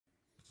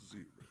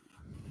0.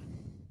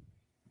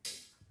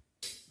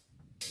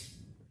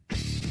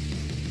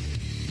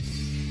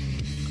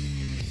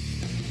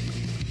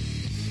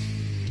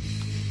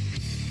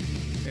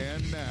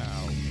 And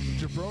now,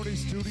 Jabroni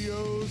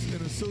Studios,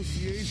 in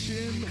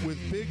association with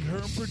Big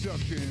Herm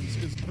Productions,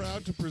 is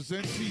proud to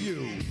present to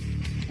you,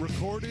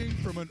 recording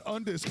from an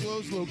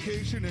undisclosed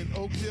location in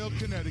Oakdale,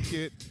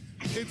 Connecticut.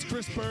 It's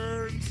Chris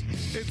Burns.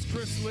 It's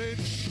Chris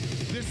Lynch.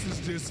 This is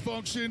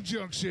Dysfunction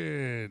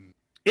Junction.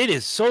 It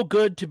is so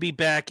good to be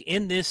back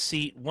in this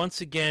seat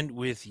once again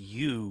with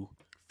you.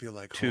 Feel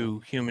like two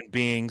home. human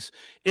beings.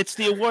 It's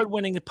the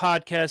award-winning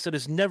podcast that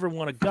has never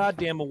won a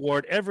goddamn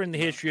award ever in the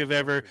history of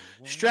ever.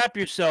 Strap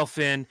yourself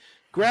in,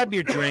 grab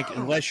your drink,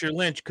 unless you're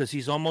Lynch, because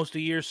he's almost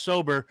a year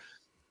sober.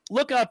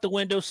 Look out the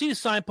window, see the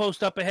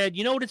signpost up ahead.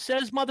 You know what it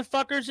says,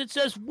 motherfuckers? It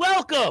says,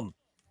 welcome!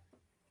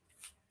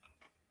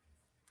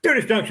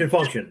 Dirty Junction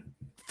Function.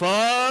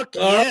 Fuck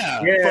yeah.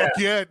 Fuck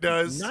yeah, it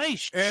does.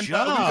 Nice and,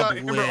 job, we got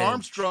Amber Lynch.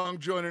 Armstrong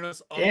joining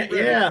us already.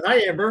 Yeah,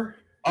 hi, Amber.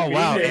 Oh,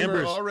 wow, Amber's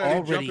Amber's already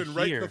already jumping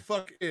here. right the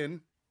fuck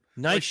in.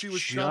 Nice like she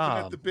was chomping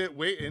job. at the bit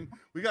waiting.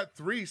 We got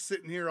 3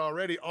 sitting here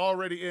already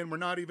in. We're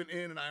not even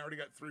in, and I already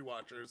got 3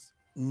 watchers.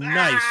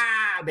 Nice.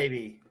 Ah,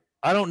 baby.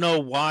 I don't know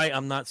why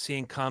I'm not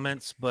seeing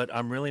comments, but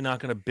I'm really not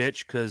going to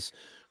bitch because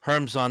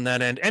Herm's on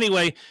that end.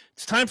 Anyway,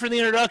 it's time for the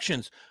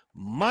introductions.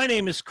 My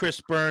name is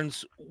Chris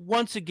Burns.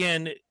 Once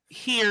again,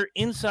 here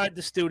inside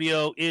the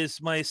studio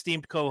is my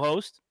esteemed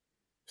co-host.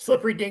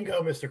 Slippery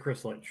Dingo, Mr.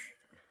 Chris Lynch.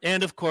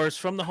 And, of course,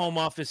 from the home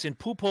office in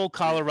Poophole,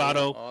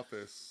 Colorado,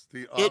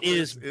 it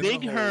is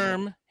Big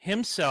Herm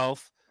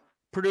himself,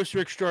 producer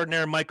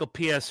extraordinaire Michael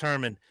P.S.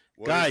 Herman.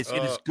 Guys,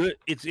 it is good.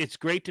 It's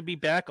great to be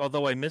back,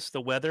 although I miss the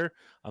weather.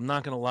 I'm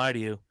not going to lie to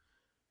you.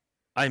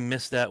 I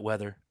miss that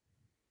weather.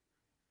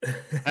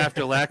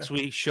 After last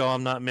week's show,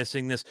 I'm not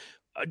missing this.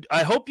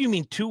 I hope you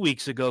mean 2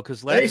 weeks ago,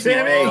 because last Hey,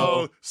 Sammy! week,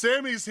 Oh,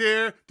 Sammy's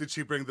here. Did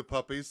she bring the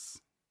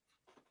puppies?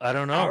 I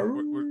don't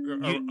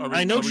know.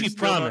 I know she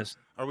promised.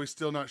 Are we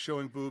still not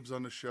showing boobs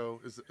on the show?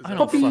 Is I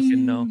don't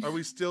fucking know. Are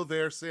we still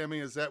there, Sammy?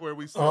 Is that where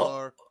we still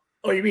are?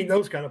 Oh, you mean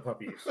those kind of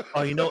puppies?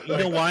 Oh, you know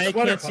why I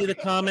can't see the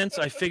comments?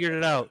 I figured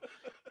it out.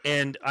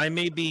 And I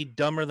may be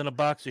dumber than a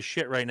box of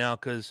shit right now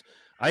because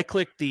I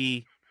clicked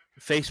the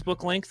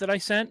Facebook link that I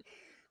sent.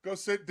 Go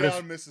sit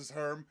down, Mrs.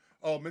 Herm.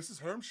 Oh, Mrs.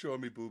 Herm's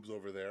showing me boobs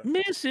over there.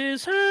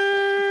 Mrs.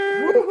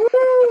 Herm.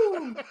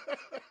 Woohoo!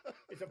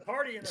 It's a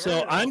party in the So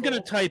Herman I'm gonna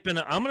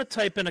household.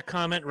 type in a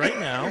comment right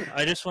now.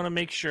 I just want to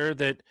make sure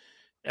that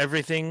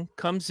everything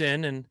comes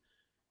in. And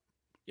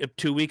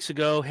 2 weeks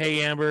ago,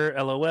 hey Amber,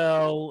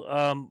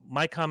 LOL.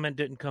 My comment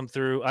didn't come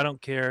through. I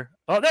don't care.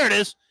 Oh, there it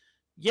is.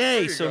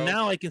 Yay! So go.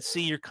 now I can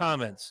see your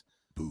comments.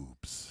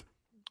 Boobs.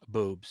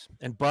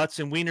 And butts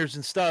and wieners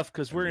and stuff,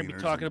 because we're And going to be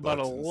wieners talking and about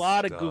a butts and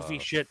lot of goofy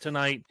stuff. shit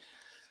tonight.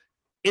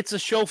 It's a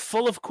show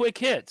full of quick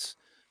hits,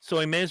 so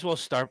I may as well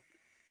start.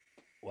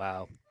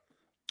 Wow.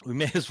 We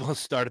may as well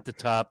start at the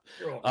top.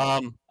 You're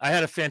welcome. I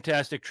had a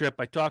fantastic trip.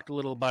 I talked a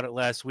little about it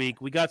last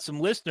week. We got some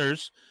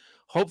listeners.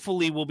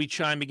 Hopefully we'll be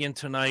chiming in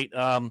tonight.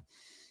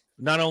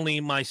 Not only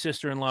my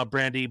sister-in-law,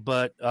 Brandy,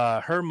 but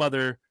her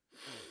mother,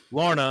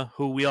 Lorna,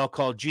 who we all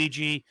call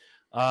Gigi.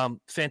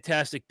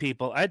 Fantastic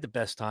people. I had the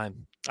best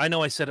time. I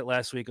know I said it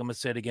last week. I'm going to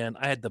say it again.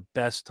 I had the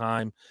best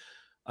time.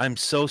 I'm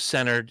so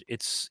centered.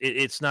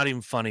 It's not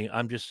even funny.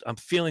 I'm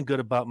feeling good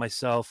about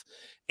myself.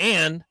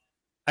 And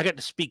I got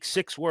to speak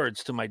 6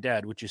 words to my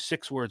dad, which is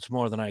 6 words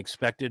more than I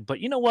expected. But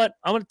you know what?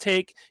 I'm going to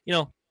take,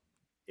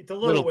 It's a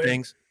little win.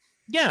 things.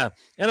 Yeah.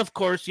 And of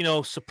course,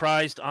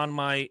 surprised on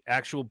my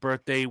actual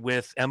birthday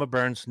with Emma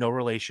Burns, no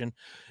relation,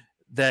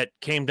 that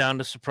came down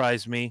to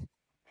surprise me.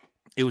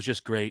 It was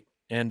just great.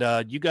 And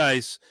you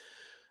guys,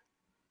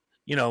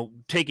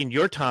 taking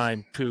your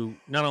time to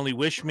not only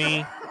wish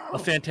me a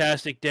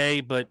fantastic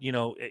day, but,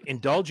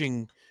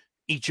 indulging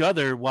each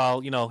other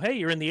while, hey,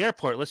 you're in the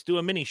airport. Let's do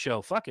a mini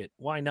show. Fuck it.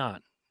 Why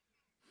not?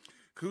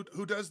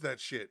 Who does that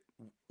shit?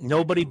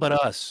 Nobody but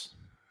us.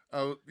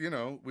 Oh,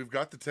 we've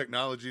got the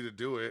technology to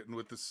do it, and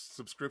with the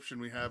subscription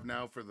we have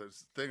now for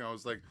this thing, I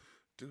was like,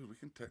 dude, we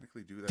can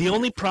technically do that. The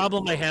only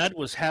problem I had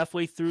was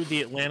halfway through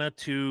the Atlanta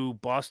to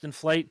Boston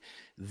flight,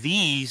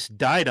 these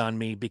died on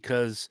me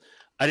because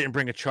I didn't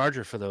bring a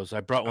charger for those.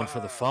 I brought one for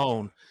the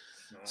phone.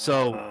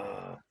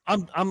 So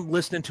I'm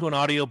listening to an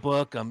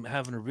audiobook. I'm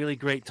having a really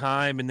great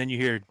time, and then you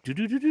hear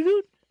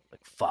do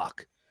like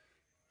fuck.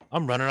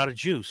 I'm running out of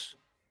juice.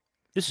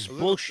 This is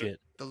bullshit.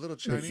 The little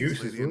Chinese juice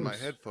is lady in my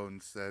loose.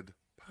 headphones said,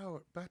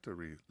 "Power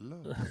battery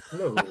low."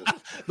 Hello.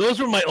 Those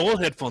were my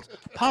old headphones.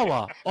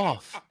 Power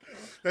off.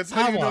 That's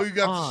how you know Power you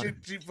got on. the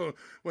shit cheap phone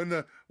when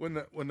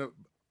the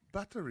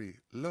battery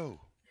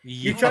low.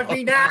 You chuck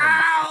me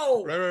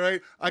now!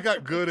 Right. I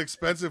got good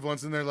expensive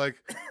ones, and they're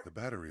like, the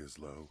battery is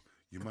low.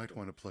 You might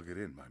want to plug it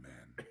in, my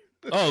man.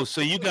 Oh,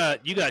 so you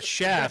got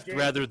Shaft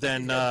rather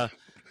than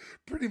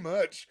Pretty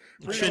much.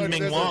 Shin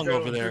Ming Wong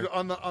over there. Dude,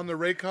 on the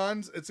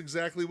Raycons, it's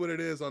exactly what it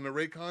is. On the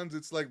Raycons,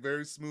 it's like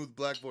very smooth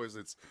black voice.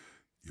 It's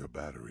your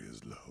battery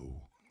is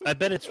low. I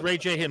bet it's Ray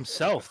J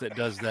himself that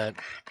does that.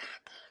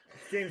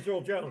 James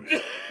Earl Jones.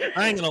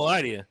 I ain't gonna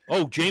lie to you.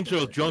 Oh, James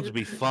Earl Jones would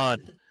be fun.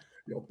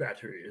 Your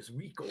battery is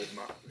weak, old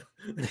man.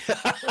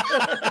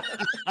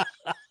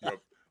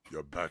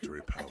 Your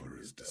battery power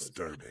is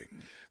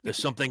disturbing. There's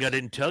something I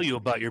didn't tell you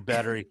about your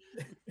battery.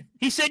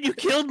 He said you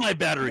killed my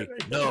battery.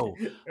 No,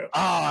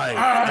 I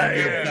am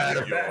your am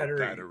battery. your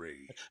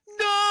Battery.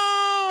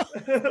 No.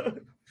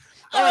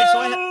 All right, so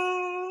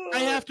I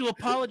have to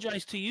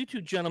apologize to you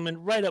two gentlemen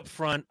right up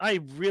front.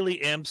 I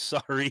really am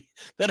sorry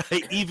that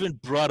I even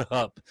brought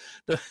up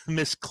the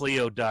Miss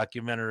Cleo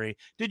documentary.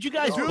 Did you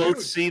guys Dude,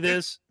 both see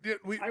this? Yeah,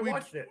 I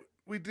watched it.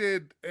 We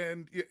did,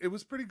 and it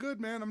was pretty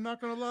good, man. I'm not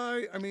gonna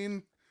lie. I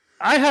mean,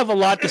 I have a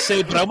lot to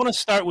say, but I want to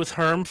start with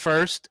Herm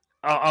first.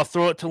 I'll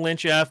throw it to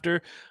Lynch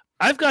after.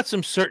 I've got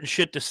some certain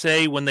shit to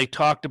say when they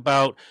talked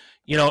about,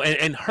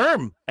 and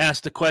Herm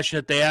asked the question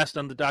that they asked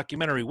on the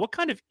documentary. What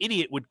kind of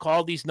idiot would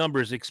call these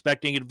numbers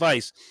expecting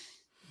advice?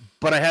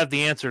 But I have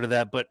the answer to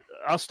that. But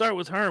I'll start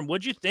with Herm.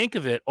 What'd you think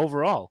of it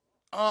overall?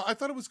 I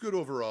thought it was good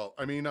overall.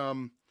 I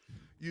mean,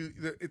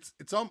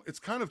 it's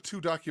kind of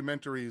two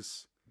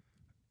documentaries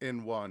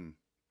in one.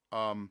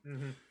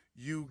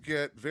 You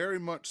get very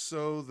much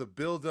so the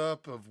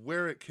buildup of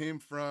where it came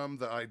from,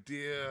 the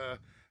idea,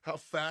 how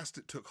fast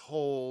it took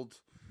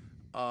hold,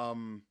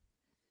 and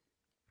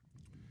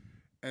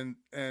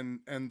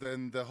then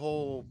the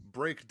whole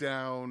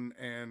breakdown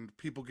and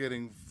people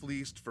getting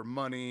fleeced for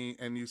money,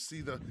 and you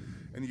see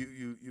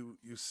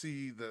you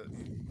see the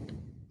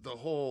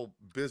whole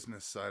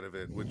business side of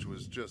it, which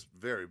was just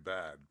very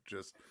bad.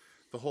 Just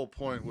the whole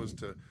point was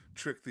to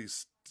trick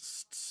these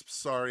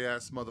sorry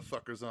ass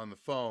motherfuckers on the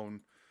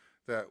phone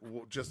that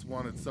just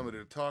wanted somebody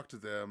to talk to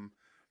them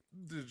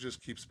to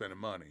just keep spending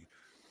money.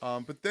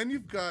 But then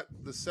you've got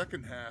the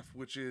second half,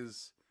 which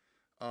is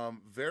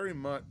very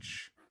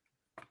much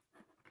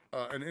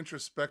an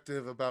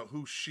introspective about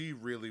who she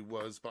really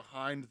was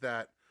behind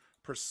that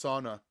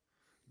persona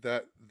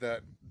that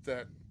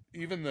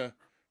even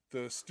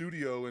the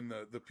studio and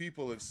the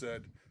people have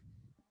said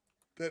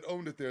that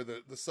owned it there,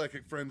 the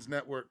Psychic Friends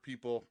Network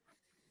people.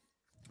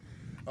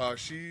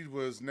 She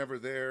was never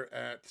there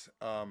at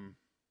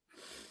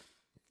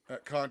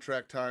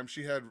contract time.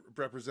 She had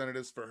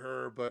representatives for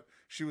her, but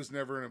she was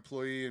never an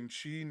employee, and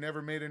she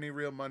never made any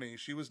real money.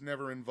 She was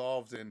never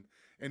involved in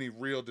any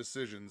real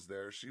decisions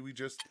there. We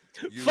just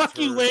Fuck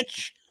you,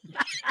 Lynch.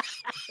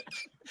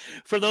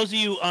 For those of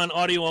you on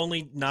audio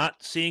only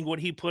not seeing what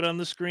he put on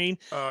the screen,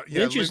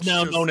 Lynch is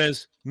now known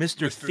as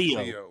Mr.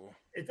 Theo.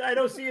 I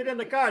don't see it in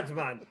the cards,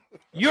 man.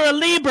 You're a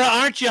Libra,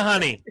 aren't you,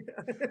 honey?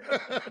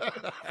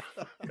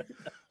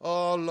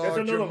 Oh Lord, There's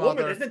another your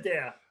mother. woman, isn't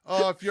there?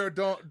 Oh, if you're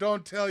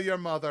don't tell your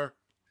mother.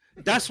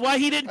 That's why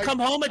he didn't come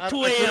home at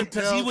 2 a.m.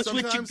 because he was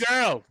with your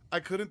girl. I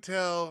couldn't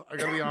tell. I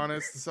gotta be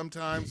honest.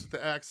 Sometimes with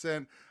the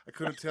accent, I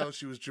couldn't tell if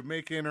she was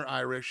Jamaican or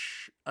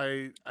Irish.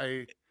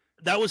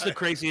 That was the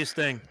craziest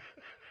thing.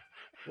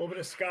 A little bit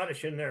of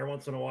Scottish in there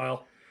once in a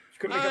while. She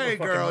couldn't make up Hey, her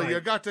fucking girl, mind. you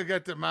got to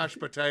get the mashed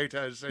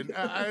potatoes. And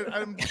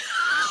I'm.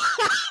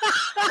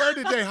 Where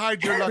did they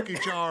hide your Lucky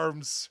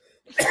Charms?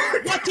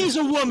 What is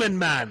a woman,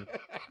 man?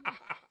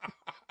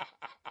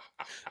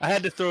 I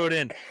had to throw it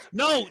in.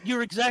 No,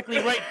 you're exactly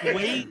right.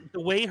 The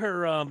way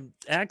her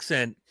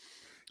accent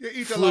You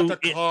eat a lot of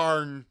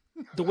corn.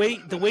 the way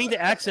the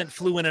accent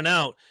flew in and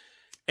out.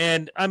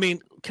 And I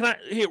mean,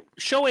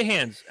 show of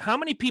hands, how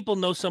many people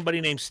know somebody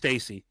named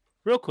Stacy?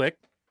 Real quick.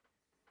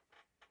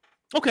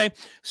 Okay,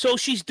 so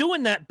she's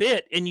doing that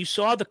bit, and you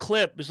saw the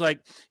clip. It's like,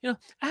 I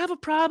have a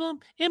problem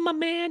in my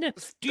man.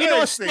 Do you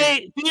know a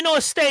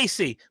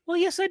Stacy? Well,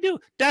 yes, I do.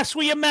 That's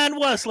where your man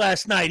was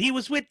last night. He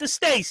was with the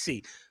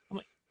Stacy. I'm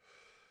like,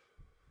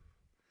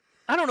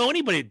 I don't know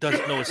anybody that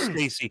doesn't know a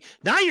Stacy.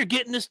 Now you're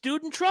getting this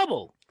dude in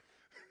trouble.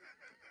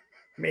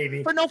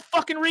 Maybe. For no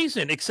fucking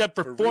reason, except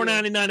for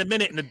 $4.99 a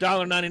minute and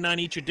 $1.99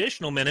 each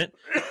additional minute.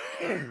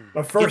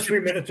 The first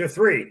 3 minutes are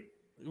free.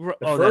 The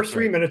first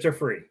 3 minutes are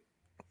free.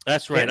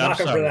 That's right. Can't I'm knock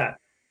him sorry. for that.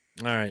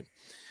 All right.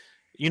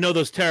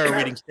 Those tarot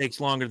readings takes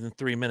longer than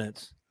 3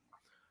 minutes.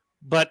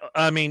 But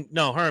I mean,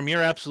 no, Herm,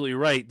 you're absolutely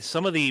right.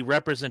 Some of the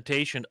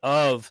representation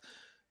of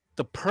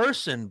the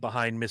person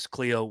behind Miss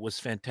Cleo was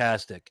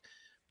fantastic.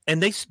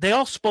 And they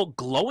all spoke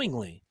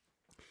glowingly.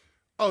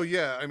 Oh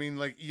yeah, I mean,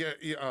 like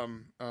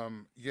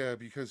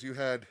because you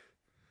had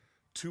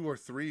 2 or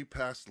 3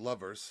 past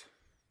lovers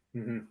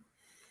in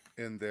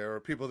there, or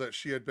people that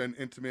she had been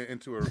intimate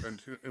into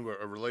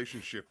a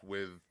relationship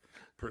with,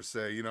 per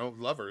se.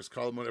 Lovers,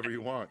 call them whatever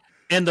you want.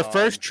 And the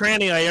first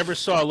tranny I ever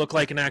saw looked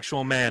like an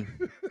actual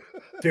man.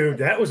 Dude,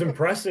 that was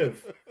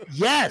impressive.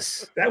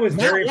 Yes, that was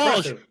very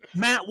impressive.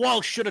 Matt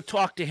Walsh should have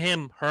talked to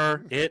him,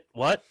 her, it,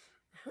 what?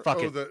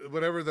 Fuck it.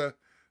 Whatever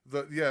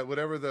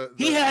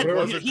he had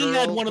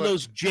one of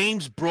those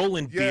James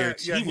Brolin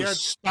beards. He was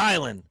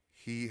styling.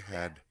 He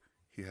had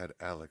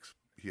Alex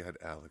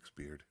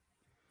beard.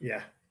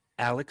 Yeah.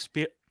 Alex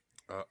beard.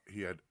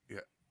 He had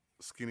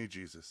Skinny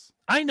Jesus.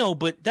 I know,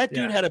 but that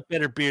dude had a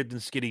better beard than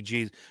Skinny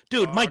Jesus.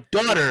 Dude, my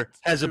daughter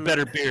has a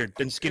better beard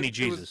than Skinny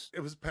Jesus.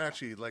 It was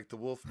patchy like the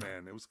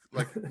Wolfman. It was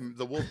like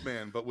the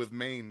Wolfman, but with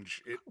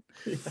mange.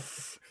 It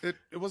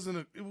wasn't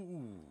a.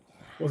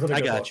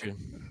 I got you.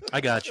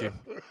 I got you.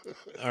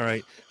 All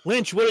right,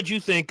 Lynch. What did you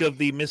think of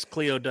the Miss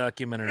Cleo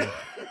documentary?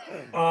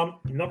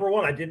 Number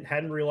one, I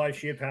hadn't realized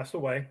she had passed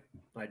away.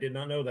 I did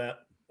not know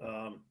that.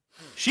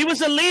 She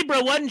was a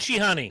Libra, wasn't she,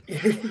 honey?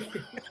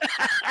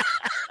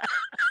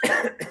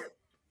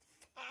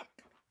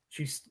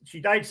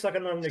 She died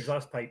sucking on an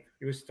exhaust pipe.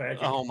 It was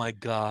tragic. Oh my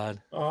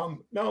God.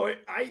 No,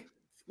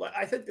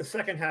 I think the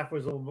second half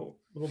was a little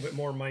bit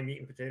more my meat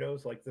and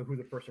potatoes, like who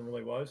the person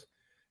really was,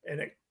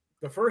 and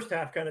the first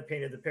half kind of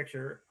painted the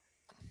picture.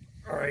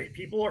 All right,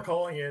 people are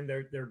calling in;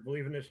 they're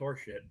believing this horse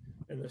shit,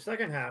 and the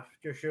second half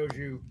just shows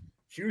you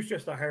she was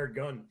just a hired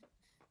gun.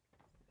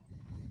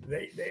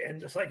 They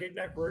and the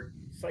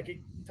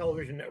psychic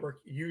television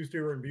network used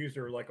her and abused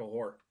her like a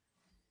whore.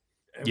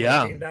 And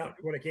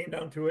when it came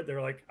down to it,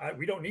 they're like,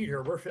 we don't need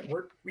her.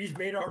 We've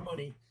made our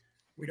money.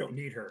 We don't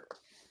need her.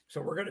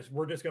 So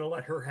we're just gonna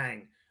let her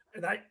hang.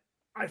 And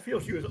I feel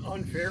she was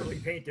unfairly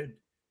painted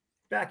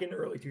back in the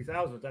early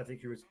 2000s. I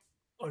think she was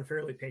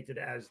unfairly painted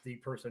as the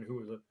person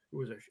who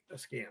was a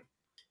scam.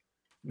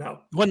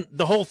 Now, when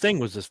the whole thing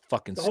was this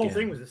fucking the scam. whole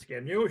thing was a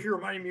scam. You know what she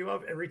reminded me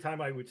of every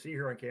time I would see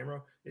her on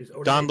camera is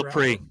Don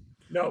Lepre.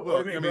 No, well,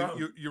 I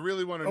mean, you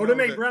really want to know Oda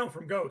Mae Brown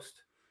from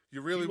Ghost.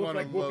 You really want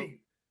to know.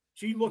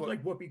 She looked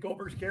like Whoopi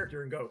Goldberg's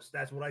character in Ghost.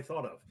 That's what I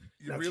thought of.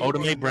 Oda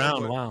Mae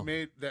Brown. Wow.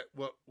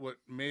 What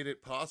made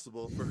it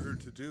possible for her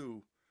to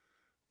do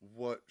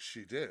what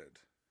she did?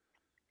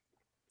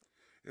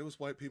 It was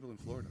white people in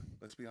Florida.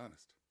 Let's be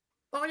honest.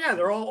 Oh yeah,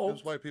 they're all old. It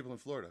was white people in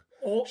Florida.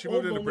 She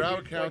moved into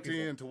Broward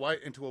County into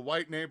a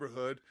white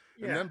neighborhood,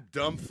 and them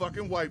dumb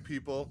fucking white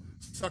people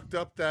sucked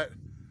up that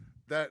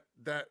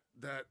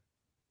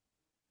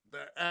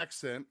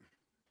accent.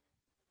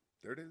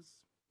 There it is.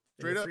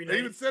 Straight up. They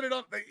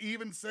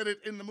even said it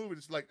in the movie.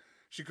 It's like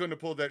she couldn't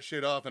have pulled that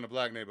shit off in a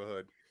black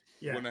neighborhood.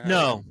 Yeah.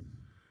 No.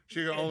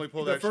 She could only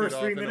pull that shit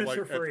off in a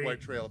white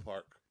trailer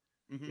park.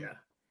 Mm-hmm. Yeah.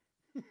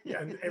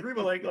 Yeah, and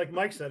everyone, like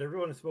Mike said,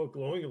 everyone spoke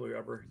glowingly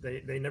of her.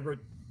 They never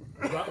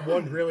got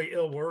one really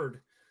ill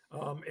word.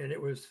 And it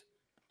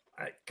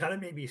kind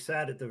of made me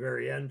sad at the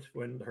very end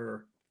when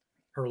her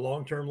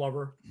long-term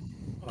lover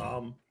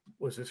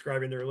was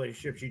describing the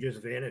relationship. She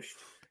just vanished,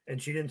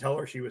 and she didn't tell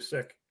her she was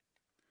sick.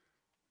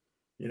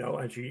 You know,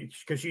 and she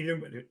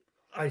didn't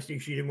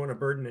want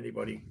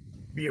to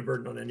be a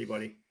burden on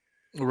anybody.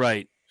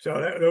 Right. So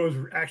that was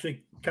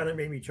actually kind of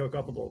made me choke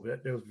up a little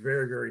bit. It was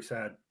very, very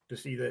sad to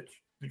see that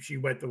she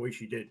went the way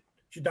she did.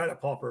 She died a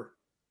pauper.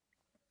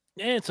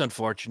 Yeah, it's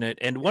unfortunate.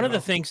 And one of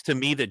the things to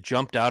me that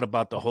jumped out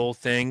about the whole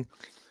thing,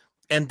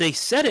 and they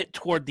said it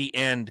toward the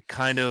end,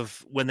 kind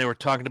of when they were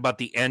talking about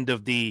the end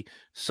of the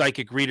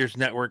Psychic Readers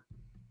Network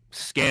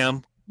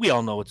scam. We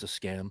all know it's a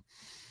scam.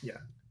 Yeah.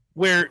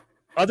 Where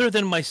other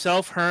than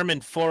myself, Herm,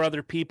 and 4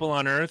 other people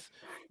on Earth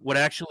would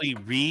actually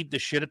read the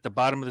shit at the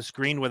bottom of the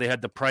screen where they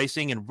had the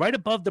pricing, and right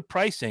above the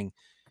pricing,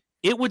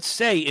 it would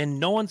say in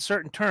no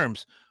uncertain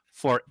terms,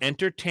 for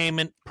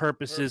entertainment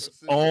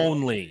purposes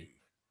only.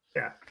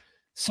 Yeah.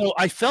 So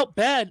I felt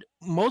bad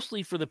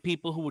mostly for the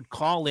people who would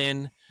call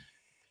in,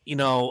 you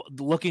know,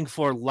 looking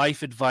for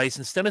life advice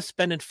instead of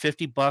spending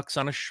 $50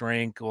 on a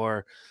shrink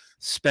or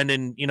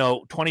spending, you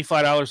know,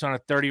 $25 on a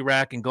 30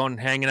 rack and going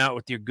and hanging out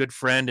with your good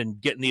friend and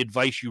getting the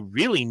advice you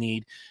really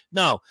need.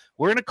 No,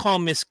 we're going to call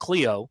Miss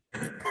Cleo.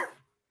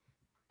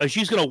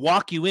 She's going to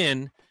walk you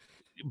in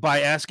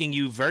by asking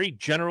you very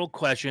general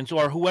questions,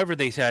 or whoever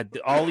they had,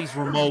 all these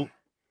remote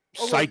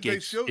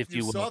psychics, if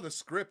you will. Saw the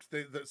script.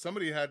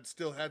 Somebody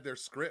still had their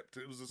script.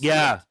 It was a script.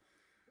 Yeah.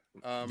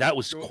 That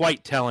was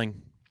quite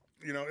telling.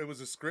 You know, it was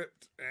a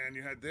script, and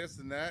you had this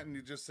and that, and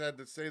you just had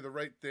to say the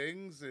right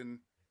things, and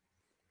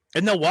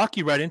they'll walk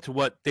you right into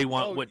what they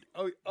want,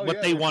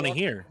 what they want to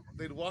hear.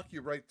 They'd walk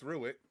you right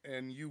through it,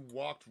 and you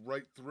walked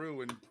right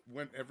through and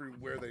went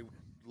everywhere they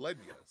led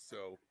you.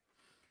 So,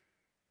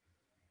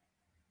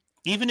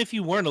 even if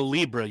you weren't a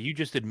Libra, you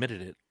just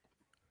admitted it.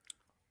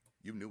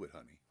 You knew it,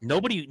 honey.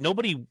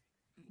 Nobody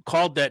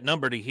called that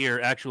number to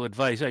hear actual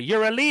advice.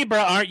 You're a Libra,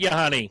 aren't you,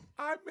 honey?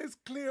 I'm Miss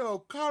Cleo.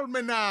 Call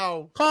me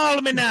now.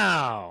 Call me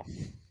now.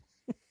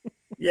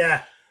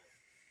 Yeah.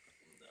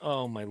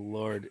 Oh my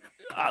Lord.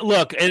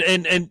 Look,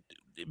 and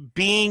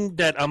being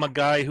that I'm a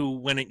guy who,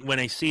 when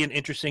I see an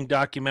interesting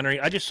documentary,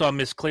 I just saw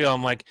Miss Cleo.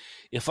 I'm like,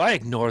 if I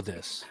ignore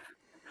this,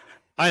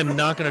 I am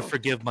not going to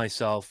forgive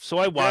myself. So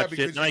I watched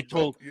it, and I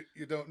told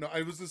you don't know.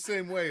 I was the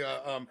same way.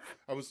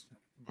 I was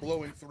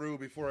blowing through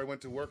before I went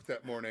to work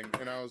that morning,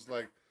 and I was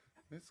like,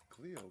 Miss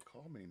Cleo,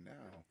 call me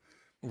now.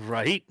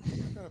 Right.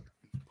 I gotta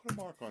put a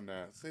mark on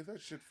that. Save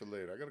that shit for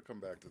later. I gotta come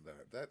back to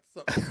that. That's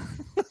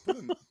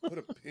put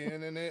a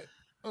pin in it.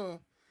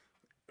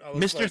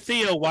 Mr.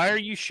 Theo, why are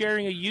you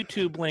sharing a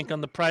YouTube link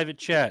on the private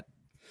chat?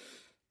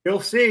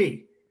 You'll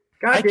see.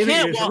 God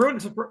damn it,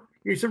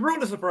 you should ruin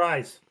the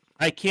surprise.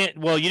 I can't.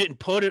 Well, you didn't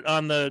put it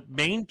on the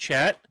main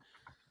chat.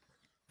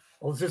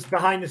 Well, it's just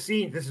behind the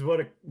scenes. This is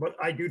what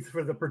I do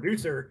for the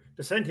producer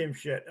to send him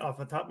shit off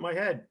the top of my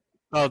head.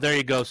 Oh, there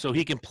you go. So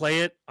he can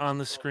play it on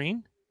the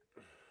screen.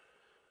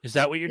 Is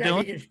that what you're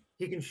doing?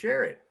 He can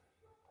share it.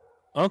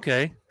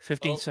 Okay,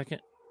 15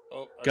 second.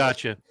 Oh,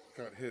 Gotcha.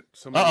 Got hit.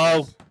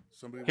 Uh-oh.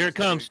 Somebody Here it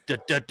comes. Dun,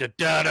 dun, dun,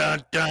 dun,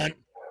 dun, dun,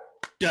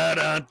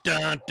 dun,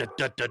 dun, dun,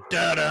 dun,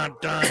 dun, dun,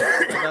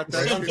 dun.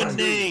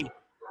 Symphony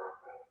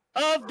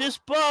of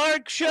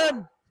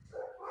Destruction.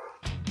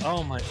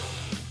 Oh my.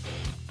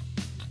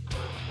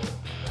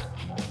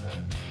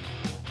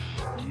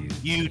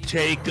 You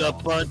take a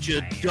bunch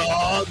of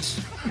dogs,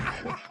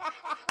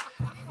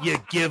 you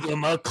give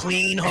them a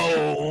clean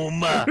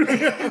home,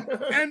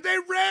 and they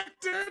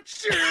wrecked it.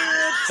 Shit.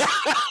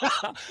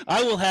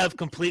 I will have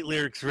complete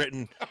lyrics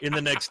written in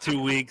the next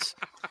 2 weeks.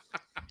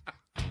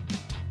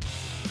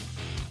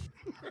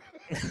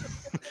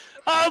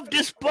 Of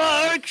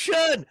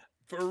Destruction.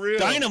 For real.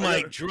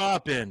 Dynamite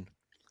dropping.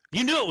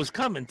 You knew it was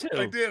coming too.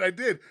 I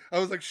did. I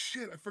was like,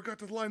 shit, I forgot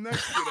to line that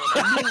shit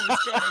up. I knew it was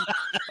coming.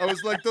 I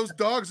was like, those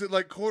dogs at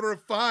like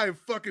 4:45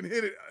 fucking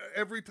hit it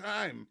every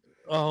time.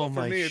 Oh, well, for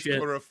my me, shit.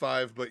 it's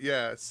 4:05, but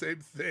yeah, same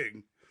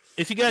thing.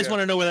 If you guys want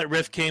to know where that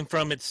riff came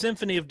from, it's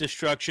Symphony of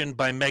Destruction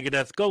by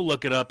Megadeth. Go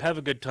look it up. Have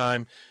a good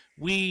time.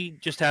 We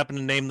just happen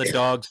to name the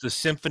dogs the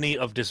Symphony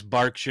of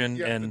Destruction.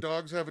 Yeah, and the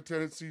dogs have a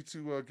tendency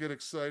to get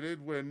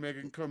excited when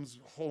Megan comes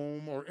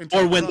home or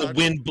when the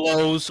wind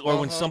blows or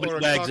when somebody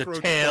wags a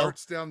tail.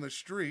 Farts down the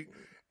street.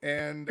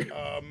 And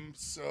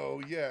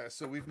so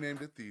we've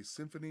named it the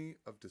Symphony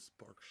of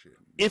Destruction.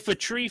 If a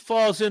tree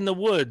falls in the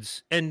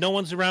woods and no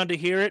one's around to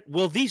hear it,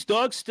 will these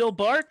dogs still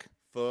bark?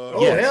 Oh,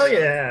 hell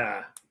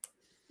yeah.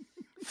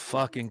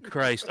 Fucking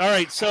Christ. All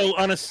right, so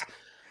on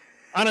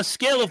a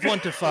scale of 1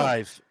 to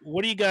 5,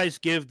 what do you guys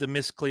give the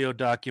Miss Cleo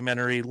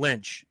documentary,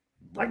 Lynch?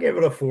 I gave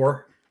it a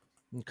 4.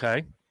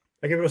 Okay.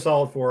 I give it a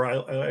solid 4.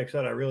 Like I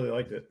said, I really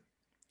liked it.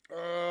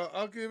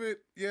 I'll give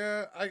it.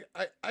 Yeah,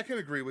 I can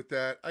agree with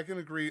that. I can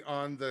agree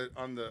on the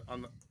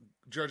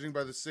judging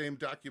by the same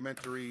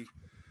documentary.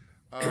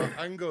 I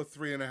can go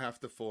 3.5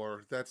 to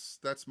 4.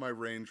 That's my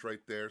range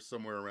right there,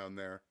 somewhere around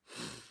there.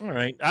 All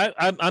right,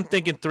 I'm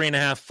thinking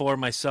 3.5, 4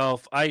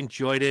 myself. I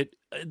enjoyed it.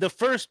 The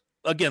first,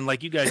 again,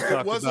 like you guys talked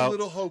about, it was a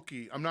little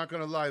hokey. I'm not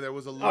gonna lie. There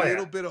was a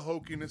little bit of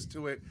hokiness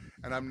to it,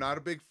 and I'm not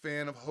a big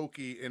fan of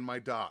hokey in my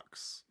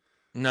docs.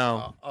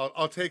 No,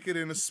 I'll take it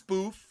in a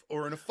spoof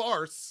or in a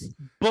farce.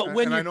 But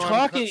when you're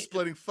talking, I'm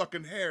splitting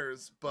fucking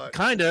hairs, but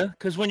kinda,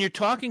 because when you're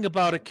talking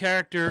about a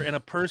character and a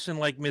person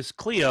like Miss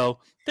Cleo,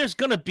 there's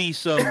gonna be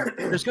some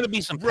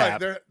right.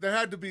 There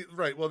had to be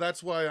right. Well,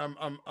 that's why I'm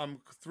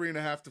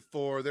 3.5 to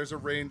 4. There's a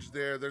range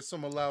there. There's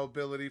some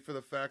allowability for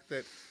the fact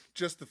that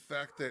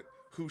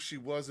who she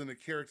was in the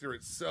character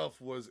itself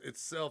was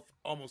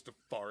almost a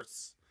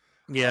farce.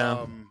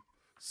 Yeah.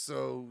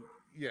 So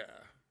yeah.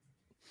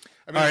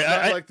 I mean,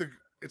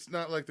 it's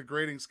not like the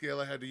grading scale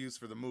I had to use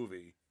for the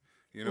movie.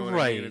 You know what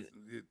I mean?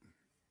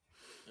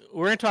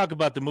 We're gonna talk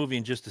about the movie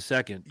in just a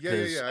second.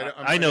 Yeah.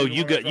 I know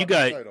you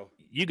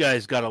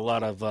guys got a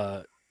lot of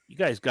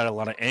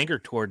anger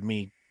toward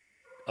me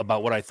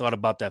about what I thought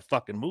about that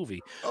fucking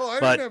movie. Oh, I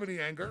didn't have any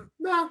anger.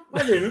 No,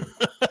 I didn't.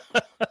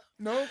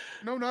 No,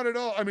 not at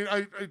all. I mean,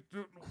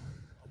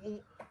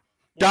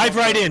 dive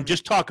right in.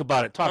 Just talk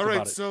about it. All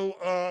right,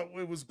 so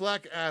it was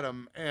Black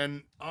Adam,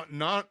 and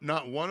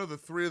not one of the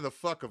three of the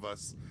fuck of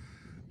us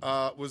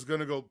was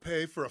gonna go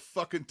pay for a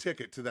fucking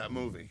ticket to that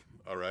movie.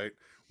 All right,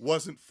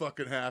 wasn't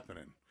fucking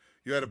happening.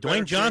 You had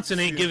Dwayne Johnson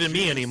ain't giving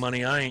me any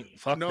money. I ain't.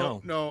 Fuck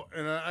no. No,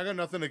 and I got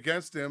nothing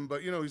against him,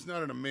 but he's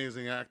not an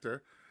amazing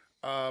actor.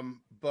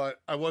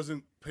 But I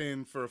wasn't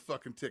paying for a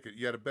fucking ticket.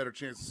 You had a better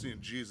chance of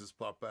seeing Jesus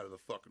pop out of the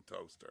fucking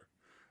toaster.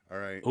 All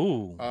right.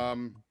 Ooh.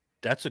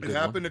 That's a good one. It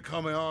happened to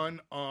come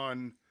on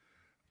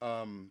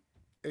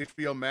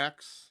HBO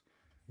Max.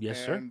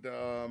 Yes, sir.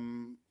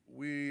 And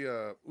we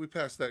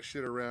passed that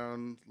shit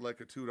around like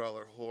a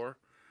 $2 whore.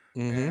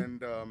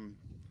 Mm-hmm.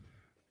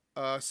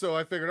 And so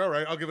I figured, all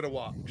right, I'll give it a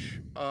watch.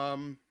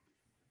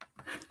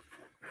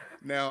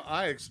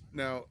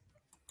 Now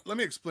let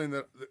me explain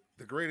that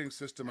the grading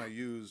system I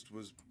used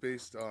was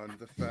based on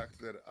the fact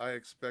that I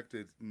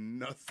expected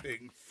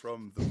nothing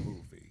from the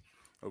movie.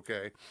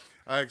 Okay,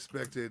 I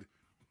expected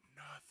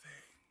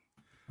nothing.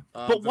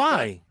 But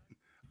why?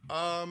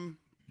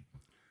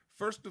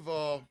 First of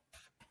all,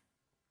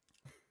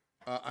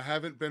 I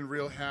haven't been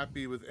real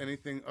happy with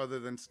anything other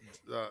than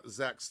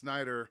Zack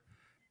Snyder,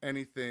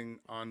 anything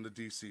on the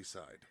DC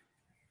side.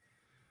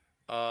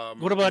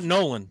 What about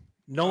Nolan?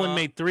 Nolan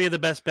made 3 of the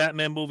best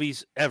Batman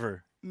movies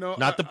ever. No,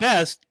 not the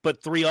best,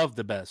 but 3 of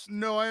the best.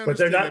 No, I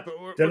understand.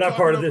 But they're not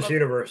part of this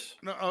universe.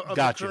 No, of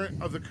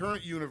the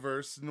current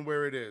universe and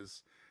where it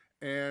is.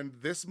 And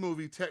this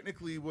movie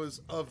technically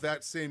was of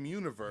that same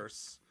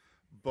universe,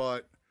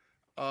 but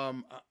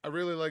I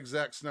really like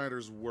Zack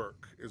Snyder's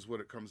work, is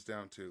what it comes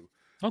down to.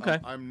 Okay.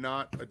 I'm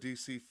not a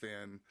DC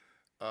fan.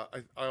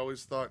 I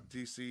always thought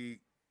the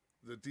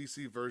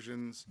DC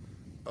versions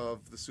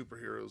of the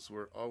superheroes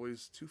were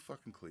always too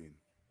fucking clean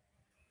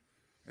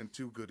and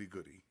too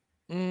goody-goody.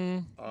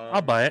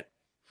 I'll buy it.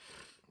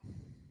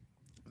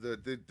 the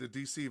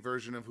DC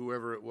version of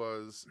whoever it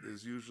was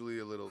is usually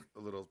a little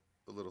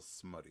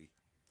smutty,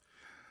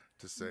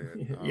 to say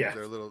it. Yeah.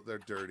 They're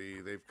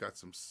dirty. They've got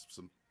some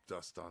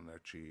dust on their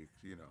cheek,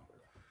 you know.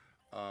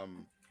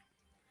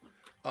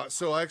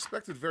 So I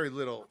expected very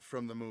little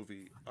from the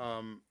movie,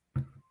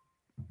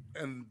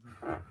 and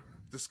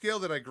the scale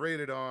that I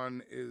graded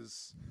on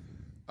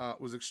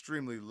was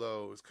extremely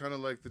low. It's kind of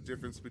like the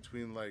difference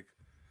between like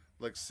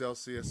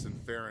Celsius and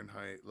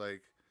Fahrenheit.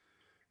 Like,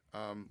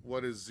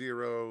 what is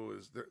zero?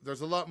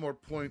 There's a lot more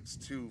points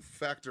to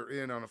factor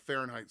in on a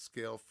Fahrenheit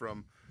scale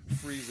from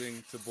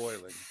freezing to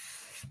boiling.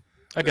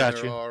 I got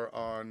there you. Are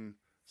on,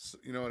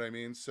 you know what I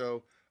mean?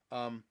 So,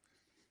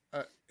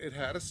 it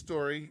had a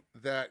story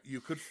that you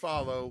could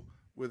follow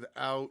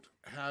without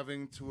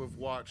having to have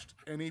watched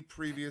any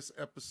previous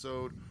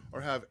episode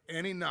or have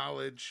any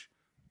knowledge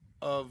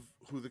of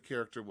who the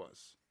character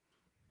was.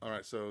 All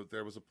right, so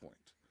there was a point.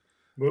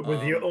 With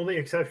the only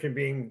exception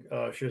being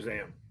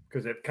Shazam,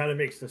 because it kind of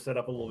makes the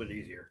setup a little bit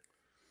easier.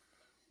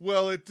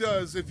 Well, it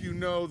does if you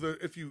know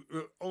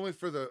only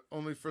for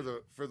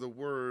the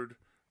word,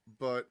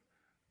 but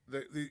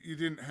you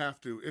didn't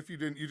have to. If you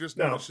didn't, you just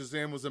know that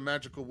Shazam was a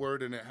magical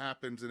word and it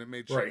happens and it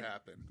made shit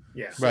happen.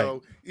 Yeah.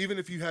 So even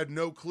if you had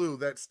no clue,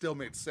 that still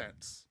made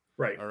sense.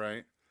 Right. All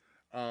right.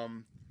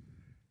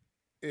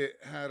 It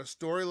had a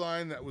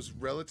storyline that was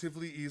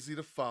relatively easy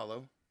to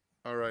follow.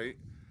 All right.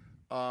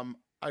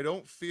 I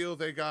don't feel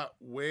they got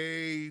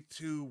way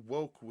too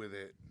woke with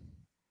it.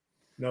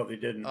 No, they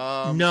didn't.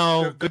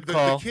 No, good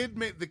call.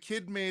 The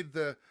kid made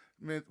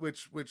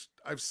which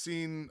I've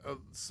seen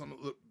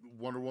some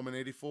Wonder Woman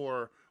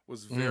 84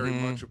 was very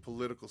much a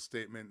political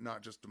statement,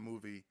 not just a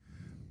movie.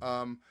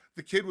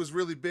 The kid was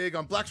really big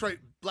on black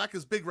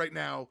is big right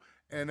now,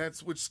 and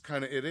that's which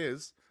kind of it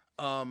is.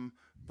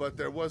 But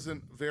there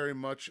wasn't very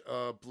much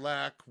a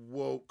black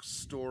woke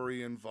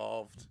story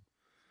involved.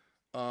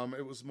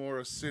 It was more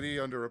a city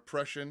under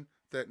oppression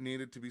that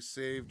needed to be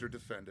saved or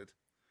defended.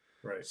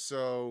 Right.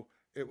 So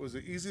it was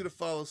an easy to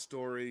follow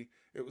story.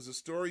 It was a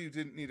story you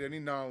didn't need any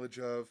knowledge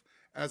of.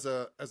 As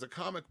a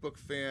comic book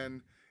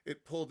fan,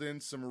 it pulled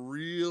in some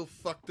real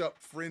fucked up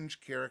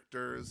fringe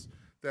characters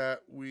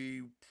that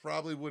we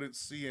probably wouldn't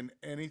see in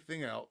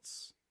anything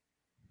else.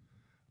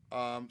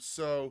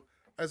 So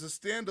as a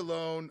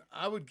standalone,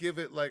 I'll give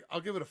it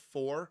a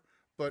 4,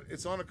 but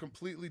it's on a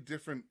completely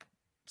different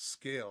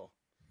scale.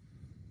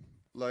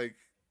 Like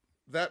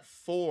that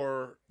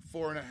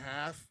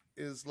 4.5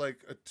 is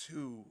like a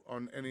 2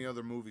 on any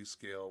other movie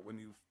scale when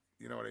you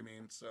know what I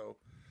mean. So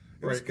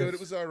it was good. It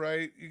was all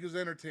right. It was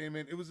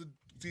entertainment. It was a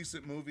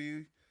decent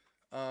movie.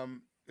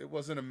 It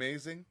wasn't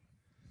amazing.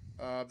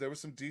 There was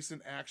some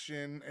decent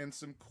action and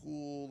some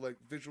cool like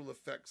visual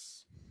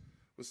effects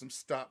with some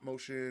stop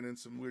motion and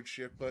some weird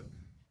shit. But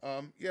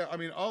yeah, I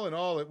mean, all in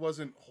all, it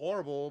wasn't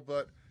horrible,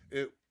 but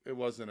it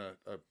wasn't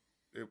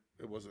it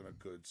wasn't a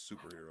good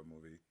superhero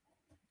movie.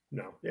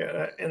 No,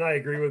 yeah, and I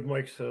agree with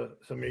Mike's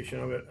summation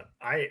of it.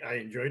 I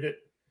enjoyed it.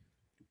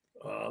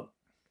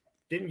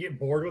 Didn't get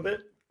bored with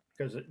it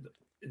because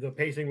the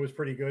pacing was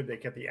pretty good. They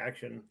kept the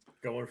action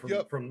going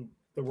from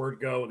the word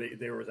go.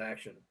 There was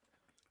action.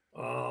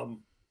 I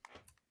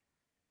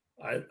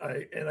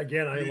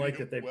like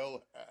that they Adam.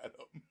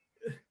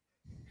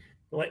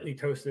 Lightly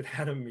toasted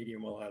Adam,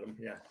 medium well Adam.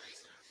 Yeah.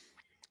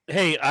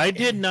 Hey, I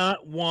did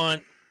not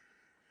want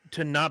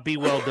to not be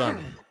well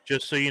done.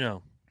 Just so you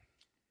know.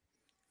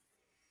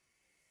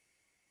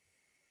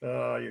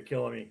 You're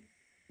killing me.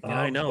 Yeah,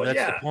 I know. That's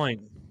the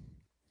point.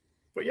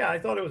 But yeah, I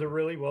thought it was a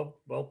really well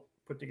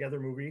put together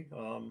movie.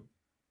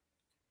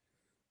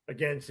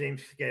 Again, same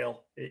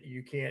scale.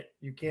 You can't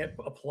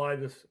apply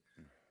the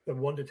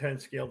 1 to 10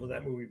 scale to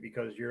that movie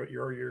because you're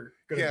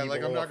gonna be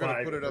like I'm not going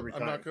to put it up.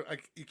 I'm not going.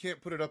 You can't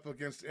put it up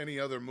against any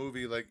other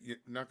movie. Like you're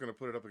not going to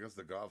put it up against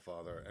The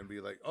Godfather and be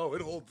like, oh,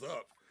 it holds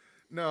up.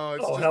 No,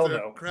 it's just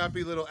a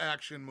crappy little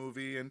action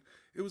movie, and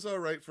it was all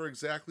right for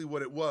exactly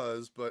what it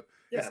was, but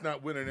it's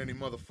not winning any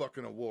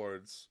motherfucking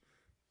awards.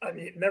 I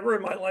mean, never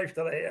in my life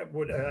that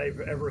I've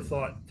ever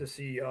thought to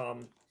see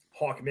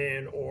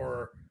Hawkman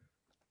or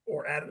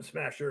Atom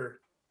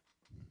Smasher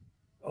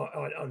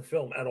on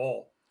film at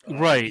all.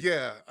 Right.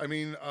 Yeah, I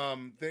mean,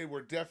 they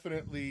were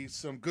definitely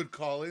some good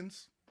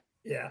call-ins.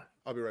 Yeah.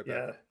 I'll be right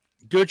back. Yeah.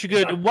 Good,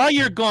 you're good. While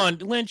you're gone,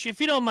 Lynch,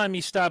 if you don't mind me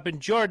stopping,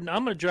 Jordan,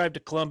 I'm going to drive to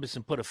Columbus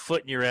and put a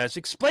foot in your ass.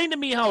 Explain to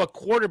me how a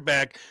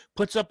quarterback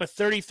puts up a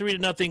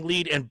 33-0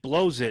 lead and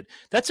blows it.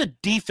 That's a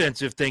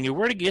defensive thing, and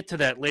we're going to get to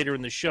that later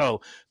in the show.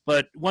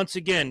 But once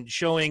again,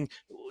 showing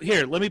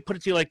here, let me put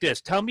it to you like this.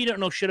 Tell me you don't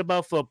know shit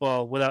about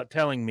football without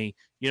telling me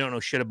you don't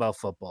know shit about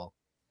football.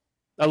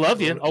 I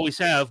love you, always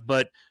have,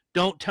 but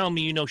don't tell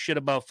me you know shit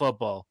about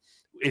football.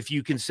 If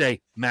you can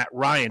say Matt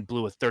Ryan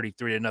blew a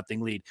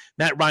 33-0 lead.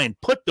 Matt Ryan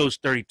put those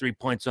 33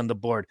 points on the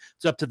board.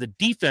 It's up to the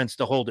defense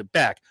to hold it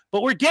back.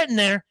 But we're getting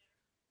there.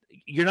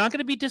 You're not going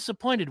to be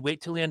disappointed.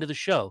 Wait till the end of the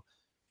show.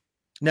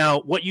 Now,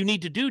 what you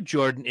need to do,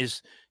 Jordan,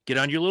 is get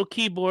on your little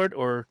keyboard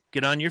or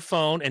get on your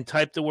phone and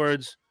type the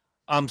words,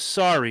 "I'm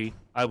sorry,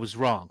 I was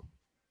wrong."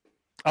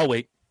 I'll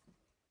wait.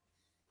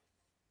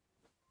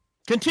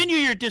 Continue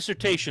your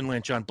dissertation,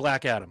 Lynch, on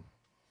Black Adam.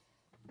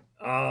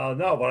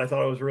 No, but I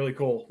thought it was really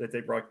cool that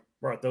they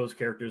brought those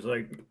characters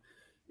like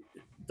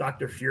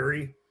Dr.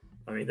 Fury.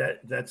 I mean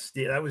that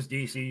was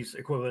DC's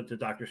equivalent to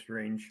Doctor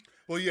Strange.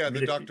 Well, yeah,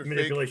 the Dr.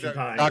 Manipulation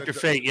Fate, Dr.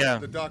 Fate, yeah.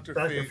 The Dr.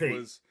 Dr.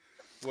 Fate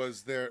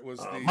was the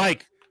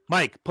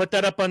Mike, put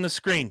that up on the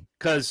screen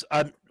because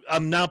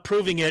I'm now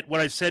proving it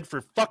what I've said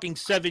for fucking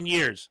 7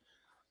 years.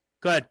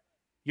 Go ahead.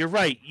 You're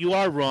right. You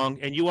are wrong,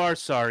 and you are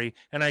sorry,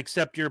 and I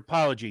accept your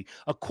apology.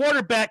 A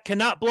quarterback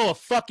cannot blow a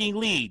fucking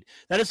lead.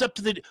 That is up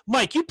to the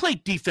Mike. You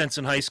played defense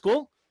in high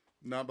school.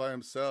 Not by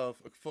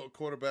himself. A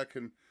quarterback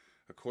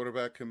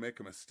can make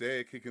a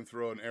mistake. He can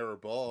throw an error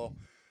ball,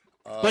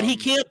 but he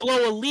can't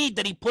blow a lead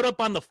that he put up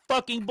on the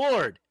fucking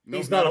board.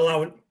 He's not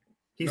allowing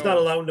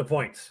the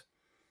points.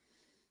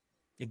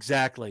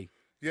 Exactly.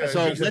 Yeah.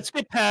 So let's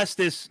get past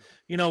this.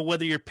 You know,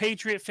 whether you're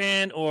Patriot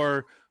fan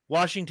or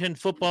Washington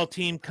football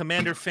team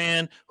commander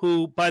fan,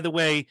 who, by the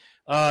way,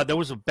 there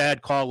was a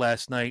bad call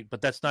last night,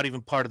 but that's not even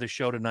part of the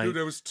show tonight. Dude,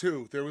 there was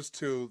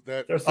two.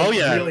 That There's some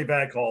really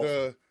bad calls.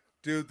 The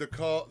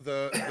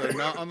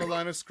not on the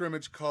line of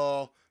scrimmage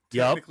call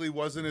technically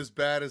wasn't as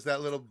bad as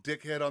that little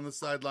dickhead on the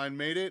sideline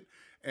made it.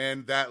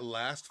 And that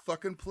last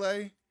fucking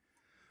play,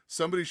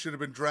 somebody should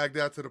have been dragged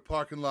out to the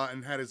parking lot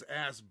and had his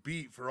ass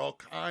beat for all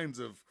kinds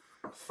of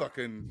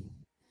fucking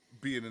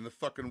being in the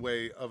fucking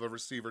way of a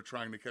receiver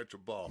trying to catch a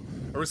ball.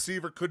 A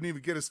receiver couldn't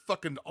even get his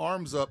fucking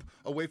arms up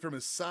away from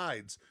his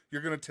sides.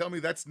 You're gonna tell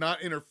me that's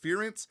not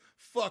interference?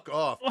 Fuck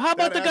off. Well, how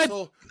about that the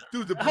asshole, guy?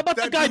 dude, How about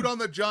the guy dude on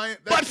the Giant?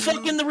 But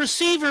fucking the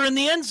receiver in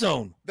the end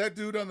zone. That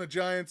dude on the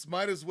Giants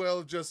might as well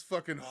have just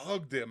fucking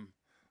hugged him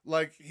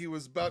like he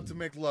was about to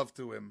make love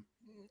to him.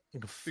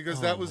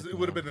 Because it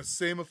would have been the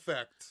same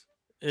effect.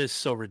 It's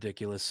so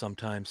ridiculous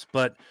sometimes.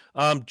 But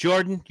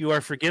Jordan, you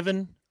are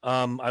forgiven.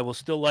 I will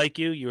still like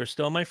you. You are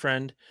still my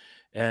friend.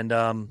 And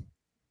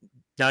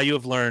now you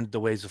have learned the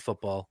ways of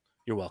football.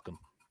 You're welcome.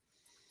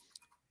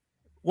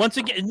 Once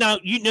again, now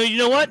you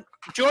know what,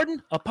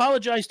 Jordan?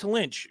 Apologize to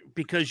Lynch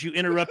because you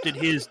interrupted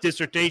his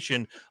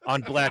dissertation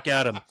on Black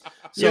Adam.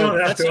 So you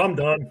don't have to. I'm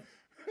done.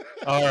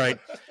 All right.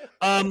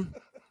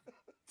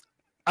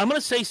 I'm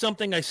going to say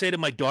something I say to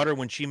my daughter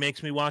when she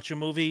makes me watch a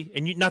movie.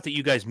 And not that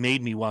you guys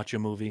made me watch a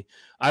movie.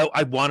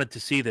 I wanted to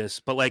see this.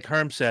 But like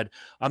Herm said,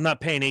 I'm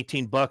not paying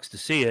 $18 to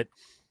see it.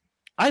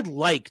 I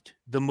liked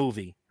the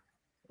movie.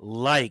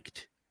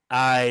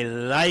 I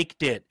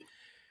liked it.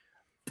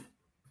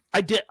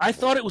 I did. I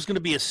thought it was going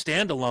to be a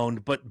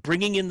standalone, but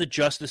bringing in the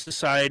Justice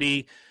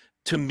Society,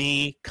 to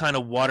me, kind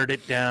of watered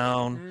it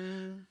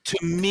down.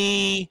 To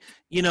me,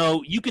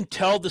 you can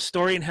tell the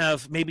story and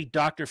have maybe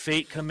Dr.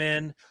 Fate come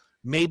in.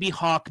 Maybe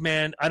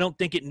Hawkman. I don't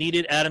think it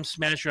needed Atom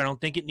Smasher. I don't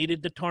think it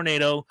needed the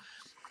tornado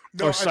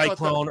or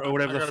Cyclone or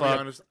whatever the fuck. Be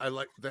honest, I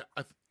like that.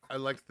 I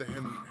liked the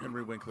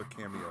Henry Winkler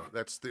cameo.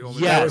 That's the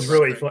only that was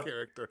really fun.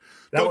 Character.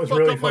 That don't was fuck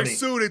really up funny. My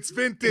suit. It's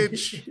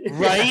vintage,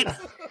 right?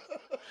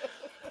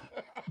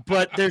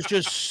 But there's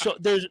just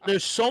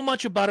there's so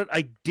much about it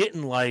I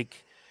didn't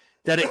like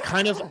that it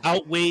kind of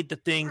outweighed the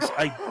things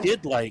I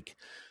did like.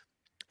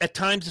 At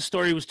times, the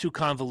story was too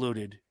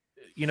convoluted.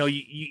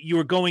 You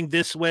were going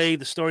this way,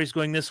 the story's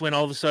going this way, and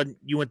all of a sudden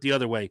you went the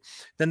other way.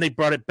 Then they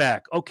brought it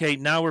back. Okay,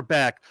 now we're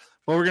back,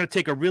 but we're going to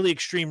take a really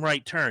extreme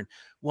right turn.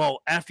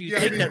 Well, after you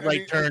take that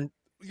right turn,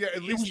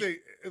 at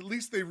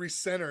least they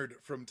recentered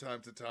from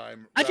time to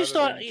time. I just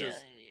thought,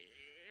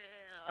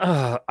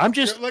 I'm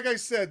just like I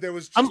said, there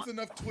was just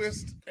enough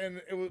twist,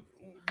 and it was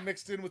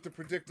mixed in with the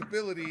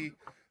predictability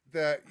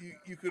that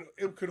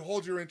it could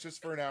hold your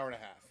interest for an hour and a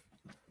half.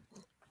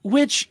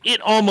 Which it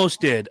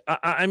almost did.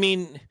 I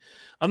mean.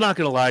 I'm not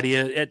going to lie to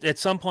you. At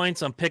some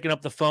points, I'm picking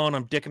up the phone.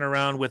 I'm dicking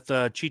around with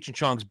Cheech and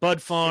Chong's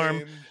Bud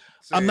Farm.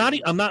 Same.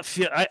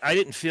 I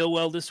didn't feel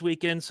well this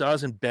weekend, so I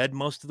was in bed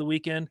most of the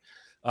weekend.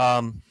 Did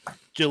a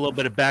little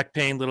bit of back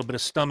pain, a little bit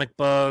of stomach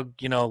bug,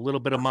 a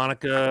little bit of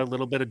Monica, a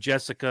little bit of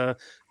Jessica,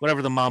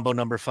 whatever the Mambo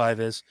number 5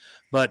 is.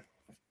 But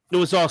it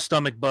was all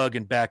stomach bug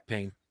and back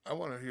pain. I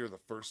want to hear the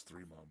first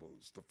 3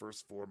 Mambos, the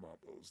first 4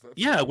 Mambos.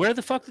 Yeah, where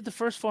the fuck did the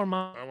first 4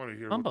 Mambos I want to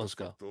hear Mambos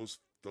go?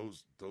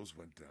 Those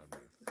went down.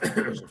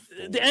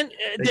 The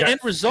end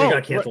result. They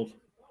got canceled.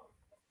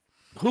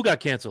 Who got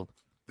canceled?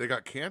 They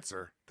got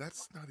cancer.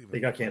 That's not even.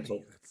 They got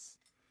canceled.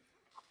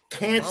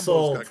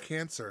 Canceled. Got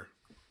cancer.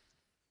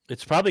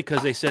 It's probably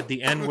because they said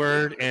the N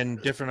word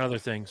and different other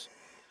things.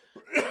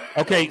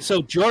 Okay,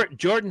 so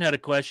Jordan had a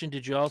question.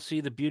 Did you all see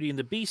the Beauty and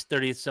the Beast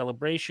 30th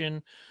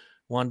celebration?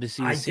 Wanted to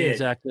see the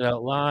scenes acted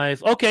out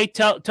live. Okay,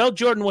 tell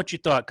Jordan what you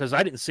thought because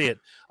I didn't see it.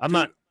 I'm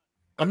not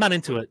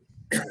into it.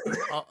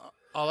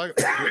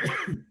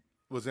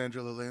 Was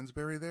Angela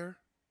Lansbury there?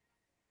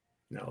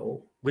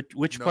 No.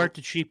 Which part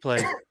did she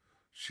play?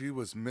 She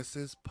was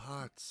Mrs.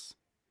 Potts.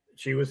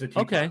 She was a teacher.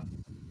 Okay.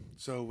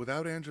 So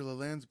without Angela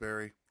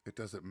Lansbury, it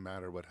doesn't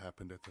matter what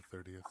happened at the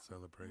 30th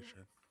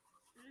celebration.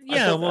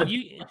 Yeah,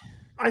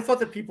 I thought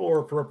that people were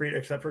appropriate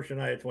except for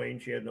Shania Twain.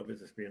 She had no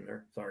business being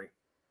there. Sorry.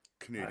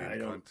 Canadian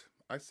cunt.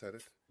 I said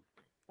it.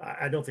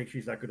 I don't think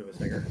she's that good of a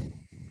singer.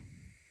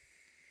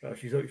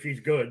 She's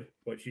good,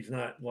 but she's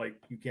not like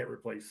you can't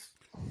replace.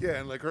 Yeah,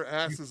 and like her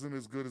ass isn't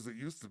as good as it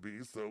used to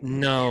be. So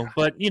No,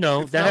 but you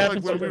know it's that not like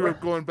happens. when we were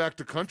going back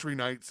to country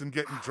nights and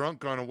getting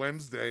drunk on a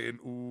Wednesday, and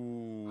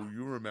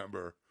you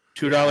remember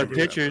 $2 I do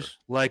pitchers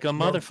like a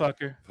Norm-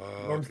 motherfucker.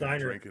 Norm's fucking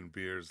Diner. drinking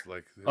beers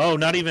like. Oh,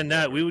 not even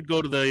that. We would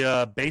go to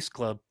the base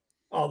club.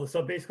 Oh, the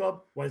Sub Base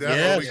Club. That,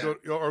 Yes.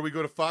 or we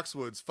go to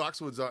Foxwoods.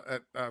 Foxwoods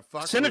at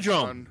Foxwoods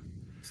Synodrome. on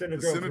the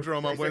Syndrome,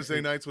 Synodrome on Wednesday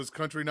nights was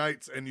country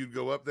nights, and you'd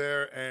go up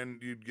there and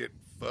you'd get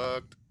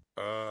fucked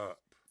up.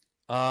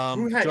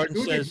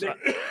 Jordan says, go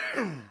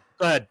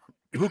ahead.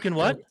 Who can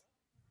what?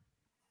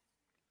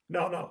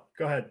 No,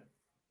 go ahead.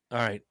 All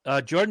right.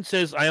 Jordan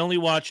says, I only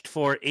watched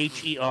for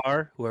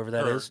HER, whoever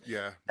that Her, is,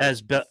 yeah,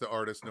 as that's the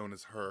artist known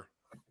as Her.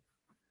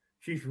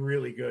 She's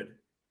really good.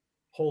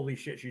 Holy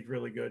shit, she's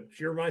really good.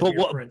 She reminds But me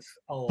what- of Prince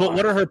a lot. But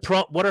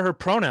what are her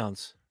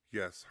pronouns?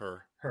 Yes,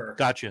 Her. Her.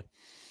 Gotcha.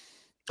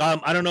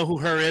 I don't know who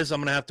Her is.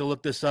 I'm gonna have to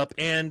look this up,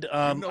 and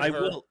know I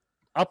her. will.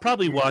 I'll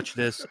probably watch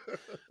this.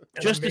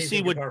 An just to amazing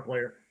see what- guitar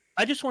player.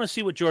 I just want to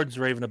see what Jordan's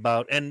raving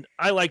about, and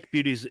I liked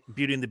Beauty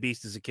and the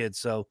Beast as a kid,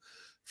 so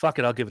fuck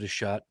it, I'll give it a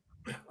shot.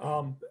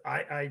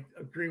 I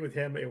agree with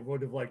him. I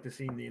would have liked to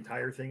seen the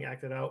entire thing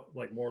acted out,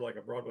 like more like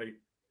a Broadway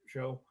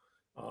show.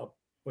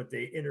 But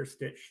they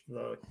interstitched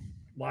the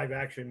live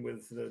action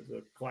with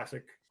the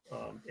classic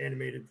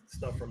animated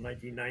stuff from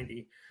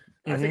 1990.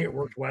 I think it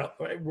worked well.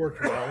 It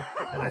worked well,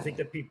 and I think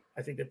that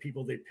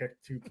people they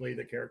picked to play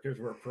the characters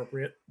were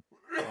appropriate.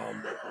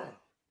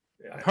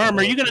 Herm,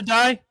 are you gonna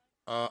die?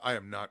 I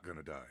am not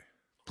gonna die.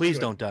 Please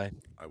Good. don't die.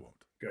 I won't.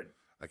 Good.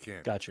 I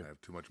can't. Gotcha. I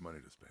have too much money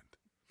to spend.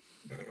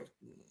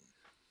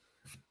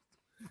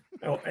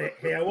 Oh,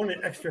 hey, I want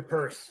an extra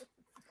purse.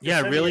 Yeah,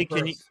 Send me a really?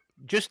 Can you purse.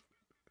 just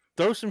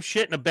throw some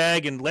shit in a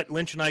bag and let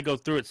Lynch and I go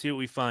through it, see what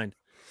we find?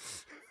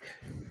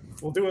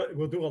 We'll do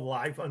a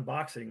live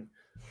unboxing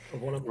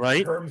of one of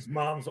Right. Herm's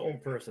mom's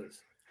old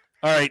purses.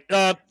 All right,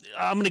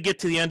 I'm going to get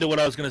to the end of what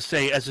I was going to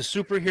say. As a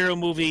superhero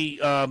movie,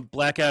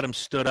 Black Adam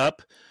stood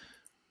up.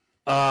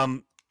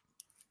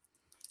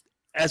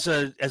 As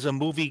a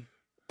movie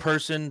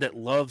person that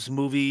loves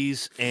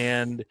movies,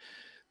 and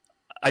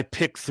I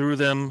picked through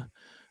them,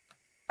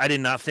 I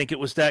did not think it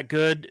was that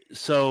good.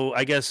 So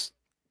I guess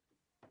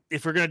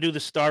if we're going to do the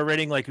star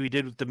rating like we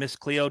did with the Miss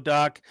Cleo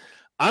doc,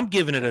 I'm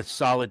giving it a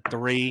solid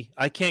 3.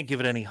 I can't give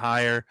it any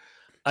higher.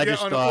 I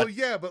just thought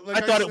but like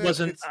I thought it said,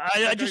 wasn't. it's-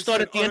 I like just I thought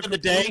said, at the on end a of the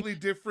day, completely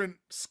different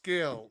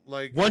scale.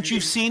 Like once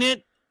you've seen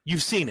it,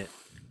 you've seen it.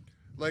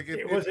 like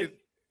It wasn't.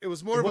 it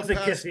was more It of a wasn't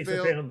pass Kiss Me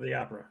fail. Phantom of the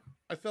Opera.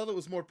 I felt it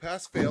was more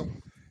pass fail,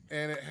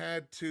 and it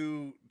had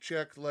to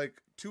check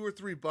like 2 or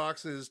 3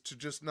 boxes to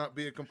just not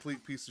be a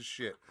complete piece of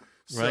shit.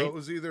 So Right. it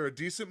was either a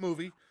decent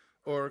movie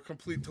or a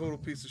complete total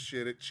piece of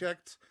shit. It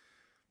checked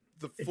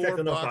the It 4 checked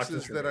enough boxes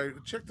boxes for that me.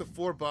 I checked the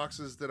 4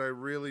 boxes that I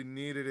really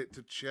needed it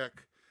to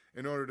check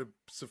in order to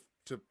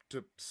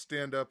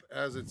stand up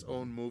as its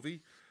own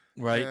movie.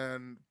 Right?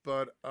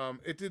 But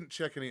it didn't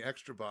check any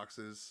extra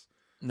boxes.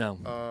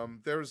 No.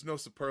 There was no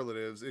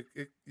superlatives.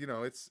 It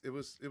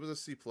was a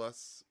C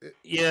plus.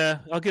 Yeah,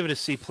 I'll give it a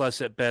C plus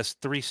at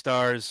best. 3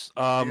 stars.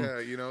 Yeah,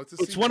 it's a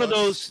It's C one of plus.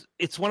 those.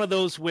 It's one of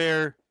those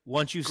where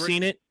once you've Great.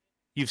 seen it,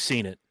 you've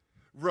seen it.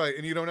 Right,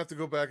 and you don't have to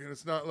go back, and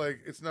it's not like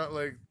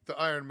the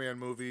Iron Man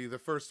movie, the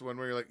first one,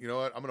 where you're like, you know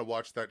what, I'm gonna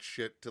watch that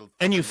shit till.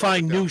 And you fucking write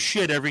it find new down.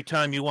 shit every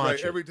time you watch Right,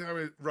 it. every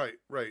time.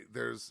 Right.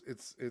 There's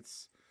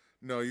it's.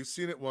 No, you've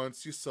seen it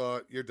once, you saw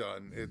it, you're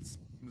done.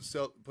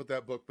 Put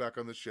that book back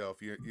on the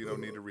shelf. You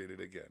don't need to read it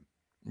again.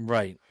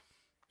 Right.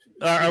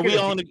 Are Speaking we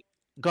of all? D-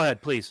 Go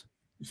ahead, please.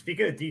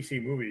 Speaking of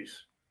DC movies,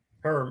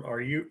 Herm, are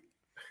you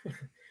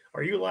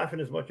are you laughing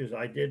as much as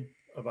I did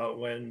about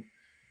when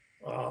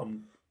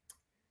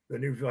the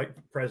new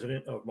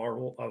president of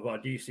Marvel of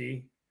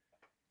DC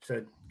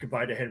said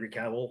goodbye to Henry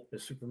Cavill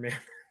as Superman?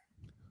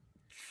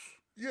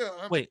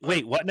 Yeah.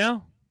 Wait. What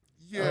now?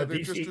 Yeah, they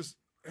DC just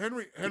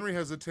Henry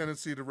has a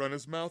tendency to run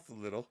his mouth a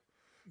little.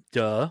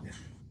 Duh.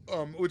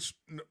 Which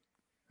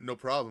no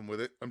problem with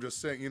it. I'm just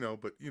saying,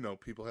 but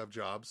people have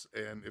jobs,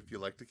 and if you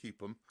like to keep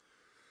them,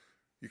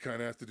 you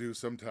kind of have to do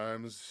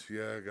sometimes.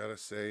 Yeah, gotta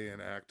say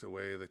and act a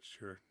way that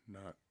you're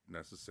not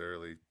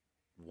necessarily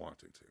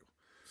wanting to.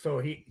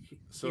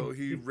 So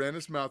he ran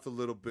his mouth a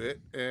little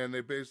bit, and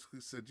they basically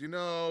said,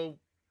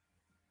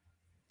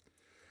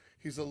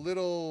 he's a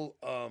little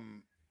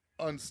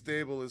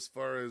unstable as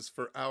far as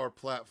for our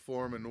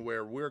platform and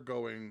where we're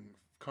going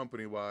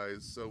company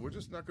wise, so we're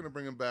just not going to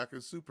bring him back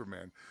as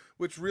Superman,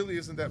 which really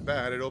isn't that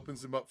bad. It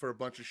opens him up for a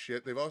bunch of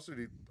shit. They've also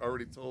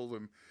already told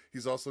him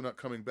he's also not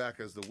coming back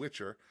as the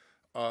Witcher.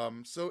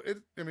 I'm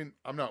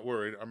not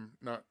worried. I'm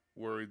not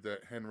worried that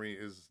Henry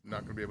is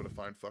not going to be able to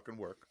find fucking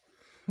work.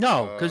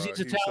 No, because he's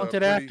a he's a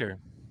talented pretty- actor.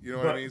 You know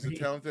what I But mean? He's a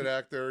talented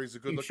actor. He's a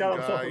good he looking shot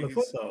himself guy. in the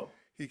foot, though.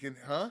 He can,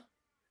 huh?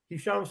 He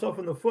shot himself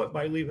in the foot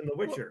by leaving The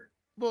Witcher.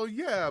 Well,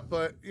 yeah,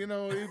 but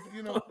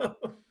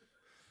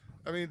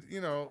I mean,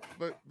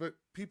 but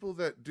people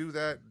that do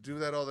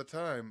that all the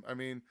time. I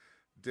mean,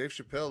 Dave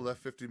Chappelle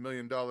left $50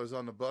 million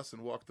on the bus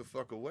and walked the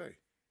fuck away.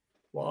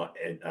 Well,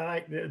 and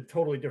a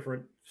totally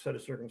different set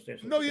of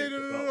circumstances. No, to yeah, take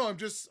this no.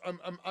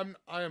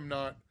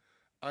 out.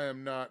 I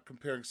am not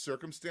comparing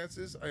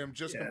circumstances. I am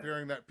just Yeah.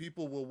 comparing that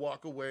people will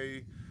walk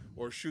away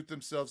or shoot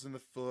themselves in the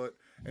foot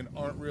and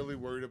aren't really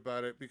worried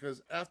about it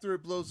because after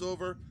it blows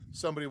over,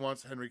 somebody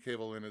wants Henry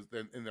Cavill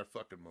in their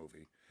fucking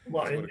movie.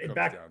 Well, That's what it and comes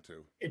back, down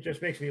to. it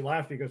just makes me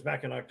laugh because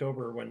back in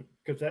October,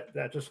 because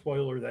that's a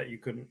spoiler that you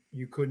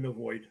couldn't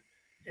avoid.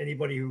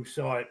 Anybody who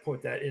saw it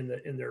put that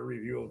in their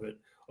review of it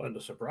on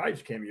the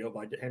surprise cameo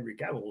by Henry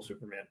Cavill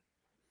Superman.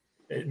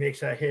 It makes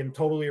him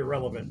totally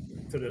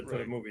irrelevant to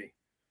the movie.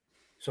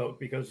 So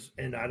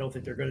and I don't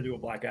think they're going to do a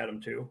Black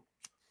Adam 2.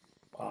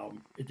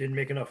 It didn't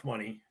make enough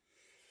money.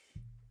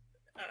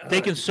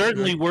 They can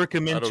certainly work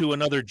him into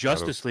another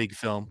Justice League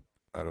film.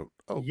 I don't.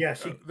 Oh,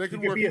 yes, they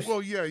can work.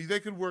 They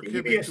can work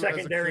him be a into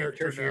secondary or as a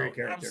character tertiary now.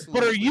 character. Absolutely.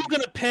 But are you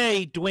going to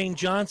pay Dwayne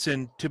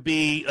Johnson to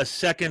be a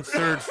second,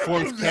 third,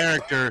 fourth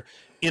character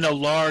in a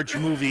large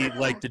movie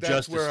like the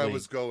Justice League? That's where I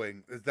was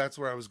going. That's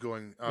where I was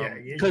going.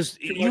 Because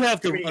you have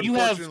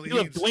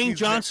Dwayne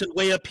Johnson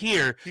way up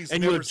here,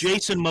 and you have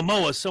Jason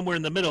Momoa somewhere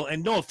in the middle.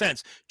 And no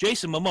offense,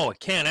 Jason Momoa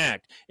can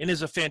act and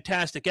is a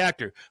fantastic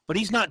actor, but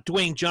he's not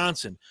Dwayne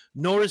Johnson,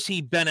 nor is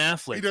he Ben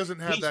Affleck. He doesn't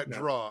have that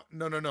draw.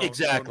 No.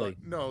 Exactly.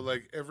 No,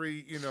 like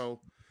every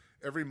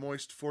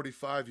moist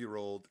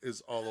 45-year-old is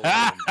all over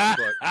him. But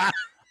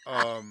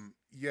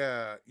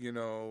yeah,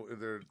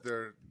 they're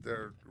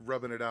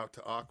rubbing it out to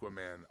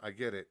Aquaman. I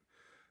get it,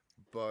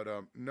 but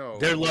no,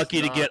 they're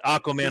lucky to get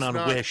Aquaman on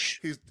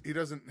Wish. He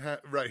doesn't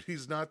have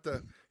He's not. I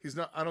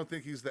don't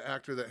think he's the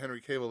actor that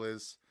Henry Cavill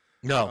is.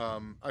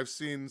 No. I've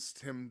seen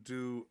him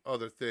do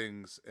other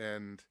things,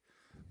 and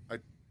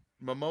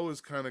Momoa's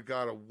kind of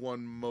got a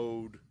one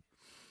mode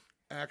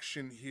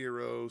action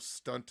hero,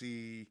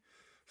 stunty,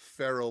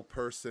 feral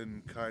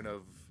person kind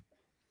of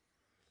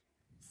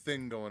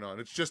thing going on.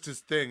 It's just his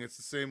thing. It's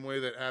the same way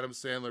that Adam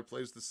Sandler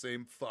plays the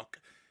same fuck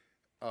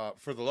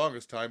for the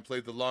longest time,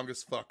 played the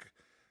longest fuck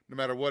no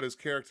matter what his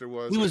character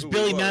was. He was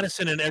Billy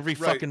Madison in every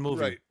fucking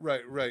movie.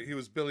 Right. He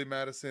was Billy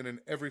Madison in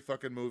every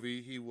fucking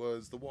movie. He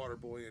was the water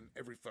boy in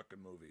every fucking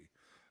movie.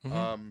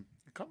 Mm-hmm.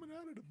 Coming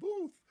out of the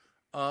booth.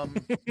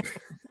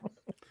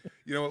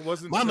 It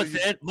wasn't Mama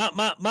said,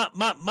 Mama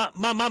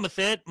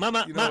said,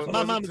 Mama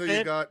until said.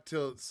 You got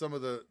till some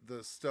of the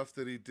stuff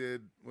that he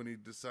did when he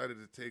decided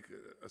to take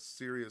a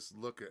serious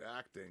look at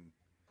acting,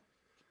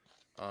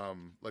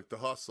 like The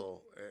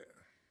Hustle.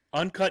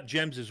 Uncut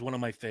Gems is one of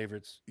my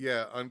favorites.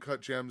 Yeah,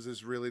 Uncut Gems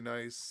is really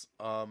nice.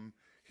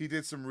 He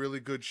did some really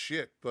good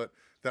shit, but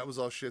that was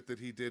all shit that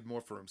he did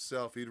more for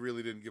himself. He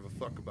really didn't give a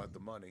fuck about the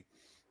money.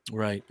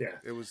 Right. Yeah.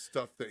 It was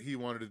stuff that he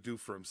wanted to do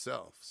for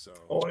himself. So.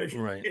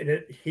 Right.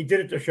 He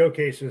did it to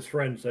showcase his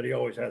friends that he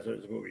always has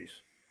in his movies.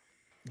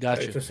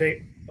 Gotcha. It's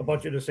a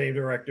bunch of the same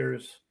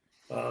directors,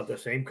 the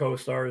same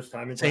co-stars,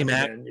 time and time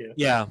again.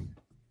 Yeah.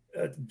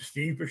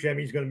 Steve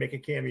Buscemi's going to make a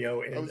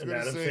cameo in an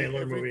Adam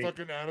Sandler movie.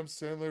 Fucking Adam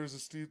Sandler is a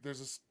Steve.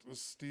 There's a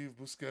Steve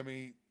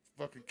Buscemi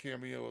fucking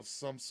cameo of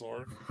some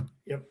sort.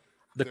 Yep.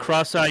 The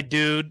cross-eyed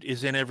dude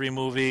is in every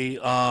movie.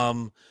 You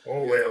wanted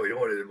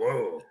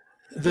whoa.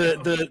 The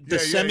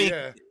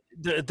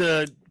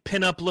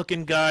pinup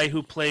looking guy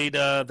who played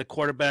the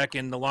quarterback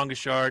in The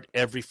Longest Yard,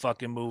 every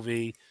fucking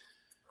movie.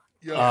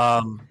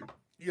 Yeah.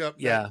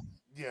 Yeah.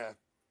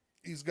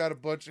 He's got a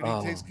bunch, and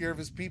he takes care of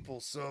his people.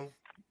 So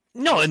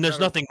no, and there's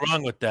nothing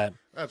wrong with that.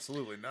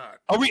 Absolutely not.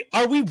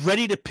 Are we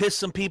ready to piss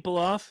some people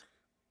off?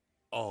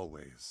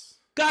 Always.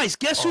 Guys,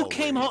 guess who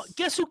came home?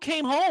 Guess who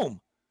came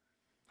home?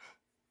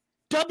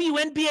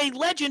 WNBA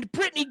legend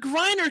Brittany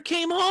Griner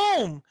came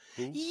home.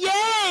 Who?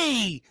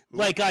 Yay! Who?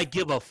 Like I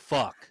give a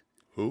fuck.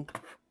 Who?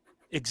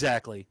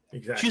 Exactly.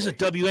 She's a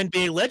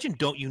WNBA legend,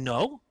 don't you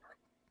know?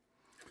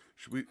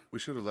 We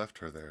should have left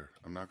her there.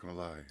 I'm not going to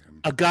lie.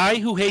 A guy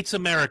who hates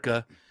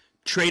America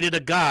traded a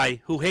guy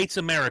who hates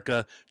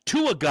America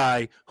to a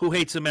guy who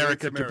hates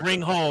America to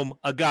bring home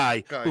a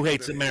guy who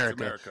hates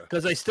America.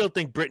 Because I still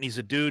think Brittany's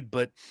a dude,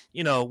 but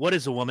what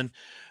is a woman?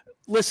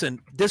 Listen,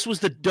 this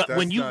was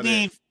when you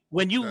leave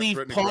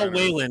Paul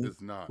Whelan,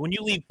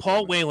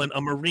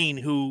 a Marine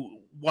who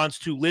wants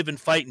to live and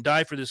fight and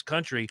die for this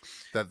country,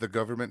 that the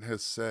government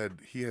has said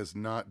he has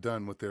not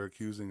done what they're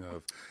accusing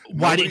of.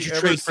 Why didn't you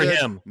trade for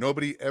him?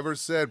 Nobody ever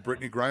said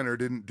Brittany Griner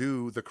didn't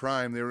do the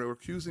crime they were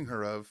accusing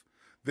her of.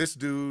 This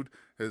dude,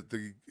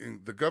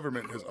 the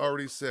government has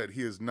already said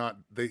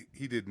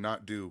he did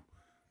not do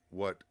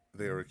what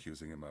they are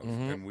accusing him of,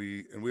 and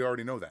we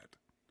already know that.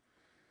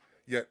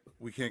 Yet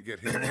we can't get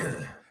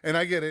him. And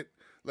I get it.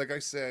 Like I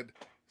said,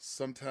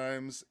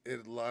 sometimes a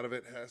lot of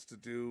it has to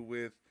do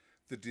with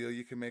the deal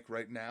you can make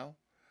right now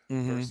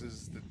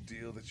versus the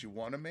deal that you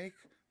want to make.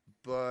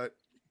 But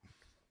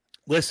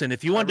listen,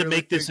 if you wanted to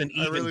make this an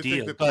even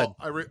deal,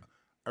 I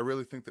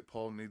really think that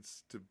Paul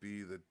needs to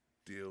be the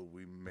deal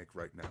we make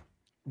right now.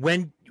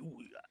 When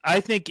I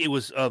think it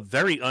was a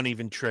very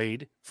uneven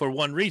trade for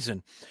one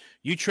reason.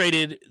 You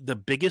traded the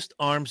biggest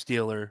arms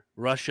dealer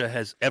Russia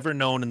has ever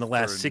known in the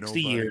last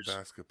 60 years.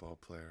 Basketball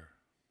player.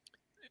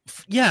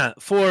 Yeah,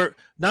 for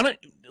not a,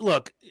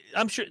 look,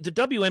 I'm sure the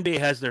WNBA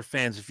has their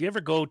fans. If you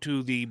ever go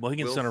to the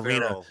Mohegan Will Sun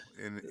Arena, Ferrell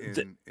in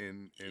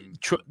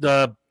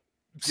the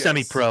yes,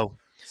 semi-pro,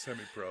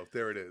 semi-pro.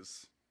 There it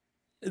is.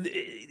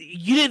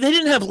 they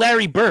didn't have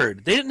Larry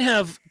Bird. They didn't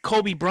have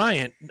Kobe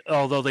Bryant,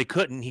 although they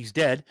couldn't. He's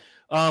dead.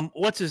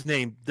 What's his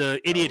name? The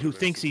idiot who would've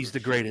been thinks he's super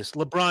the greatest,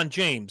 LeBron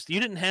James. You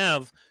didn't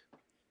have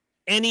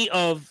any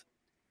of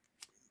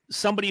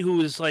somebody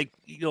who is like,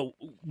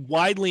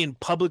 widely and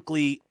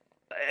publicly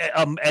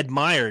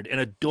admired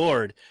and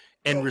adored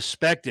and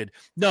respected.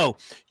 No,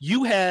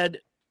 you had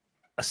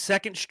a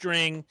second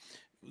string.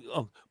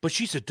 Oh, but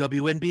she's a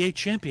WNBA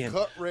champion.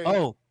 Cut rate.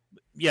 Oh,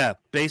 yeah.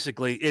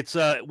 Basically, it's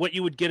what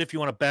you would get if you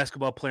want a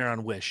basketball player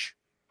on Wish.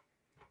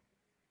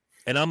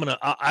 And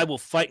I will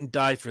fight and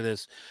die for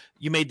this.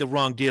 You made the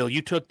wrong deal.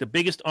 You took the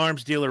biggest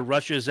arms dealer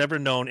Russia has ever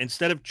known.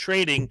 Instead of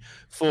trading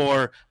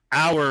for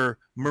our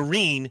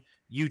Marine,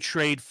 you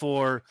trade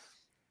for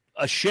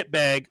a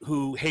shitbag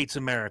who hates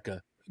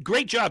America.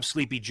 Great job,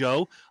 Sleepy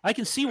Joe. I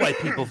can see why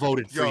people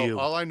voted for you.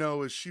 All I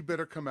know is she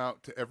better come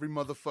out to every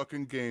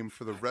motherfucking game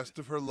for the rest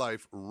of her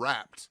life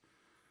wrapped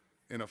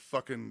in a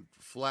fucking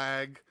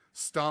flag,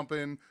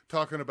 stomping,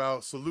 talking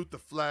about salute the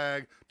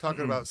flag,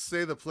 talking about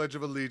say the Pledge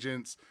of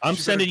Allegiance. I'm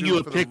sending you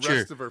a for picture. The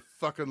rest of her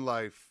fucking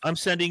life. I'm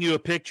sending you a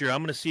picture. I'm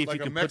going to see if like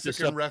you can a Mexican put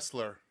this up.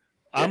 wrestler.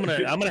 I'm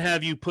gonna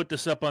have you put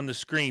this up on the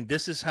screen.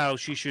 This is how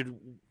she should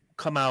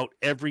come out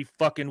every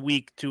fucking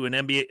week to a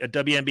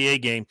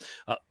WNBA game.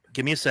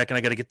 Give me a second.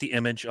 I got to get the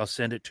image. I'll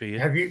send it to you.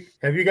 Have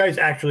you guys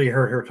actually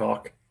heard her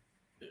talk?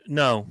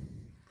 No.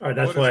 All right,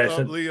 that's What why is I up,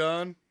 said,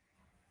 Leon?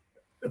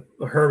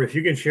 Herb, if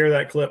you can share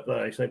that clip that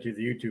I sent you,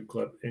 the YouTube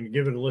clip, and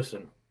give it a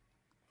listen.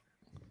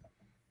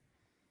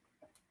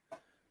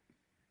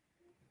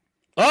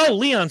 Oh,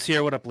 Leon's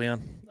here. What up,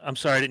 Leon? I'm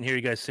sorry, I didn't hear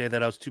you guys say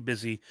that. I was too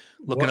busy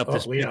looking up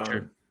this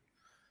picture.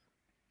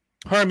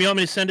 Herm, you want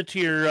me to send it to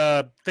your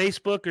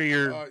Facebook or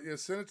your? Yeah,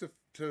 send it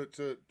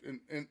to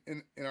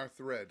in our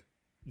thread.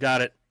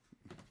 Got it.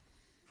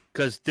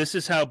 Because this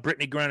is how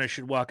Brittany Griner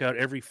should walk out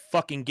every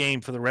fucking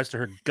game for the rest of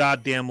her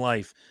goddamn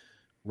life.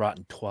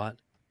 Rotten twat.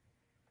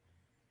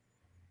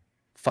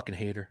 Fucking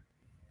hater.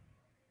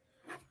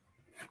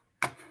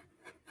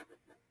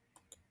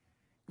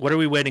 What are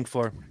we waiting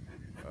for?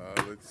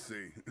 Let's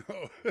see.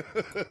 Oh,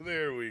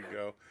 there we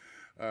go.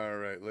 All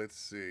right, let's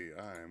see.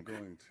 I'm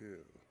going to.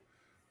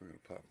 We're going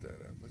to pop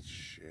that up. Let's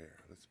share.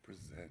 Let's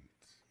present.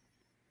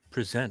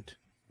 Present.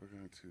 We're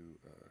going to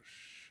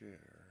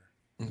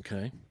share.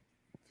 Okay.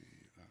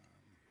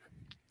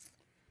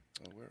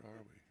 Where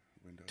are we?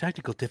 Window.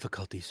 Technical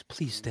difficulties.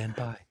 Please stand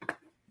by.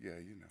 Yeah,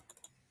 you know.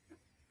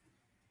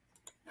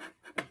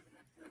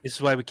 This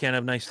is why we can't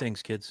have nice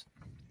things, kids.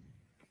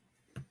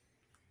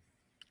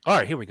 All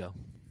right, here we go.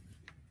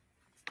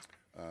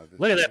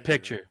 Look at that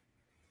picture.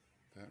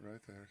 That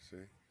right there.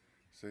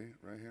 See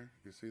right here.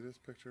 You see this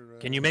picture?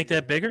 Can you make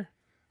that bigger?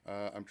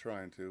 I'm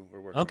trying to.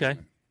 We're working. Okay. On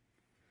it.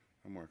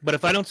 I'm working. But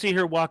if I don't see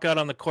her walk out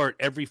on the court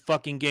every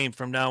fucking game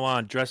from now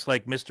on, dressed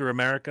like Mr.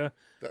 America,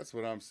 that's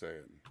what I'm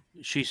saying.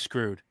 She's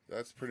screwed.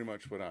 That's pretty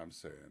much what I'm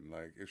saying.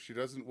 Like, if she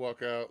doesn't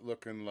walk out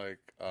looking like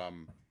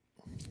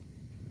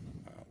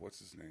what's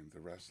his name, the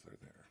wrestler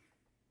there.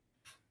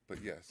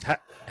 But yes.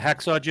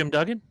 Hacksaw Jim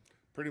Duggan?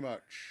 Pretty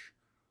much.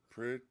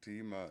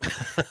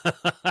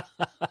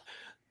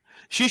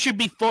 She should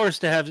be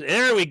forced to have.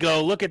 There we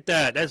go. Look at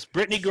that. That's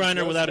Brittany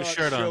Griner without a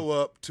shirt on. Show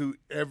up to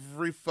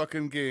every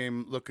fucking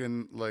game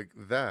looking like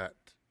that.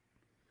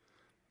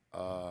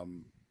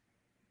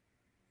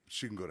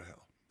 She can go to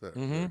hell. There it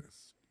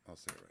is. I'll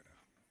say it right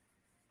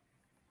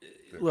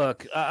now.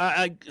 Look,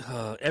 I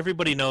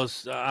everybody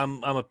knows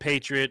I'm a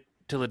patriot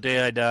till the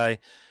day I die.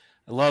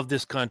 I love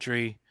this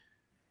country.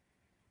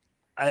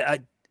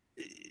 I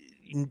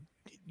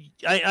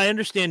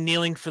understand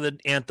kneeling for the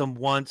anthem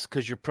once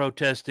because you're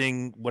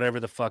protesting whatever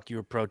the fuck you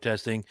were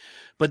protesting,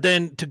 but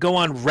then to go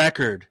on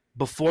record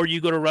before you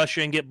go to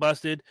Russia and get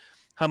busted,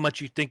 how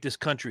much you think this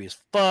country is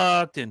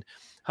fucked and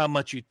how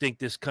much you think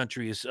this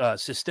country is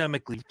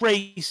systemically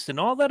racist and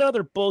all that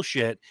other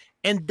bullshit,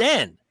 and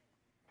then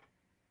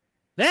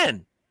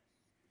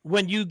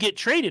when you get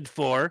traded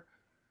for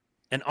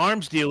an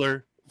arms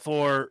dealer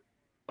for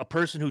a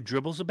person who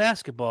dribbles a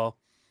basketball,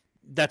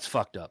 that's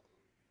fucked up.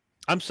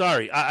 I'm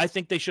sorry. I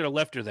think they should have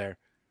left her there.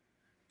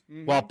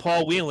 Mm-hmm. While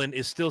Paul Whelan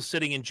is still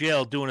sitting in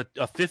jail doing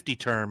a 50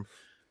 term.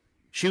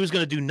 She was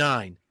going to do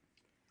 9.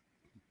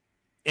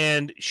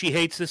 And she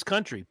hates this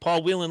country.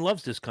 Paul Whelan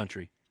loves this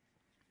country.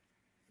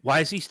 Why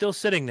is he still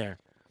sitting there?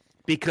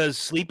 Because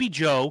Sleepy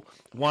Joe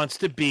wants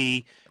to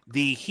be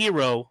the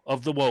hero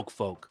of the woke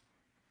folk.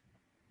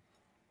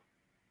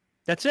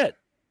 That's it.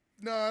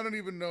 No, I don't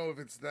even know if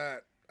it's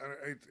that.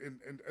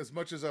 And as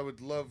much as I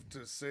would love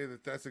to say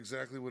that that's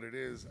exactly what it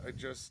is,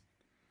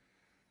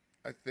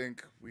 I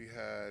think we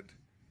had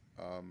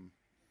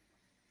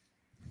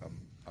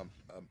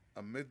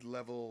a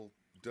mid-level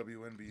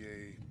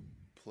WNBA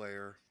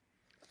player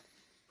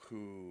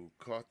who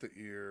caught the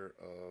ear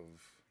of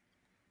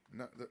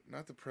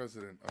not the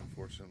president,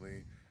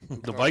 unfortunately,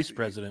 the vice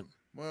president.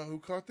 Well, who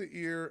caught the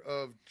ear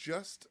of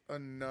just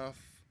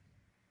enough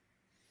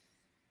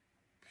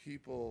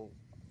people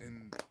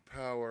in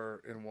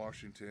power in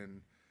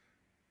Washington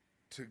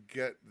to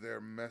get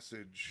their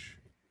message,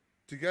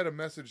 to get a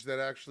message that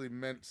actually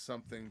meant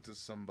something to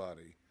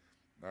somebody.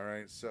 All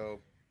right,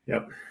 so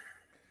Yep.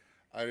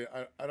 I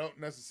don't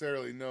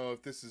necessarily know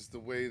if this is the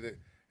way that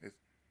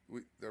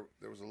there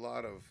was a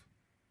lot of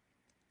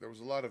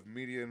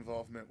media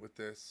involvement with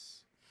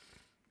this.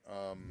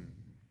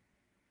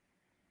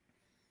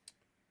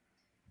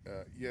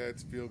 Yeah,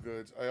 it's feel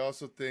goods. I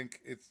also think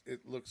it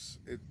looks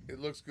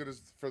good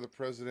as for the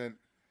president,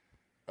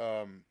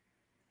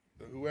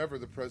 whoever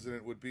the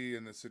president would be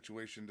in this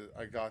situation.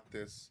 I got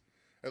this.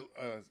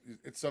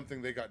 It's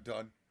something they got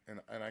done,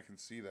 and I can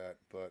see that,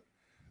 but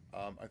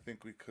I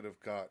think we could have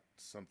got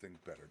something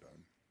better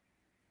done.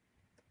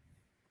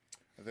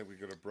 I think we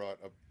could have brought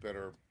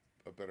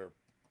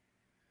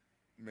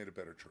made a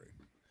better trade.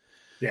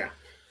 Yeah.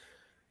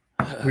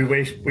 We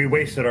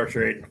wasted our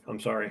trade. I'm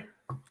sorry.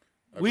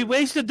 We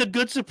wasted the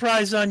good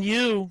surprise on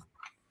you.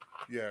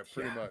 Yeah,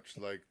 pretty much.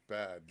 Like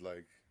bad.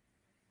 Like,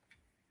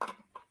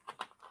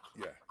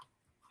 yeah.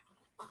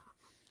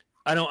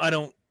 I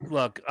don't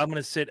look.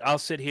 I'll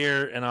sit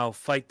here and I'll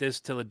fight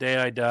this till the day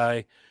I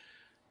die.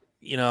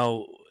 You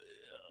know,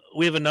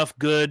 we have enough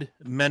good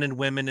men and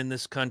women in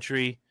this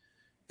country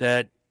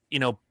that, you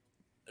know,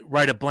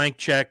 write a blank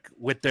check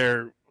with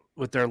their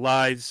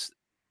lives,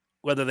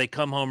 whether they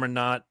come home or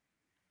not,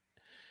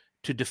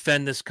 to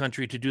defend this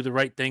country, to do the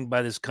right thing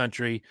by this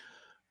country.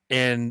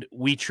 And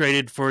we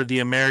traded for the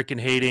American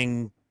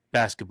hating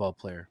basketball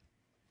player.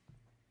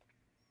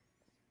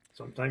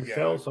 Sometimes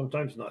fell,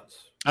 sometimes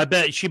nuts. I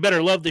bet she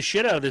better love the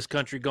shit out of this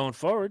country going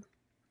forward.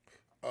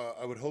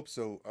 I would hope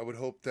so. I would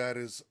hope that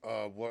is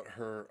what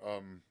her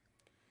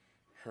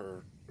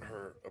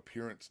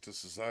appearance to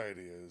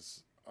society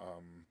is.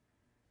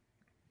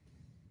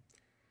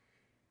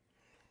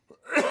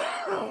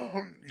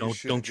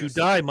 Don't you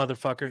die,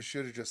 motherfucker. You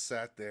should have just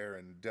sat there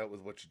and dealt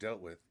with what you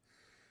dealt with.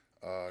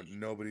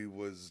 Nobody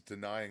was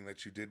denying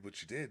that you did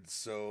what you did.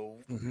 So,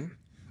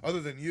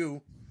 other than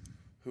you,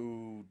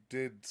 who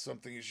did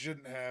something you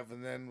shouldn't have,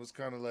 and then was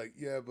kind of like,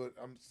 yeah, but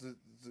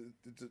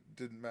it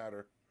didn't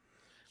matter.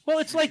 Well,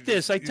 it's like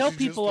this. I tell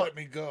people, just let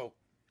me go.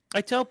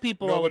 I tell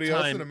people Nobody all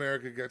the time. else in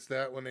America gets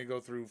that when they go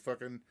through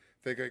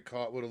they get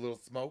caught with a little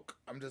smoke.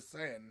 I'm just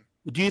saying.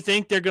 Do you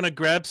think they're going to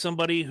grab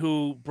somebody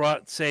who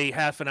brought, say,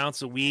 half an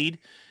ounce of weed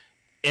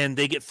and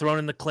they get thrown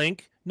in the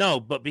clink? No,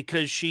 but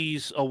because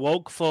she's a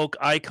woke folk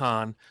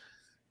icon,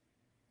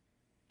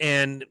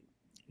 and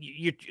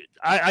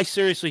I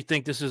seriously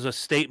think this is a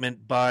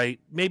statement by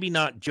maybe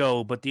not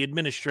Joe, but the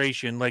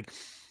administration. Like,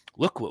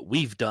 look what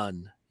we've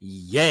done!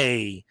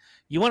 Yay!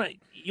 You want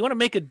to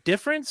make a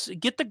difference?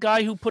 Get the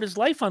guy who put his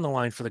life on the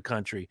line for the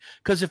country.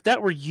 Because if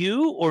that were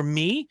you or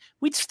me,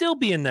 we'd still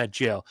be in that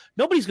jail.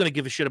 Nobody's going to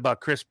give a shit about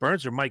Chris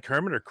Burns or Mike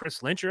Herman or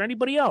Chris Lynch or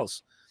anybody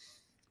else.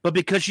 But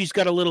because she's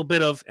got a little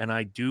bit of, and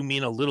I do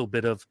mean a little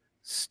bit of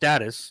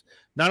status,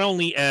 not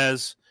only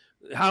as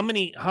how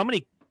many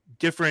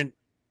different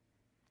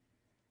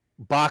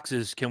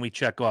boxes can we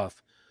check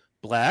off?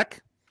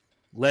 Black,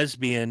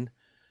 lesbian,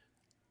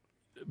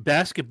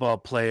 basketball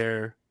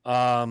player,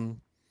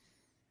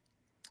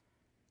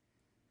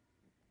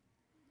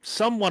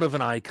 somewhat of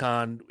an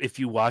icon if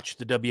you watch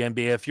the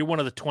WNBA. If you're one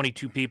of the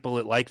 22 people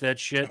that like that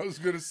shit. I was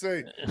going to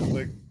say,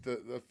 like,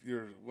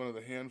 you're one of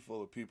the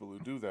handful of people who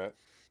do that.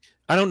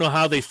 I don't know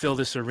how they fill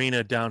this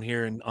arena down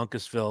here in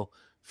Uncasville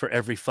for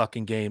every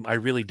fucking game. I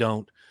really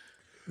don't.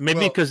 Maybe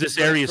because this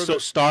area is so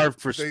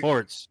starved for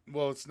sports.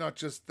 Well, it's not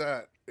just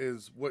that.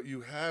 Is what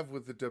you have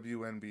with the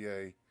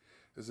WNBA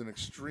is an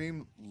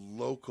extreme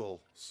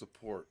local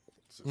support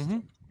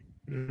system.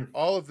 Mm-hmm.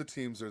 All of the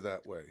teams are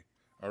that way.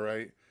 All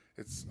right.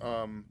 It's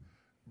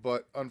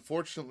but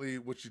unfortunately,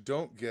 what you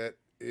don't get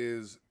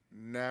is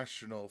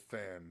national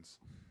fans.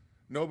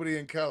 Nobody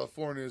in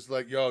California is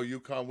like, "Yo,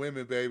 UConn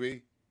women,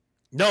 baby."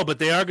 No, but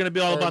they are going to be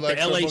all about like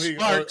the LA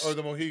Sparks or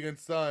the Mohegan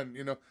Sun.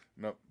 You know,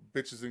 no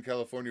bitches in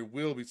California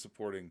will be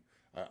supporting.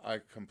 I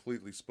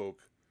completely spoke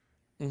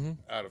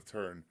out of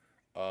turn.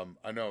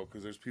 I know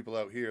because there's people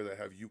out here that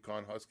have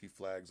UConn Husky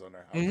flags on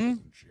their houses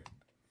and shit.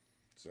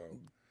 So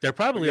they're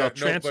probably all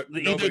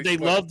either they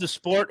love the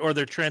sport or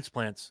they're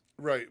transplants.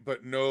 Right,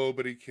 but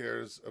nobody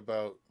cares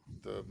about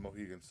the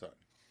Mohegan Sun.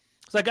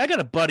 It's like I got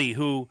a buddy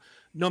who,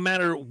 no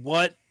matter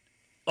what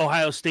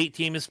Ohio State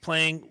team is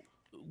playing,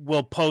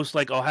 will post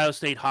like Ohio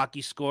State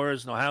hockey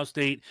scores and Ohio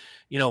State,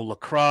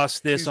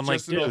 lacrosse. He's I'm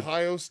just like, an dude,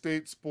 Ohio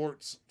State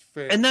sports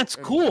fan, and that's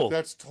cool.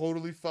 That's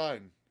totally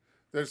fine.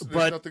 There's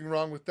nothing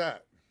wrong with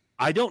that.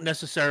 I don't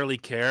necessarily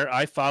care.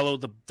 I follow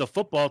the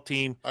football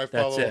team. I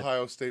follow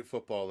Ohio State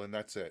football, and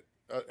that's it.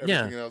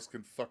 Everything else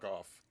can fuck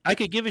off. I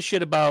could give a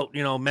shit about,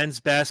 men's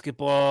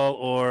basketball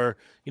or,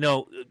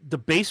 the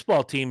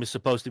baseball team is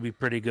supposed to be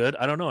pretty good.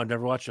 I don't know. I've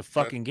never watched a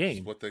fucking game.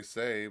 That's what they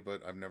say,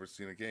 but I've never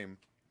seen a game.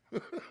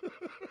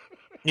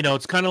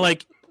 It's kind of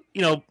like,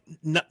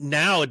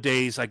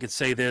 nowadays I could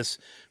say this,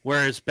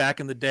 whereas back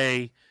in the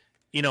day,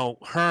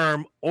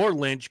 Herm or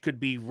Lynch could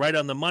be right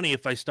on the money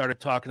if I started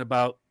talking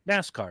about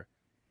NASCAR.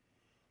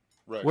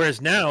 Right.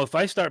 Whereas now, if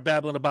I start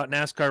babbling about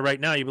NASCAR right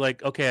now, you'd be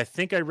like, okay, I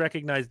think I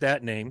recognize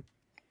that name.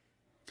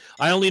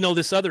 I only know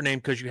this other name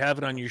because you have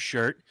it on your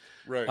shirt.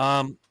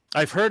 Right.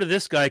 I've heard of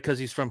this guy because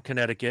he's from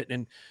Connecticut,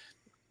 and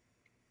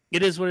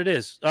it is what it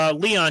is.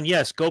 Leon,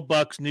 yes, go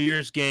Bucks. New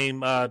Year's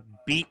game,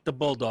 beat the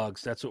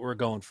Bulldogs. That's what we're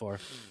going for.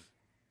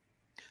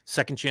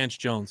 Second Chance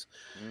Jones.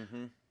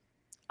 Mm-hmm.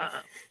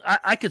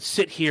 I could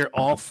sit here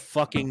all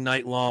fucking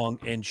night long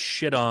and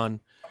shit on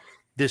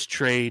this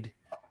trade.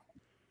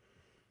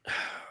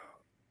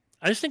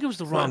 I just think it was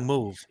the wrong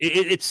move.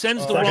 It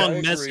sends the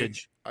wrong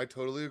message. I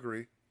totally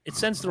agree. It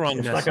sends the wrong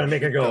message. It's not going to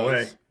make it go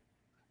away.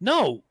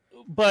 No,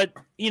 but,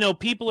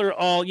 people are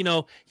all,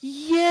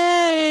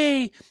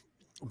 yay.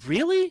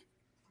 Really?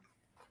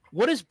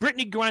 What has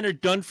Brittany Griner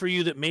done for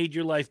you that made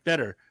your life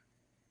better?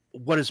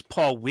 What has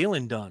Paul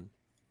Whelan done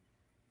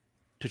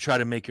to try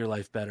to make your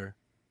life better?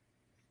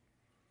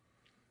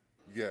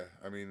 Yeah,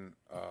 I mean,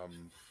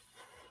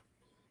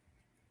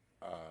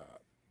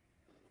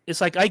 it's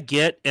like I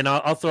get, and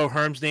I'll throw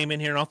Herm's name in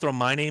here, and I'll throw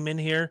my name in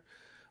here.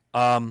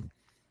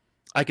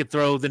 I could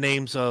throw the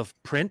names of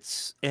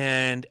Prince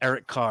and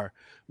Eric Carr.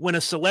 When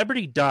a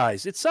celebrity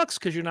dies, it sucks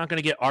because you're not going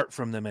to get art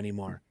from them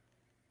anymore.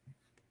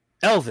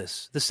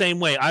 Elvis, the same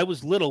way. I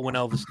was little when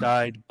Elvis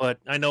died, but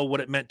I know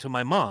what it meant to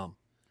my mom.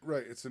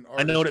 Right, it's an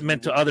art. I know what it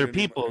meant to other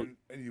people.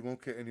 And you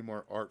won't get any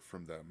more art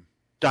from them.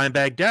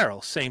 Dimebag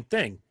Darrell, same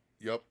thing.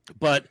 Yep.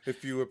 But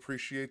if you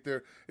appreciate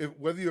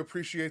whether you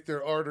appreciate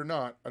their art or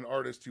not, an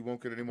artist, you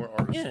won't get any more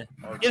art. Yeah,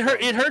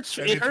 it hurts.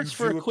 And it hurts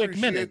for a quick minute.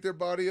 If you appreciate their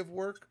body of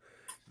work,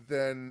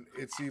 then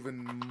it's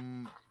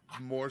even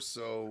more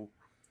so.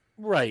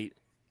 Right.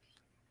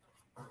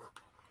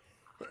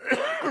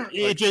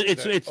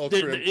 It's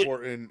ultra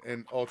important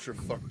and ultra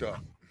fucked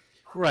up.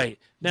 Right.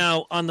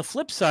 Now, on the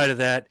flip side of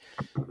that,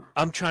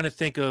 I'm trying to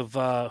think of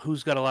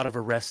who's got a lot of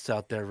arrests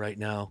out there right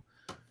now.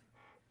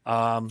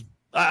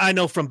 I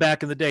know from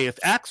back in the day, if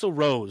Axl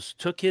Rose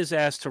took his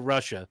ass to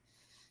Russia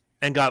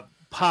and got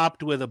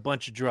popped with a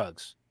bunch of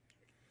drugs,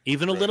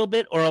 even a little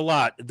bit or a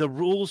lot, the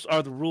rules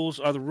are the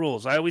rules are the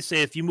rules. I always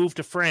say if you move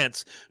to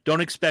France,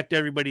 don't expect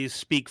everybody to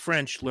speak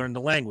French, learn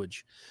the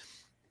language.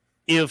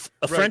 If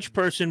a French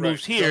person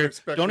moves here,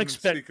 don't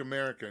expect to speak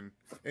American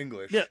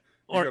English. Yeah,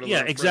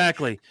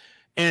 exactly.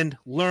 And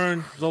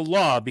learn the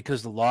law,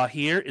 because the law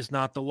here is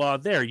not the law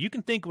there. You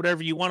can think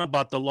whatever you want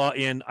about the law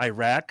in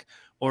Iraq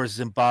or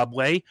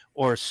Zimbabwe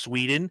or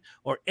Sweden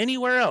or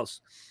anywhere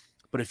else.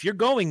 But if you're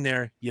going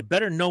there, you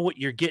better know what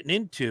you're getting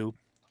into.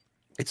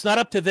 It's not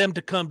up to them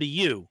to come to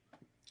you.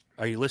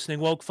 Are you listening,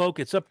 woke folk?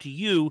 It's up to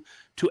you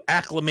to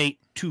acclimate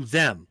to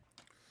them.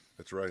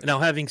 That's right. Now,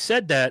 having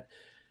said that,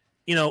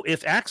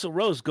 if Axl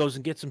Rose goes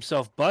and gets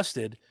himself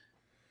busted,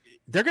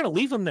 they're going to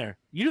leave him there.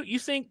 You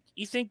think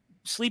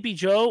Sleepy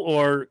Joe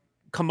or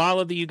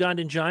Kamala the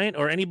Ugandan Giant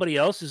or anybody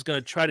else is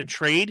going to try to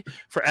trade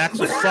for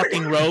Axl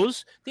fucking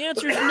Rose? The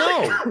answer is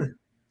no.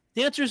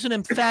 The answer is an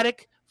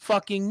emphatic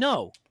fucking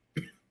no.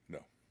 No.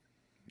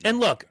 And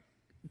look,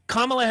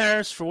 Kamala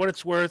Harris, for what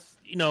it's worth,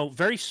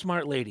 very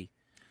smart lady.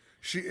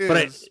 She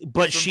is,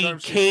 but she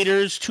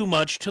caters too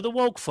much to the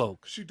woke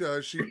folk. She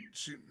does. She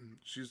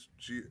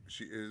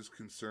is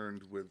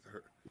concerned with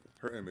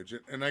her image,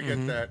 and I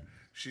get that.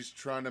 She's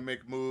trying to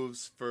make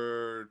moves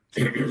for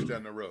 2 years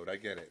down the road. I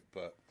get it,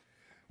 but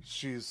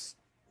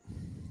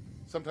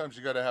sometimes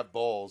you got to have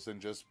balls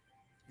and just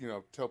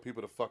tell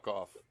people to fuck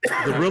off.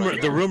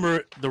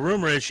 The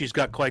rumor is she's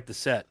got quite the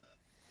set.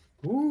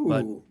 Ooh.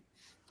 But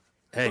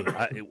hey,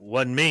 it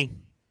wasn't me.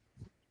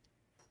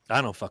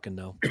 I don't fucking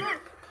know.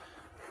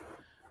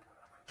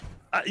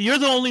 You're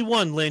the only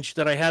one, Lynch,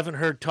 that I haven't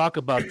heard talk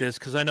about this,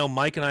 because I know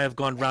Mike and I have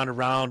gone round and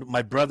round.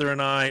 My brother and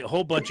I, a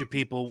whole bunch of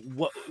people.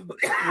 What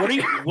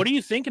are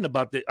you thinking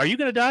about this? Are you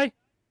going to die?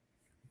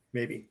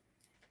 Maybe.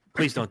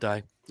 Please don't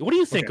die. What do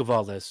you think of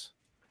all this?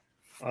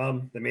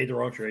 They made the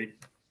wrong trade.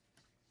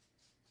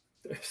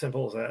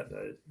 Simple as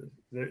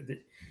that.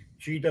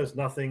 She does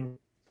nothing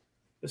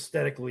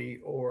aesthetically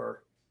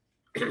or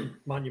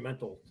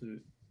monumental to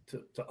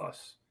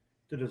us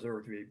to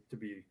deserve to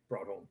be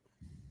brought home.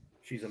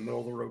 She's a middle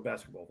of the road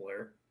basketball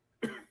player.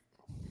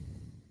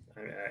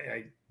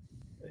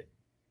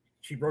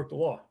 She broke the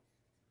law.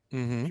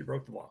 Mm-hmm. She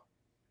broke the law,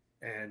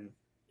 and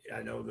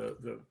I know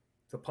the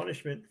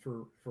punishment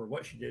for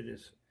what she did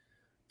is,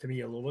 to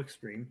me, a little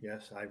extreme.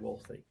 Yes, I will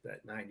think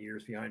that 9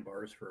 years behind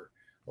bars for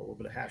a little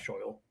bit of hash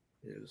oil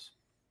is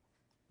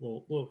a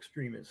little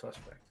extreme and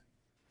suspect.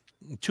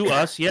 To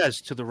us,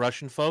 yes. To the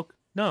Russian folk,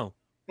 no.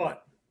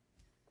 But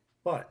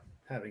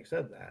having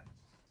said that,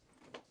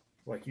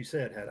 like you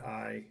said, had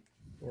I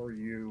or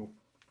you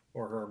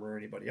or Herm or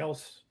anybody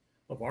else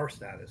of our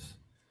status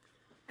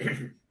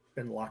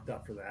been locked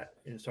up for that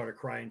and started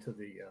crying to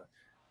the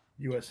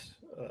U.S.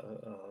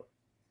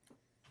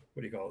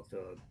 What do you call it?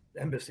 The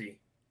embassy.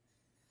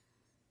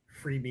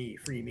 Free me,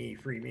 free me,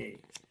 free me.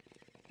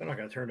 They're not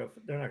going to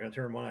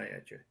turn one eye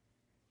at you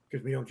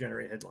because we don't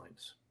generate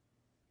headlines.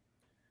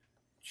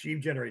 She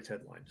generates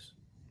headlines,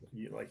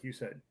 like you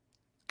said.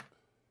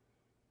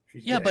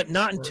 She's Yeah, gay. but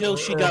not until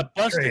she got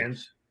busted.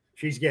 Trans.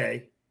 She's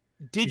gay.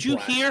 Did She's you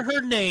black. hear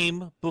her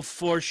name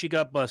before she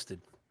got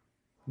busted?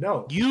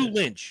 No. You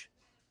Lynch.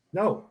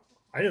 No.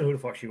 I didn't know who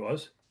the fuck she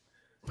was.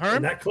 Herm?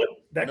 And that clip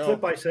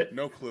I sent,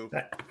 No clue.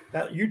 that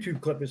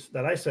YouTube clip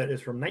that I sent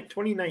is from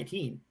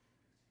 2019.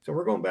 So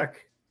we're going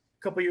back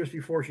a couple years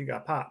before she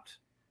got popped.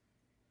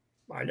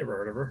 I never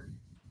heard of her.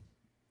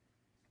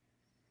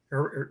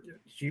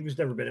 She was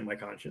never been in my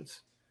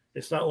conscience.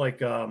 It's not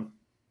like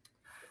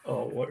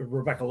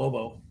Rebecca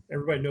Lobo.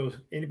 Everybody knows.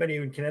 Anybody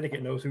in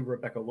Connecticut knows who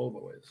Rebecca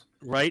Lobo is.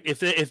 Right.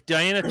 If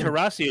Diana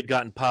Taurasi had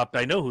gotten popped,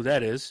 I know who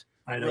that is.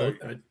 I know.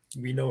 Right.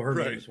 We know her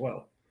name Right. as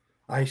well.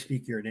 I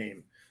speak your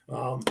name.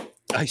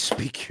 I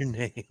speak your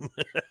name.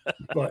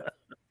 But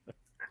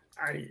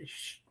I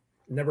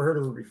never heard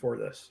of her before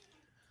this,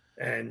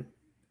 and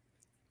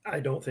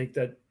I don't think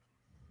that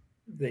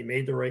they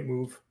made the right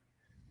move.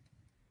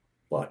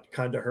 But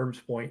kind of Herm's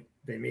point,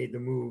 they made the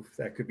move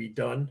that could be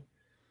done,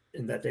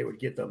 and that they would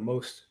get the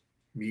most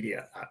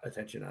media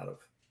attention out of.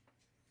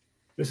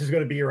 This is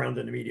going to be around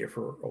in the media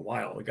for a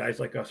while. The guys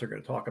like us are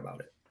going to talk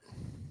about it.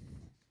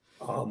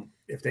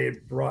 If they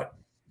had brought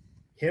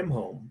him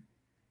home,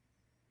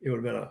 it would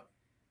have been a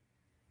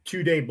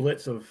 2-day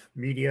blitz of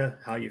media.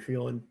 How you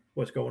feeling?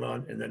 What's going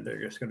on? And then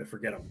they're just going to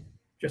forget him,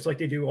 just like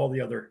they do all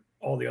the other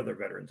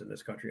veterans in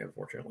this country.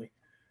 Unfortunately,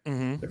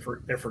 Mm-hmm.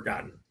 they're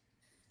forgotten.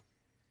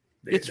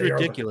 It's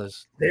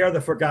ridiculous. They are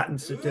the forgotten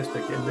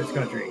statistic in this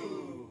country.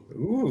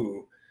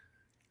 Ooh,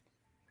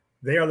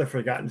 they are the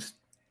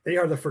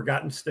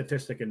forgotten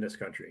statistic in this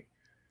country.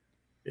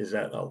 Is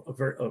that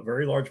a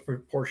very large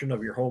proportion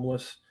of your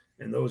homeless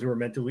and those who are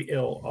mentally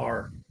ill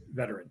are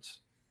veterans.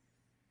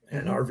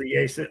 And our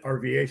VA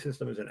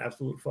system is an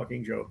absolute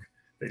fucking joke.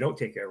 They don't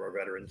take care of our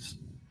veterans.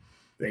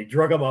 They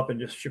drug them up and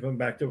just ship them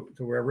back to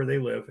wherever they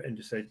live and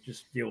just say,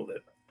 just deal with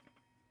it.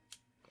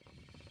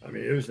 I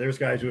mean, there's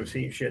guys who have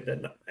seen shit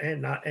that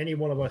not any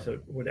one of us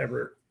would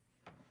ever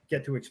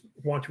get to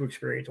want to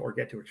experience or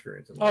get to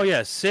experience. Oh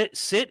yeah,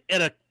 sit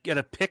at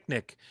a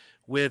picnic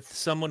with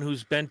someone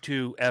who's been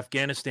to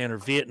Afghanistan or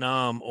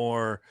Vietnam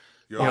or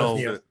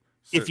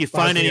if you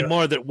find any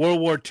more that World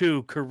War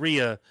II,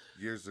 Korea.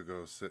 Years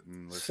ago,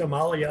 sitting listening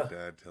Somalia. to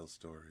my dad tell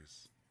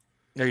stories.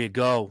 There you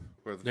go.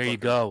 You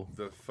go.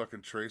 The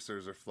fucking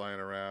tracers are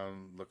flying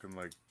around looking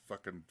like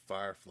fucking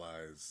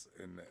fireflies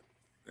in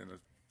a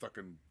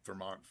fucking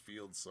Vermont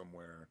field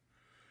somewhere.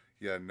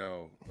 Yeah,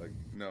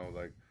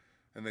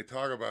 and they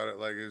talk about it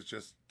like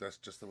that's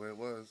just the way it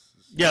was.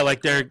 Yeah,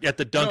 like they're at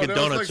the Dunkin'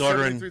 Donuts like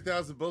ordering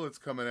 3,000 bullets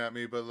coming at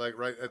me, but like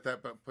right at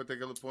that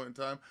particular point in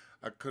time,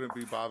 I couldn't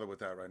be bothered with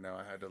that right now.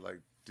 I had to like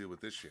deal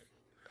with this shit.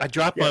 I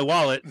dropped my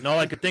wallet, and all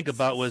I could think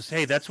about was,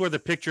 hey, that's where the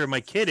picture of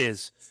my kid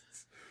is.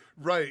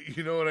 Right,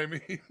 you know what I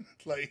mean?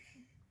 Like,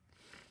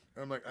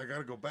 I'm like, I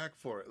gotta go back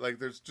for it. Like,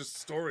 there's just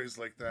stories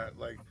like that.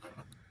 Like,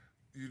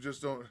 you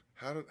just don't.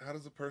 How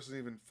does a person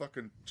even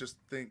fucking just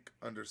think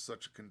under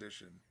such a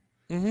condition?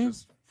 Mm-hmm.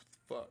 Just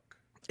fuck.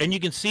 And you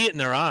can see it in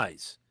their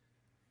eyes,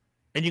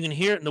 and you can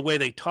hear it in the way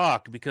they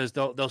talk, because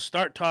they'll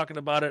start talking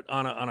about it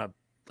on a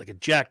like a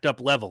jacked up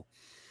level,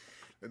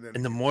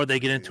 and the more they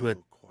get into it,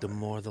 the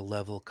more the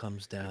level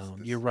comes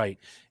down. You're right,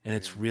 and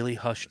it's really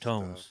hushed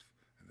tones.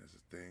 And there's a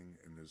thing,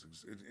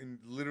 and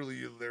literally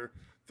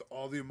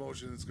all the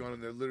emotion that's gone,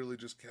 and they're literally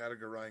just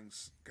categorizing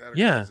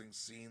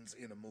scenes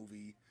in a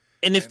movie.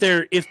 And if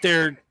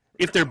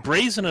they're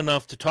brazen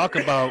enough to talk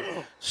about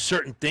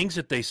certain things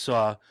that they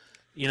saw,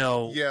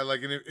 Yeah,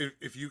 like, and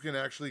if you can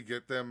actually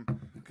get them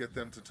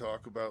to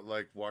talk about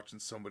like watching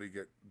somebody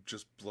get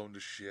just blown to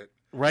shit.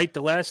 Right,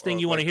 the last thing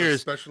you want to hear is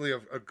especially a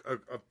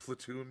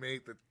platoon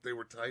mate that they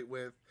were tight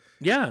with.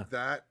 Yeah,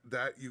 that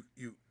you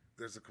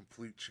there's a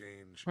complete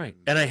change. Right,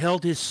 and I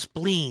held his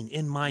spleen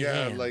in my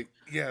hand. Like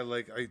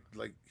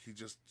he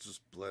just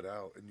bled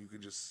out, and you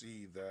can just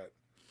see that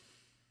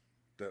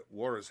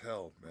war is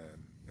hell,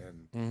 man,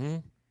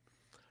 and.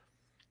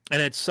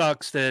 And it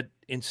sucks that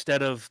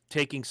instead of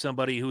taking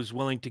somebody who's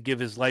willing to give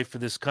his life for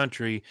this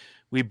country,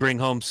 we bring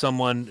home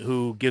someone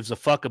who gives a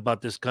fuck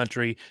about this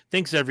country,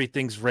 thinks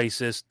everything's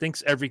racist,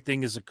 thinks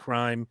everything is a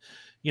crime.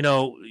 You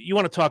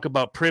want to talk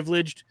about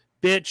privileged?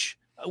 Bitch,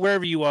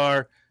 wherever you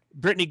are,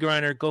 Brittany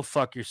Griner, go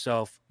fuck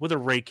yourself with a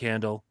rake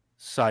handle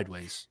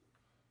sideways.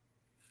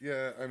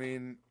 Yeah, I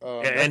mean...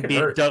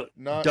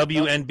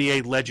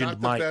 WNBA legend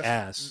my best,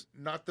 ass.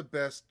 Not the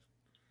best...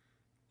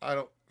 I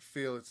don't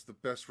feel it's the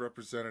best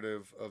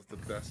representative of the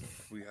best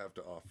we have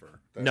to offer.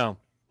 No.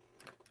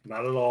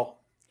 Not at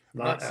all.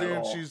 Not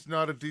saying she's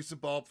not a decent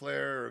ball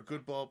player or a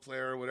good ball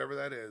player or whatever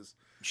that is.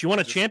 She won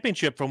a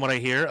championship from what I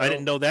hear. I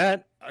didn't know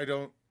that. I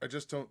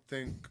just don't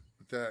think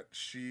that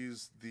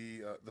she's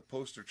the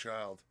poster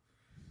child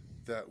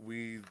that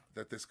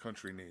this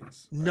country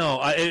needs.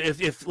 No,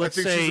 if let's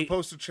I think say she's a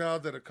poster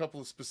child that a couple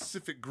of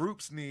specific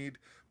groups need,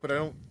 but I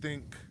don't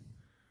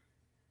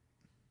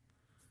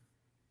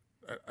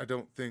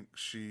think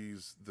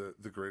she's the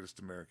greatest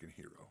American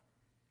hero.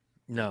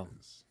 No.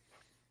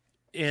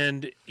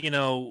 And,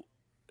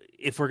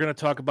 if we're going to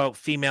talk about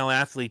female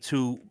athletes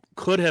who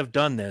could have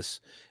done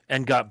this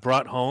and got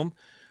brought home,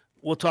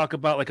 we'll talk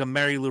about like a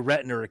Mary Lou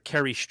Retton or a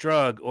Kerry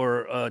Strug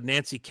or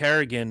Nancy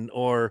Kerrigan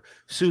or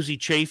Susie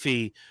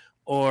Chaffee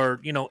or,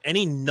 you know,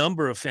 any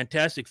number of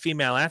fantastic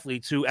female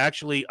athletes who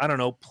actually, I don't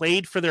know,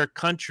 played for their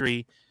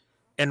country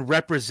and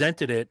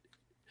represented it.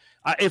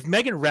 If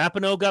Megan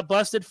Rapinoe got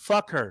busted,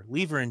 fuck her.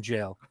 Leave her in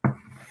jail.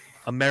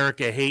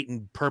 America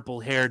hating,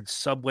 purple haired,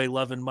 Subway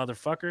loving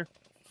motherfucker.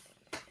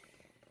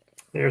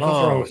 There's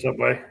nothing wrong with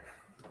Subway.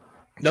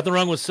 Nothing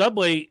wrong with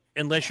Subway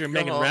unless you're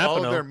Megan Rapinoe.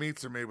 All of their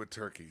meats are made with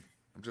turkey.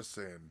 I'm just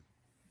saying.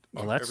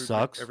 Well, that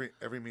sucks.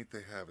 Every meat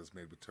they have is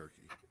made with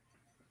turkey.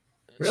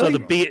 Really? So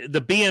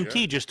the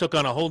BMT just took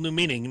on a whole new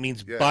meaning. It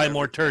means buy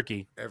more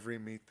turkey. Every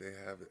meat they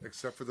have,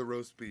 except for the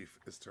roast beef,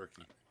 is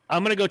turkey.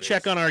 I'm going to go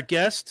check on our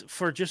guest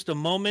for just a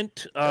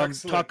moment.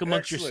 Talk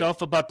amongst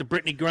yourself about the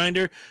Brittany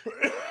Grinder.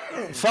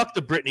 Fuck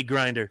the Brittany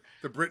Grinder.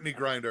 The Brittany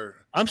Grinder.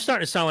 I'm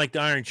starting to sound like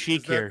the Iron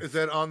Sheik here. Is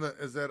that on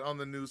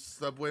the new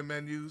Subway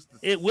menus?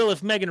 It will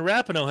if Megan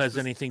Rapinoe has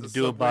anything to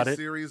do about it.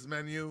 Series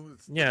menu.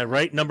 Yeah,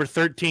 right. Number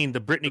 13, the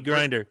Brittany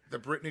Grinder. The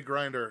Brittany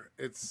Grinder.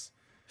 It's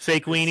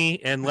fake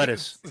weenie and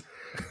lettuce.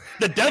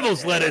 The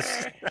devil's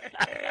lettuce.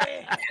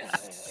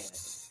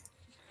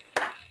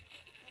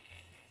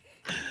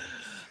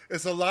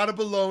 It's a lot of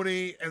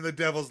bologna and the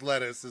devil's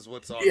lettuce is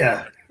what's on.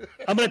 Yeah.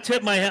 I'm gonna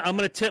tip my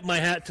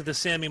hat to the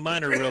Sammy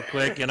Miner real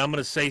quick, and I'm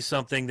gonna say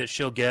something that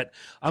she'll get.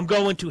 I'm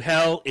going to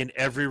hell in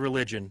every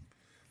religion.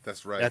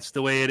 That's right. That's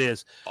the way it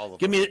is. All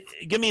of give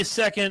me a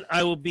second.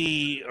 I will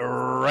be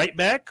right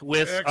back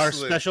with our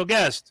special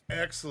guest.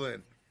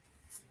 Excellent.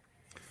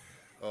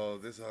 Oh,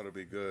 this ought to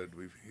be good.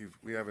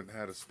 We haven't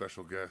had a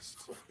special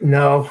guest.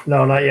 No,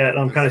 not yet.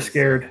 I'm kind of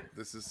scared.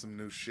 This is some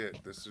new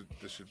shit. This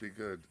should be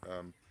good.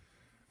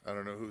 I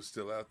don't know who's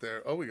still out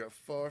there. Oh, we got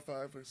 4,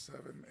 5,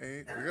 7,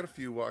 8. We got a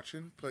few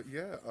watching, but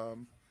yeah.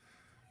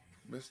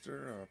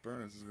 Mr.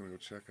 Burns is gonna go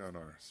check on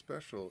our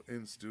special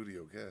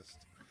in-studio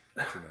guest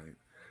tonight.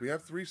 We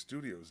have 3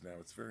 studios now.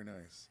 It's very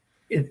nice.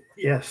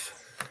 Yes.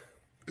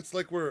 It's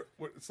like we're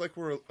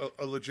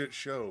a legit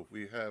show.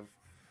 We have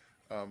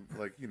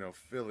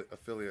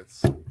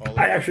affiliates.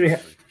 I actually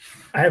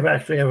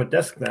have a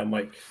desk now,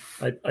 Mike.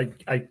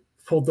 I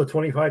pulled the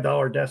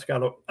 $25 desk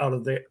out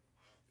of the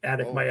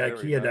attic, my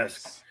IKEA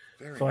desk.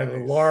 So I have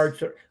a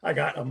large. I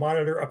got a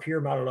monitor up here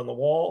mounted on the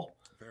wall.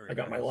 I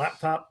got my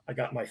laptop. I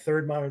got my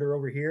third monitor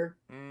over here.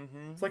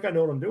 Mm-hmm. It's like I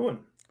know what I'm doing.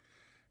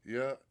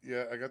 Yeah.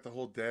 I got the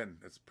whole den.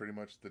 It's pretty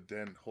much the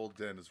den. Whole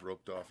den is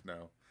roped off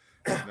now.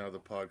 It's now the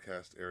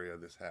podcast area.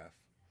 This half.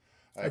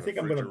 I think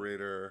a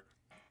refrigerator.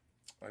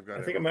 I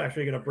think I'm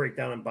actually going to break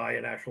down and buy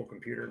an actual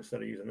computer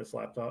instead of using this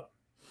laptop.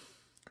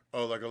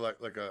 Oh, like an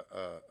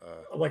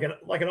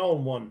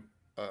all-in-one.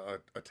 A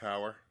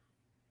tower.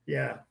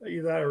 Yeah,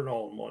 either that or an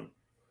all-in-one.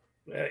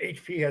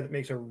 HP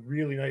makes a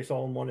really nice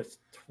all-in-one. It's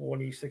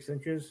 26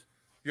 inches.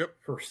 Yep.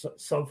 For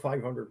sub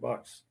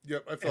 $500.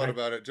 Yep, I thought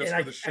about it just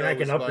for the show. And I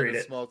can upgrade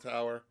a small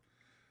tower.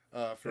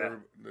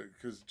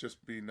 Because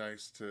just be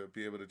nice to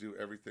be able to do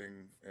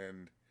everything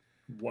and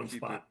one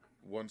spot,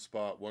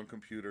 one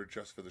computer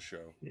just for the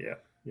show. Yeah.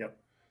 Yep.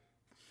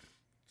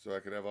 So I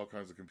could have all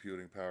kinds of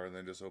computing power and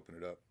then just open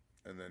it up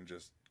and then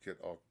just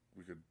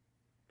we could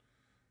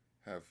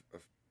have a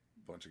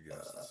bunch of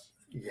guests.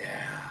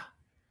 Yeah.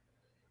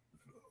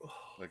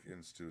 Like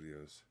in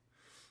studios.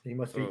 He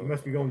must be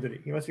going to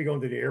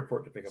the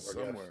airport to pick up our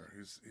guest. Somewhere.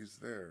 He's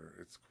there.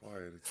 It's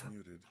quiet. It's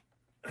muted.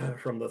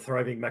 From the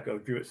thriving Mecca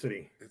of Jewett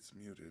City. It's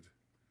muted.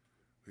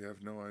 We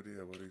have no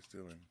idea what he's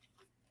doing.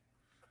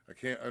 I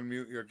can't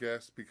unmute your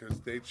guests because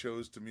they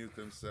chose to mute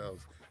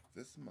themselves.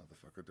 This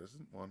motherfucker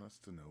doesn't want us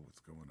to know what's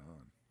going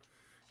on.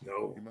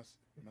 No. He must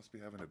be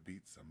having to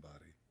beat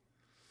somebody.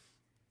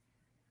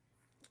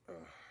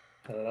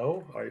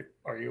 Hello?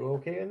 Are you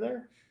okay in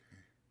there?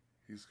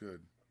 He's good.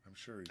 I'm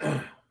sure he's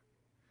good.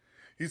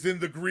 He's in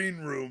the green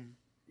room.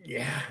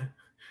 Yeah.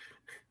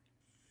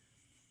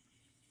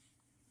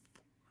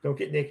 Don't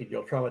get naked.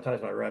 You'll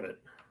traumatize my rabbit.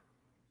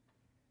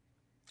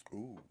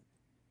 Ooh.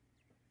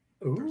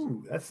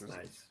 That's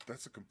nice.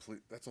 That's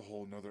a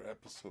whole nother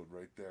episode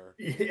right there.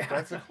 Yeah.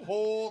 That's a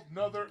whole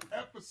nother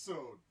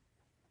episode.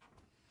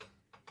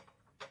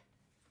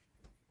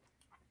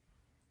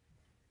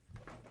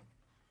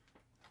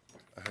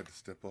 I had to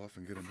step off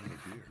and get another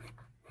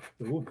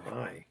beer. Ooh,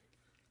 my.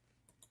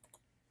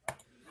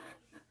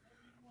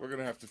 We're going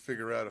to have to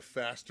figure out a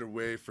faster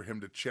way for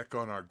him to check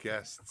on our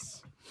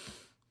guests.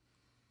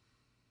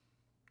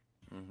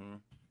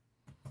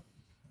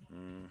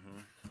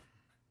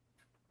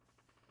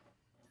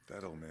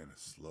 That old man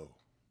is slow.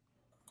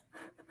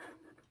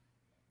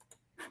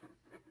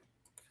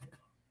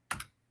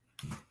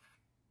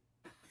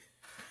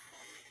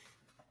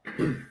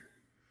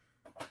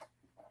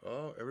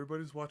 Oh,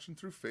 everybody's watching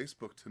through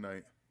Facebook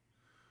tonight.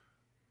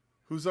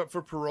 Who's up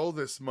for parole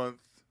this month?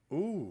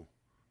 Ooh.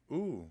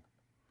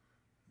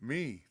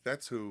 Me.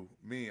 That's who.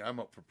 Me. I'm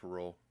up for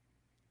parole.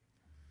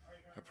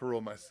 I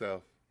parole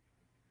myself.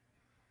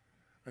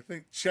 I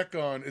think check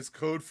on is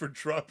code for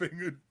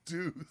dropping a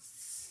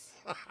deuce.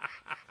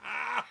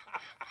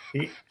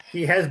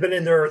 He has been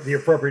in there the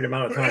appropriate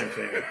amount of time,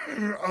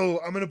 Sam. Oh,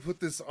 I'm gonna put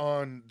this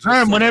on.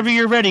 Herm, whenever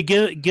you're ready,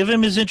 give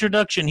him his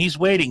introduction. He's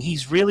waiting.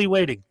 He's really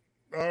waiting.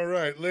 All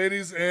right,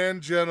 ladies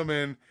and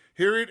gentlemen,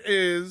 here it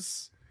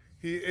is.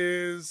 He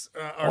is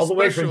our all the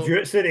way special- from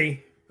Jewett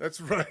City. That's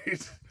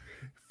right.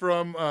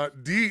 From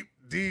deep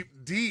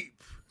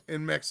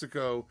in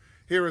Mexico.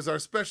 Here is our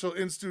special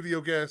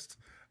in-studio guest,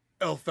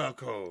 El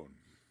Falcon.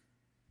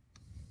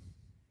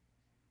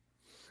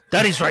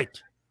 That is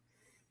right.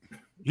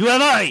 You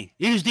and I.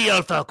 It is the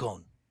El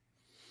Falcon.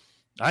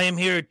 I am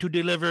here to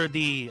deliver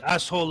the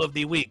asshole of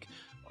the week.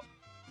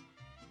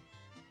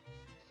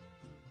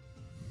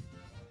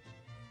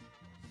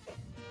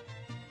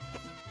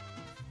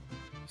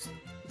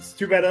 It's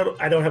too bad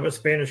I don't have a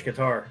Spanish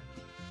guitar.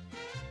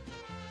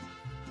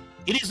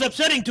 It is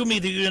upsetting to me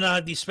that you do not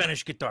have the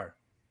Spanish guitar.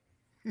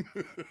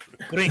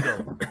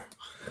 Gringo.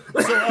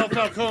 So El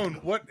Falcon,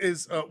 what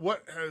is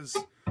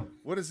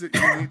it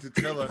you need to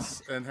tell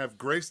us and have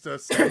graced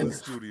us in the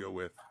studio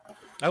with?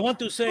 I want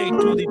to say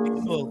to the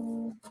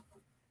people,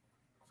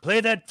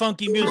 play that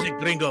funky music,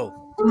 Gringo.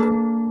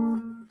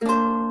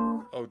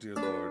 Oh dear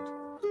Lord.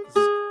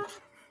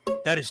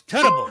 That is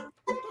terrible.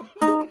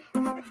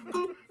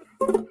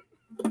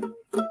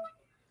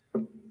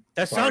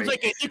 That sounds Sorry.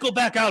 like a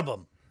Nickelback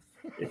album.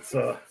 It's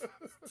I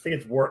think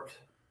it's warped.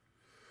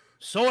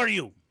 So are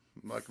you.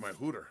 Like my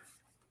hooter.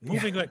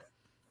 Moving on.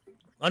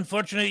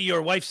 Unfortunately,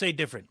 your wife say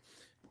different.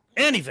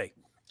 Anyway,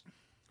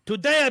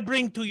 today I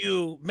bring to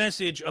you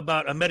message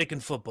about American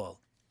football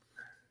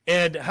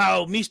and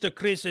how Mr.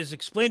 Chris has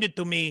explained it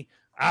to me,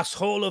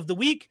 asshole of the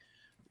week,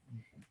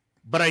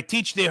 but I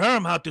teach the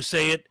Herm how to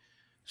say it,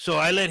 so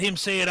I let him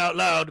say it out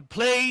loud.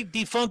 Play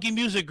the funky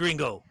music,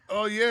 Gringo.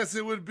 Oh yes,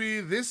 it would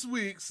be this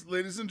week's,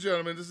 ladies and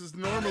gentlemen. This is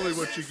normally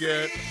what you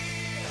get,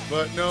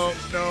 but no.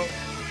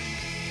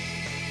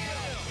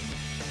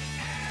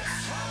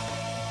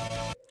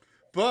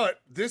 But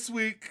this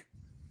week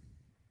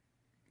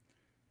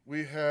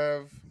we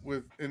have,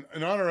 in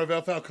honor of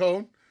El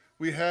Falcon,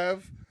 we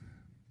have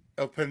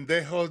El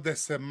Pendejo de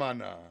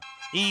Semana.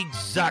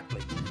 Exactly.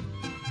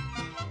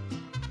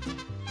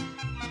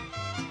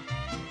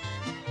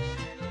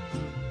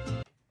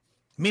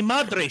 Mi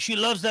madre, she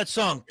loves that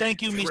song.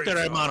 Thank you, Mr.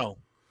 Hermano.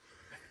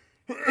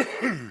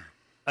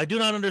 I do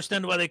not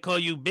understand why they call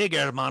you Big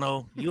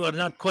Hermano. You are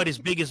not quite as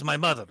big as my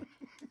mother.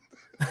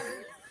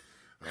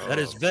 That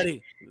is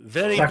very,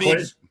 very Not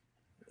big.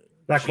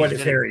 not quite as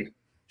very- hairy.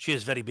 She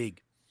is very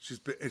big.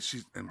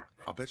 And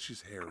I'll bet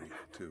she's hairy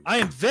too. I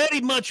am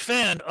very much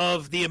fan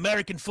of the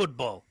American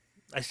football.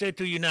 I say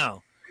to you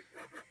now.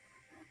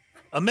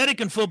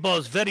 American football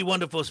is very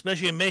wonderful,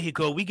 especially in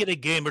Mexico. We get a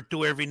game or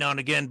two every now and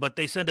again, but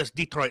they send us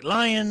Detroit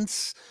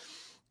Lions.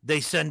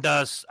 They send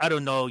us, I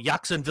don't know,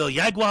 Jacksonville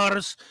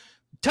Jaguars.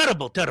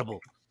 Terrible.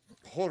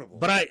 Horrible.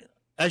 But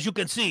as you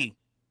can see,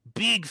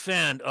 big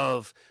fan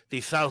of the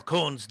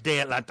Falcons de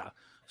Atlanta.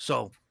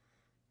 So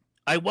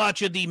I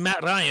watched the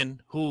Matt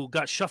Ryan, who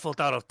got shuffled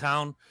out of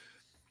town,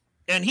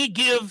 and he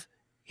give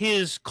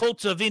his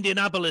Colts of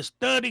Indianapolis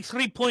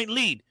 33-point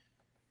lead.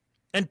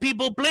 And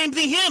people blame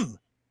the him.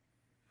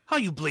 How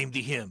you blame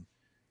the him?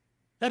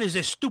 That is a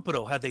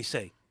stupido, how they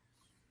say.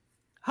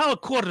 How a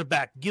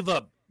quarterback give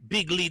up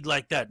big lead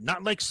like that?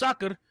 Not like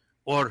soccer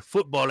or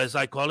football, as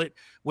I call it,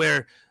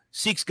 where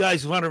 6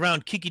 guys run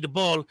around kicking the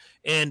ball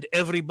and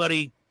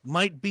everybody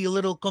might be a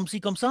little comme ci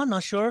comme ça,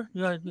 not sure.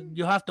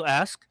 You have to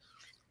ask.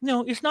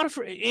 No, it's not.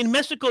 In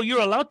Mexico,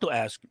 you're allowed to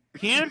ask.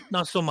 Here,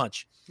 not so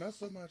much. Not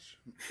so much.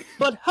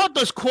 But how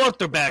does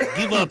quarterback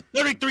give up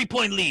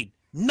 33-point lead?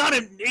 Not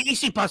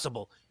easy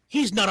possible.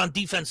 He's not on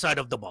defense side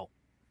of the ball.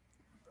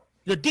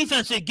 The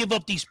defense, they give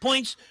up these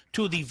points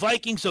to the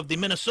Vikings of the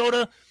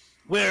Minnesota,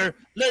 where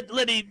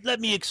let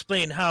me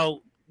explain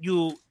how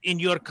you, in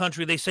your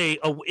country, they say,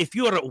 if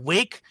you are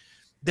awake,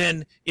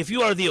 then if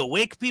you are the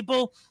awake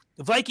people,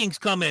 the Vikings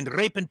come and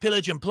rape and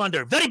pillage and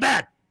plunder. Very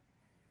bad.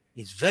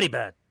 It's very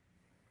bad.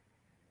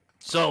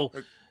 So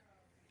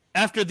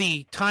after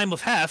the time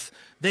of half,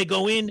 they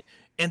go in,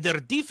 and their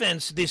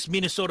defense, this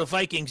Minnesota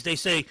Vikings, they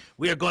say,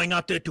 we are going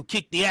out there to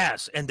kick the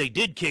ass. And they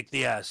did kick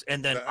the ass.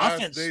 And then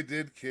offense. They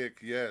did kick,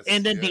 yes.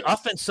 And then yes, the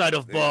offense side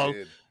of they ball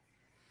did.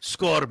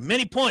 scored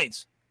many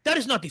points. That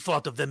is not the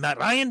fault of the Matt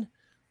Ryan.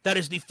 That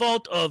is the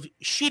fault of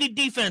shitty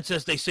defense,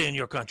 as they say in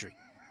your country.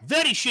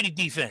 Very shitty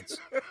defense.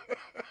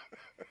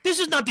 This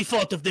is not the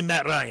fault of the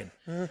Matt Ryan.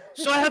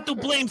 So I have to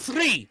blame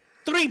three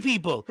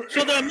people.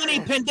 So there are many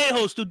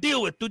pendejos to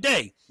deal with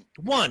today.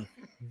 One,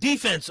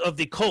 defense of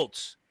the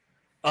Colts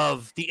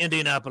of the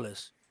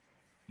Indianapolis.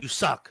 You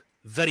suck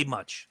very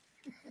much.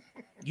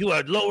 You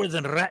are lower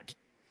than rat.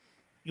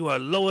 You are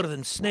lower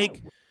than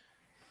snake.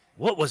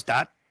 What was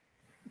that?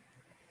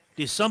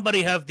 Did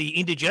somebody have the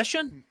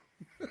indigestion?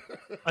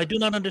 I do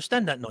not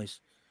understand that noise.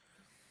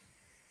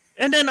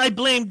 And then I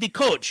blame the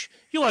coach.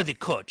 You are the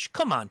coach.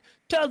 Come on.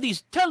 Tell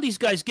these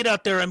guys, get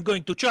out there. I'm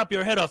going to chop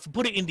your head off and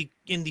put it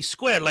in the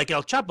square like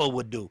El Chapo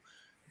would do.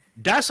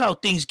 That's how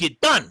things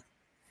get done.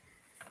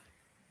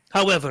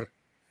 However,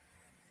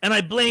 and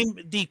I blame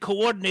the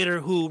coordinator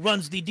who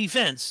runs the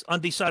defense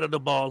on the side of the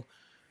ball,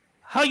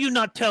 how you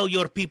not tell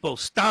your people,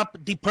 stop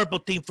the purple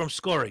team from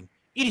scoring?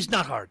 It is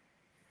not hard.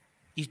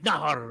 It's not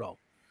hard at all.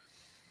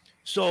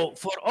 So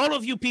for all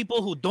of you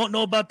people who don't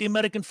know about the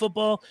American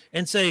football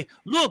and say,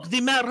 look, the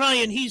Matt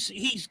Ryan,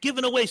 he's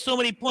given away so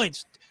many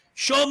points.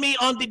 Show me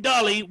on the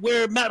dolly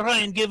where Matt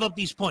Ryan gave up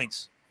these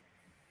points,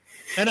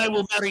 and I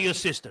will marry your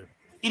sister.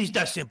 It is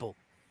that simple.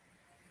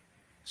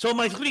 So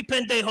my three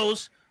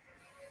pendejos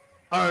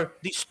are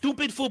the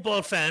stupid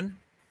football fan,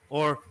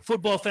 or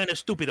football fan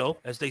estupido,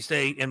 as they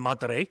say in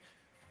Monterrey,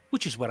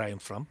 which is where I am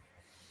from.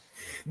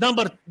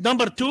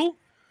 Number two,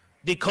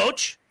 the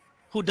coach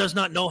who does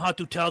not know how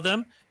to tell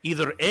them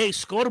either A,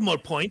 score more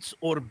points,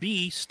 or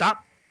B,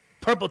 stop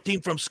purple team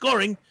from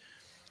scoring.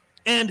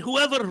 And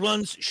whoever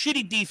runs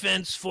shitty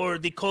defense for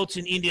the Colts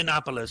in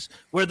Indianapolis,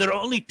 where there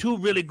are only two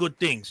really good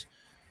things.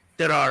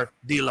 There are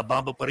the La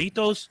Bamba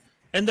Burritos,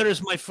 and there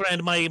is my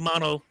friend, my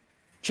hermano,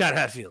 Chad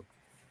Hatfield.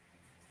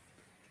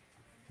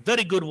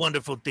 Very good,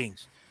 wonderful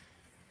things.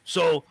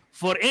 So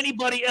for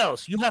anybody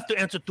else, you have to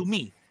answer to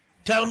me.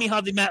 Tell me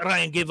how the Matt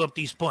Ryan gave up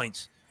these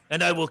points,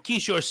 and I will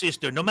kiss your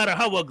sister, no matter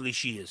how ugly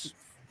she is.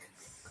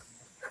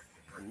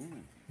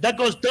 That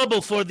goes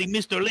double for the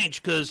Mr.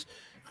 Lynch, because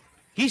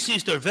his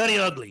sister very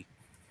ugly.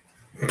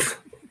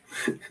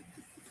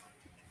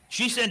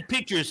 She sent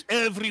pictures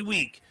every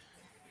week.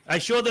 I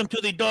show them to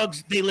the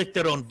dogs, they lick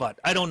their own butt.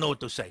 I don't know what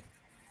to say.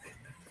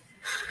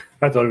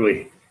 That's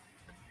ugly.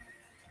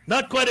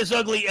 Not quite as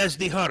ugly as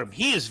the Herm.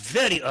 He is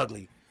very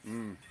ugly.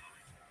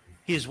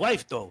 His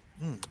wife, though,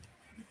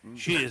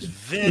 she is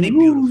very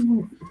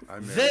beautiful.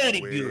 I'm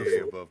Very way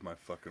beautiful. above my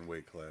fucking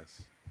weight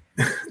class.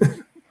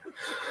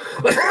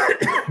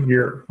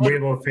 You're way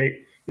above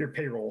your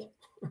payroll.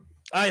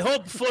 I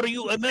hope for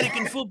you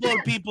American football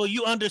people,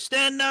 you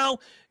understand now,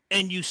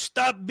 and you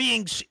stop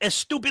being a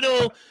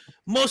stupido,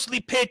 mostly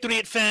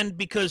Patriot fan,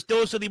 because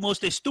those are the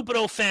most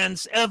stupido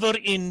fans ever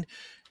in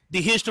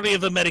the history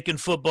of American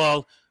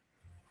football,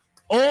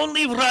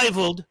 only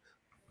rivaled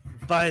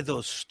by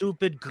those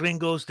stupid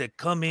gringos that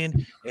come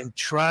in and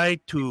try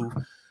to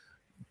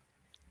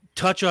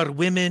touch our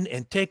women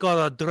and take all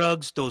our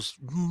drugs, those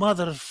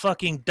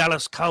motherfucking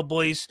Dallas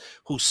Cowboys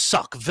who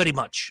suck very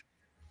much.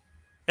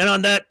 And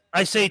on that,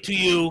 I say to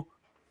you,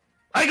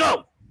 I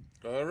go.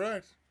 All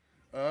right.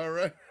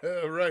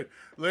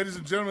 Ladies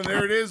and gentlemen,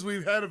 there it is.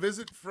 We've had a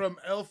visit from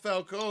El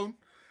Falcon,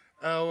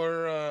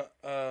 our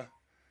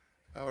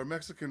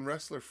Mexican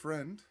wrestler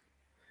friend.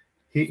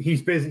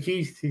 He's busy.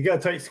 He's got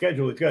a tight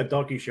schedule. He's got a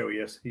donkey show.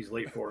 Yes, he's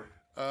late for.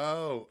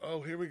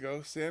 Oh, here we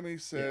go. Sammy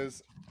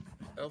says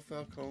El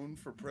Falcon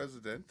for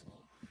president.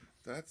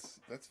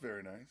 That's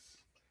very nice.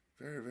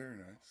 Very, very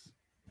nice.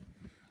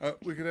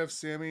 We could have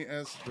Sammy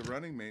as the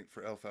running mate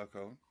for El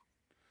Falcon.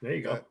 There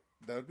you go.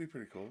 That would be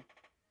pretty cool.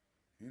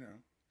 You know.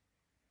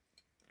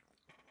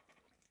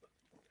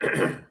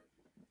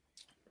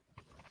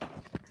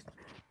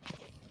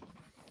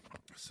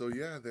 So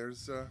yeah,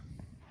 there's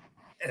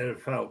El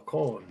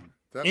Falcon.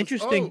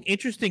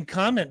 Interesting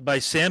comment by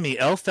Sammy.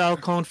 El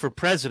Falcon for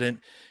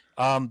president.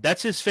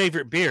 That's his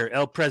favorite beer,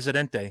 El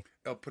Presidente.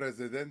 El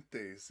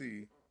Presidente,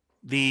 sí.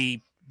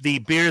 The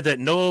beer that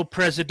no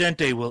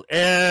Presidente will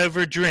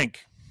ever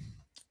drink.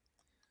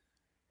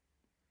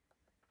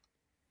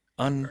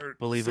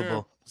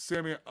 Unbelievable.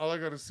 Sammy, all I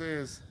gotta say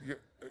is,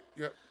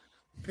 yeah,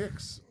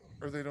 picks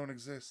or they don't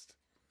exist.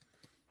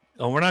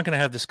 Oh, we're not going to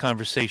have this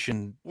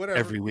conversation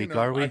every week,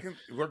 are we?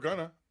 We're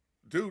gonna,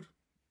 dude.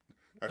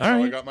 That's all how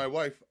right. I got my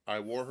wife. I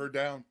wore her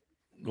down.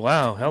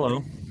 Wow.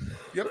 Hello.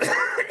 Yep.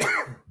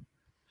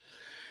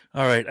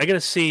 All right. I got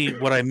to see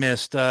what I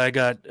missed. I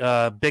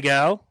got Big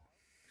Al.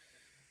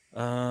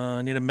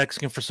 I need a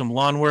Mexican for some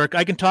lawn work.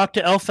 I can talk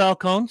to El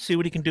Falcon, see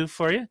what he can do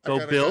for you. Go I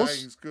got Bills. A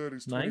guy, he's good.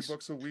 He's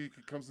 $20 a week.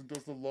 He comes and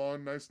does the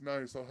lawn. Nice.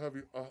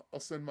 I'll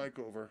send Mike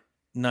over.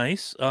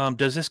 Nice.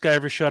 Does this guy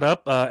ever shut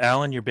up?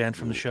 Alan, you're banned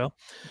from the show.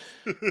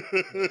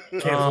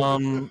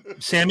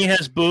 Sammy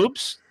has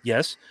boobs.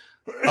 Yes.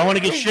 I want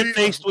to get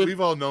shit-faced with...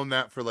 We've all known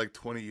that for like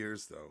 20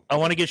 years, though. I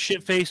want to get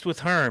shit-faced with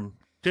Herm.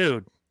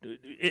 Dude,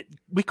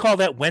 we call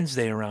that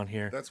Wednesday around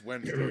here. That's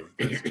Wednesday.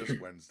 That's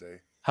just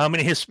Wednesday. How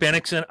many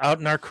Hispanics out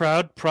in our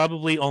crowd?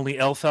 Probably only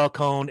El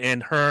Falcon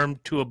and Herm,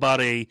 to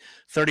about a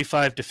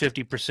 35 to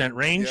 50%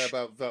 range.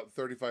 Yeah, about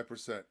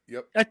 35%.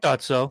 Yep. I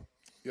thought so.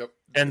 Yep.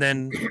 And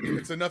then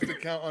it's enough to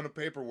count on the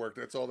paperwork.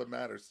 That's all that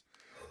matters.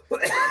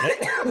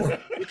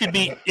 it could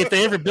be, if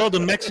they ever build a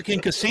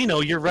Mexican casino,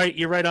 you're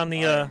right on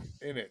the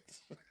in it.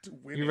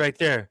 You're right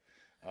there.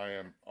 I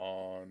am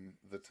on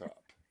the top.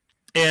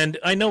 And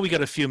I know we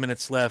got a few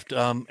minutes left.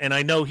 And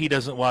I know he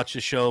doesn't watch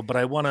the show, but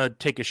I want to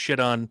take a shit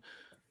on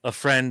a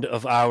friend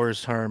of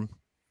ours, Herm.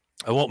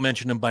 I won't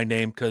mention him by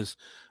name because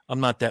I'm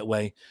not that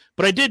way.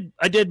 But I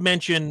did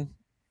mention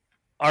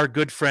our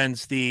good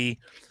friends, the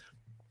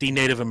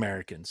Native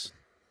Americans.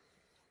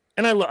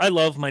 And I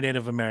love my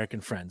Native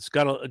American friends.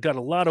 Got a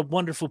lot of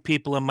wonderful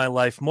people in my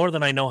life, more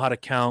than I know how to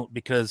count,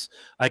 because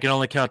I can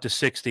only count to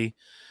 60,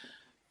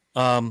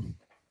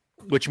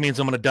 which means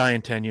I'm going to die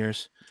in 10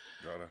 years.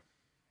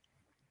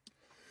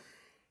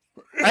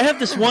 I have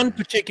this one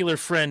particular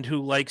friend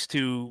who likes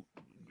to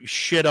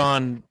shit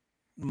on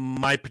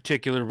my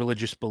particular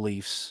religious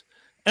beliefs.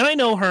 And I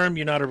know, Herm,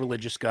 you're not a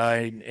religious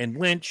guy, and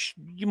Lynch,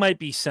 you might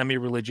be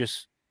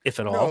semi-religious, if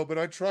at all. No, but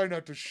I try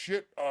not to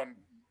shit on.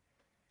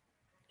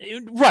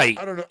 Right.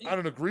 I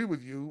don't agree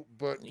with you,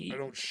 but I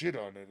don't shit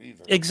on it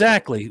either.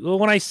 Exactly. Well,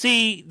 when I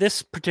see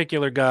this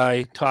particular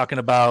guy talking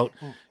about,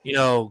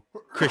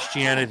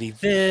 Christianity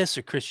this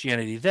or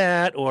Christianity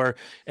that,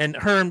 and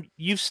Herm,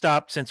 you've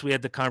stopped since we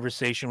had the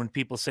conversation when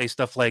people say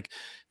stuff like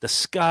the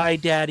Sky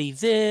Daddy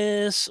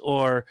this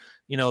or,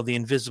 the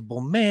Invisible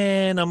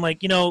Man. I'm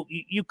like,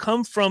 you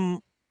come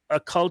from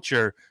a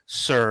culture,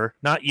 sir,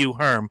 not you,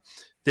 Herm,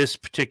 this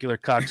particular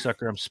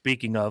cocksucker I'm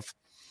speaking of,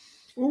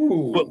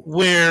 but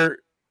where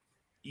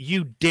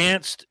you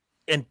danced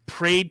and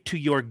prayed to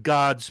your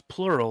gods,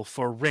 plural,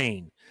 for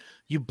rain.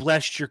 You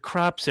blessed your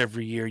crops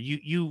every year.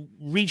 You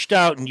reached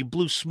out and you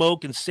blew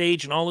smoke and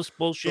sage and all this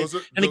bullshit.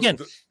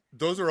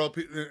 Those are all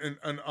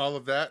and all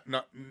of that.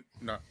 Not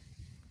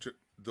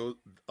those.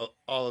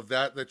 All of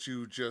that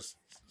you just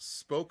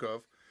spoke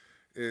of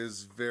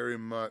is very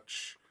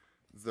much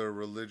the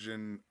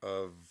religion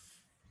of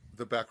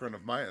the background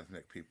of my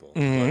ethnic people.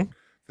 Mm-hmm. But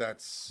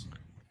that's,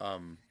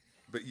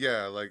 but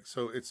yeah, like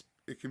so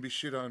it can be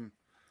shit on.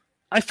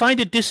 I find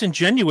it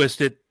disingenuous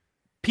that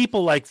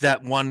people like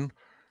that one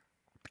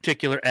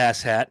particular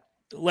asshat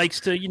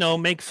likes to,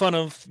 make fun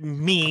of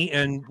me.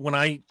 And when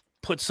I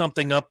put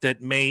something up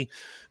that may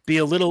be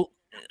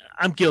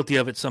I'm guilty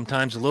of it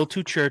sometimes, a little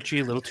too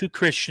churchy, a little too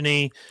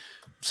Christian-y.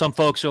 Some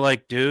folks are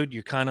like, dude,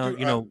 you're kind of,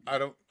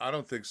 I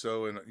don't think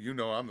so. And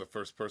I'm the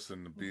first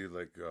person to be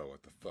like, oh,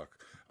 what the fuck?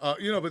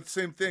 But the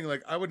same thing,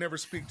 like I would never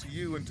speak to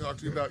you and talk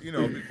to you about,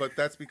 but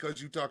that's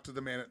because you talk to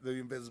the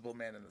invisible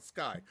man in the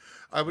sky.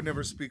 I would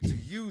never speak to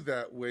you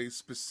that way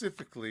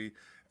specifically.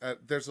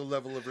 There's a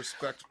level of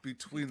respect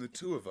between the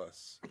two of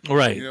us.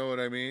 Right. You know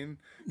what I mean?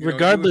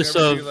 Regardless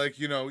of be like,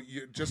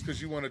 just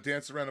because you want to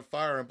dance around a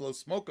fire and blow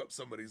smoke up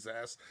somebody's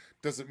ass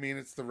doesn't mean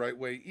it's the right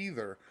way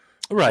either.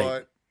 Right.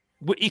 But,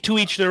 to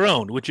each their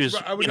own, which is,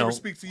 I would never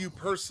speak to you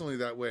personally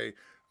that way.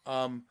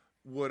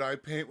 Would I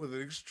paint with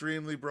an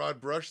extremely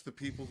broad brush the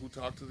people who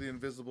talk to the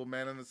invisible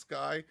man in the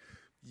sky?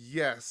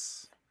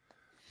 Yes.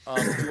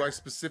 Do I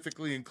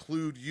specifically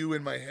include you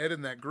in my head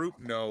in that group?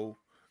 No.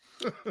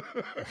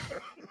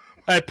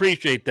 I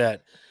appreciate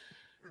that.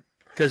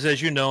 Because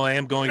as you know, I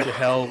am going to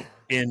hell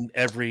in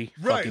every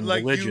fucking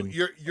religion.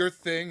 Your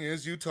thing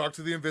is you talk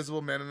to the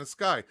invisible man in the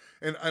sky.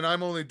 And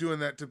I'm only doing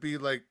that to be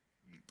like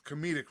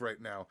comedic right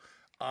now.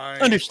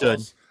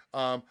 Understood.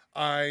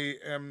 I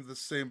am the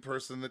same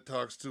person that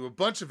talks to a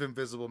bunch of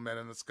invisible men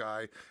in the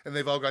sky, and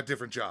they've all got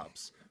different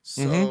jobs.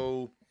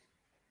 So,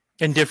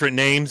 and different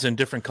names and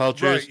different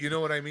cultures. Right, you know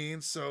what I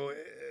mean? So,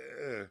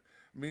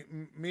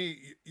 me,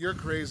 you're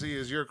crazy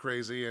is you're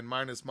crazy, and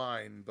mine is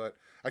mine. But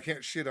I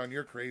can't shit on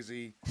your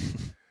crazy.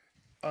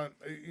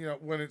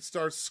 When it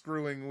starts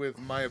screwing with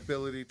my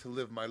ability to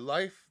live my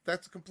life,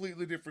 that's a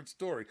completely different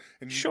story.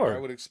 And sure, I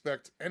would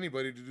expect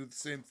anybody to do the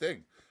same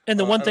thing. And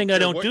the one thing I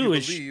don't do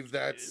is believe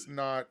that's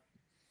not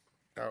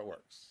how it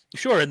works.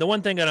 Sure, and the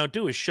one thing I don't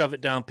do is shove it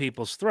down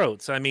people's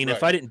throats. I mean,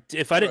 Right.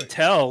 if I didn't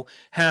tell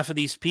half of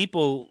these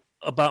people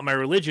about my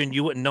religion,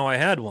 you wouldn't know I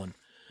had one.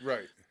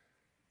 Right.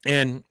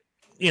 And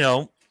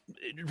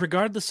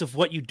regardless of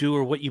what you do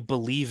or what you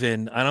believe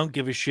in, I don't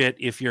give a shit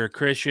if you're a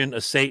Christian,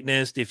 a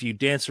Satanist, if you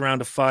dance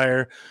around a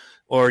fire,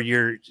 or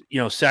you're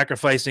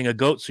sacrificing a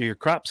goat so your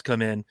crops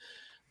come in.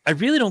 I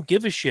really don't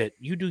give a shit.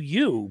 You do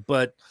you,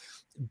 but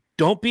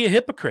don't be a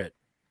hypocrite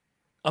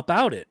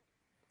about it,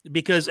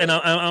 because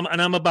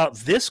I'm about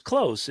this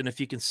close. And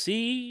if you can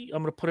see,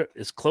 I'm going to put it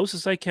as close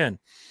as I can,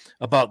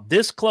 about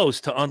this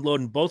close to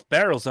unloading both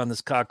barrels on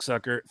this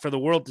cocksucker for the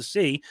world to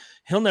see.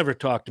 He'll never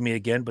talk to me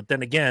again. But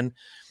then again,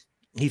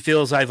 he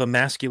feels I've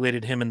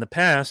emasculated him in the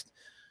past.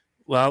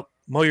 Well,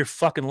 mow your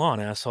fucking lawn,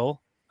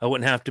 asshole. I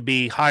wouldn't have to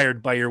be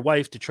hired by your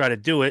wife to try to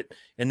do it,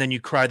 and then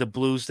you cry the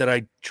blues that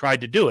I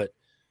tried to do it.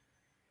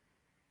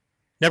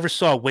 Never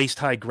saw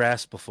waist-high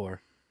grass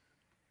before.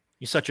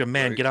 You're such a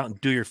man. Right. Get out and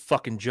do your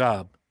fucking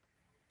job,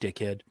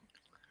 dickhead.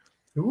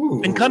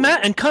 Ooh. And come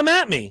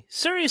at me.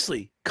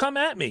 Seriously, come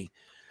at me.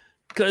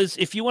 Because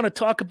if you want to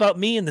talk about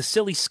me and the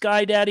silly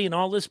Sky Daddy and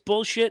all this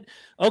bullshit,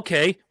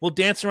 okay, we'll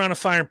dance around a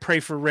fire and pray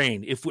for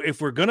rain.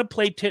 If we're going to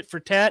play tit for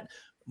tat,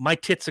 my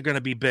tits are going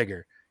to be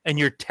bigger and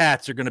your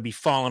tats are going to be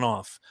falling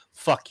off.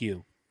 Fuck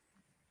you.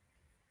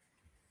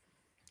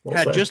 Well,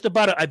 I've had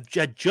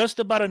just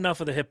about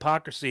enough of the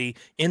hypocrisy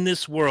in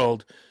this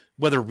world,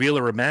 whether real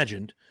or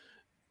imagined,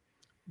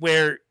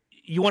 where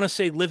you want to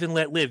say live and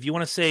let live. You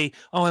want to say,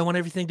 oh, I want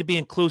everything to be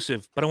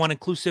inclusive, but I want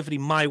inclusivity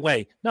my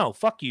way. No,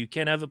 fuck you. You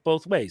can't have it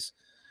both ways.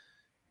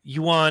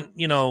 You want,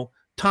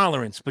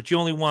 tolerance, but you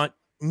only want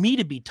me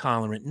to be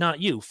tolerant,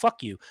 not you.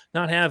 Fuck you.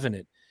 Not having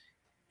it.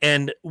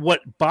 And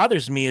what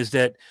bothers me is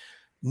that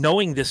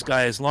knowing this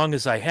guy as long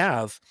as I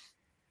have,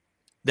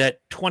 that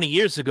 20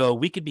 years ago,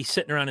 we could be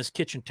sitting around his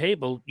kitchen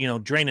table,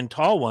 draining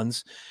tall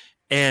ones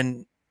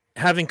and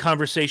having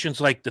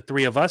conversations like the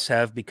three of us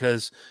have,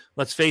 because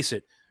let's face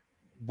it,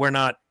 we're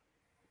not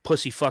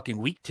pussy fucking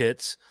weak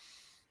tits.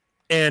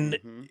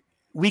 And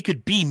we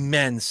could be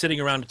men sitting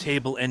around a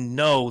table and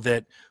know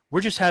that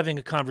we're just having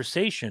a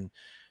conversation.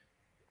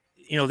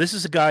 You know, this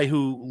is a guy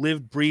who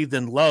lived, breathed,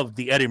 and loved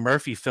the Eddie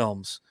Murphy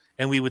films.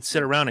 And we would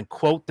sit around and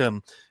quote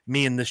them,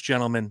 me and this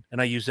gentleman, and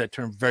I use that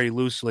term very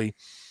loosely,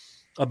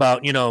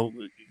 about, you know,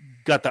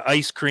 got the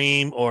ice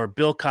cream or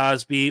Bill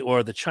Cosby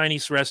or the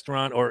Chinese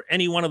restaurant or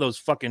any one of those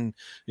fucking,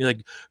 you know,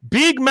 like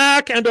Big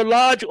Mac and a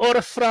large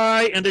order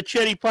fry and a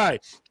cherry pie.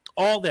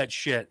 All that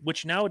shit,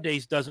 which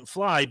nowadays doesn't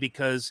fly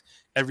because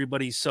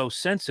everybody's so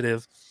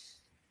sensitive.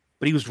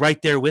 But he was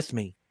right there with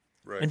me.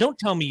 Right. And don't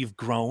tell me you've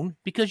grown,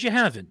 because you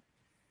haven't.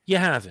 You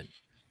haven't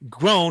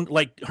grown.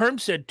 Like Herm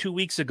said 2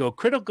 weeks ago,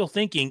 critical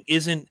thinking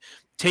isn't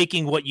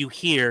taking what you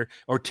hear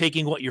or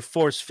taking what you're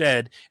force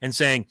fed and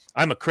saying,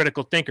 I'm a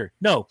critical thinker.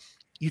 No,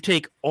 you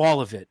take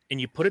all of it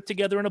and you put it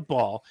together in a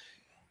ball.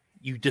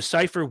 You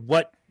decipher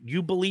what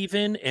you believe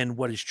in and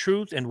what is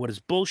truth and what is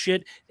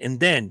bullshit. And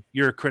then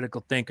you're a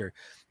critical thinker.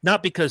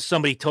 Not because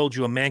somebody told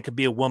you a man could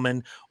be a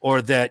woman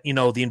or that, you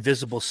know, the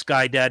invisible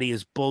sky daddy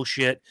is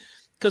bullshit.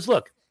 Because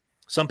look,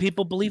 some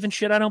people believe in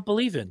shit I don't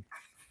believe in.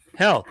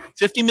 Hell,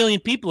 50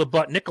 million people have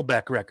bought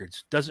Nickelback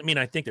records. Doesn't mean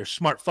I think they're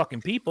smart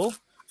fucking people,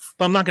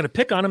 but I'm not going to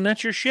pick on them.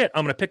 That's your shit.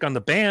 I'm going to pick on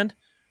the band.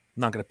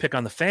 I'm not going to pick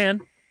on the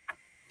fan.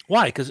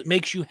 Why? Because it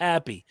makes you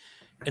happy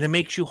and it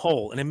makes you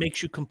whole and it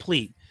makes you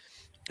complete.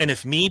 And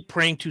if me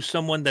praying to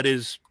someone that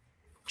is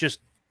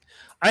just,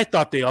 I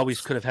thought they always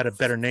could have had a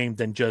better name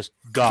than just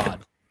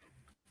God.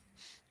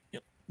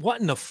 What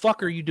in the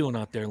fuck are you doing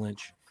out there,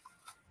 Lynch?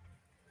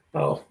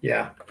 Oh,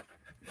 yeah.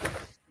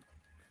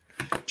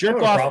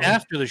 Jerk off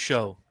after the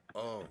show.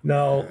 Oh.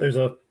 No,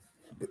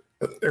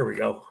 there we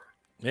go.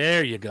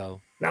 There you go.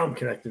 Now I'm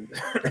connected.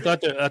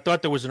 I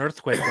thought there was an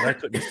earthquake that I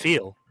couldn't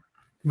feel.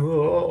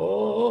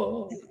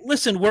 Oh.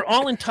 Listen, we're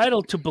all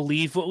entitled to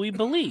believe what we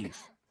believe,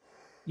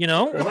 you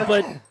know, Well,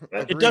 but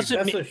it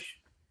doesn't mean.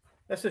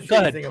 That's the shitty Go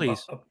ahead, thing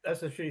please. that's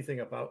the shitty thing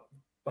about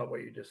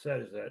what you just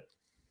said, is that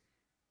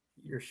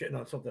you're shitting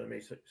on something that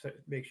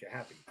makes you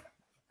happy.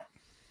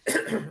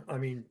 I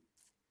mean,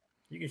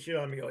 you can shit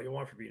on me all you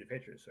want for being a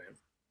Patriots fan,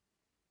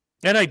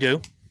 And I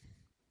do,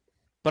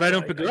 but I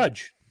don't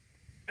begrudge.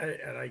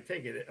 and I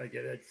take it. I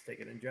get it. It's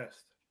taken in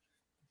jest.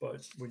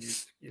 But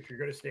if you're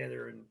going to stand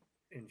there and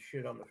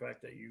shit on the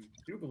fact that you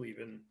do believe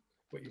in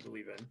what you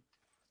believe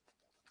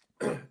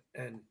in,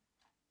 and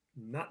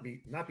not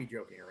be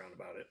joking around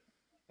about it,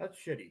 that's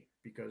shitty,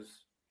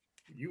 because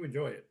you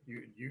enjoy it.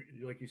 You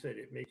like you said,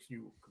 it makes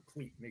you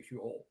complete, makes you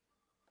whole.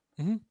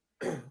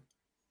 Mm-hmm.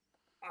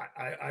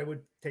 I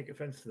would take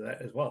offense to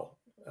that as well.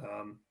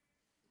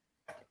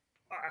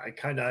 I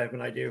kind of have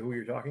an idea who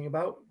you're talking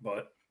about,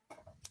 but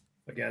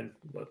again,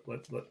 let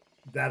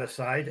that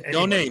aside.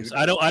 No names.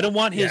 I don't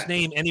want his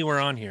name anywhere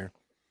on here.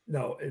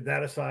 No,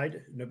 that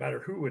aside, no matter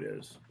who it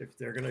is, if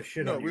they're gonna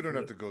shit on you, we don't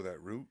have to go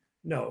that route.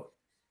 No,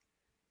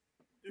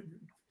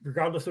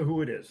 regardless of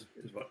who it is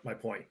what my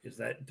point is,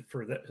 that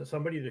for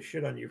somebody to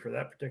shit on you for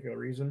that particular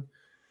reason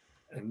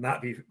and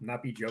not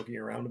be joking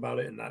around about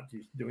it and not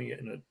doing it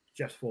in a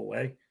jestful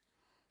way,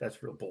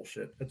 that's real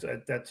bullshit.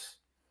 That's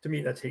to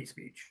me, that's hate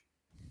speech.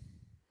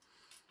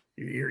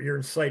 You're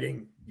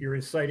inciting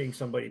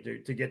somebody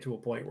to get to a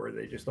point where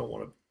they just don't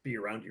want to be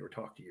around you or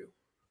talk to you.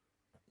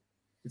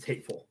 It's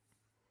hateful.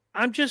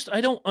 I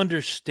don't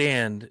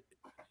understand,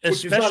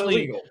 Which is not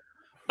illegal.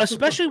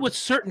 especially with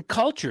certain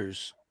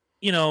cultures,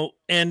 you know.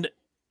 And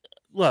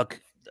look,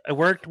 I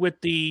worked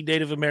with the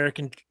Native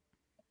American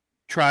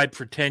tribe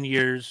for 10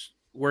 years,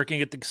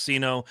 working at the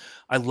casino.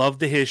 I love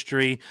the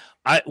history.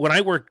 When I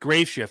worked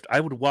grave shift,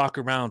 I would walk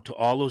around to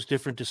all those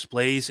different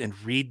displays and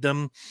read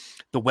them.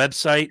 The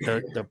website,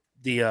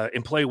 the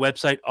employee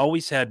website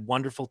always had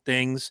wonderful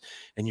things,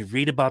 and you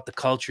read about the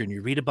culture and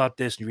you read about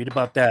this and you read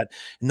about that.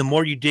 And the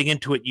more you dig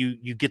into it,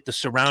 you get the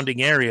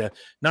surrounding area,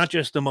 not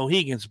just the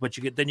Mohegans, but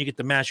you get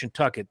the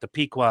Mashantucket, the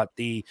Pequot,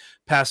 the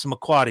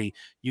Passamaquoddy,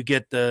 you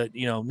get the,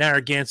 you know,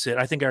 Narragansett.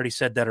 I think I already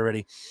said that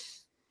already.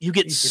 You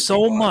get Eastern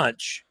so Pequot.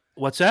 much.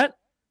 What's that?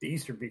 The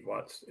Eastern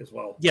Pequots as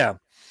well. Yeah.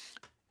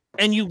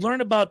 And you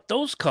learn about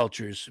those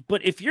cultures.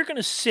 But if you're going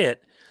to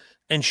sit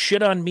and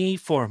shit on me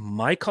for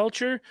my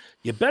culture,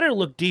 you better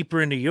look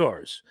deeper into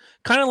yours.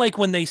 Kind of like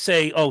when they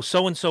say, oh,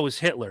 so-and-so is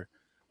Hitler,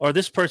 or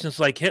this person's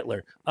like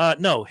Hitler.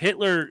 No,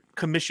 Hitler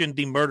commissioned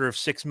the murder of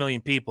 6 million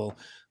people.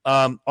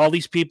 All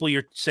these people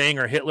you're saying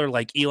are Hitler,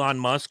 like Elon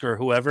Musk or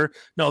whoever.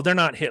 No, they're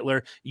not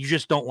Hitler. You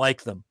just don't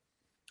like them.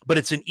 But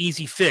it's an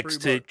easy fix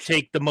to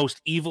take the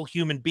most evil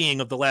human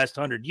being of the last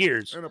 100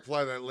 years and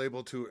apply that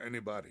label to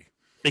anybody.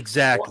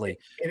 Exactly.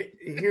 Well,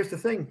 here's the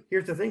thing,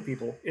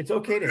 people. It's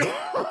okay to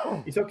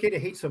hate. It's okay to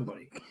hate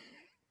somebody.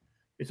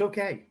 It's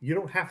okay. You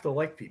don't have to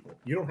like people.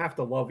 You don't have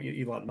to love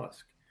Elon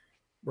Musk.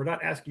 We're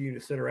not asking you to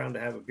sit around to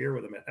have a beer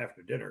with him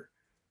after dinner,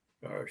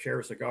 or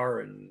share a cigar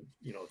and,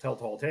 you know, tell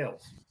tall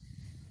tales.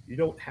 You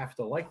don't have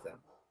to like them.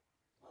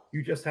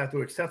 You just have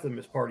to accept them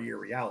as part of your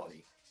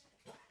reality.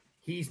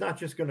 He's not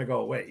just going to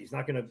go away. He's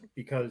not going to,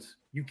 because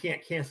you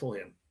can't cancel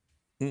him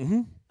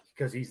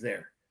because he's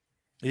there.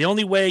 The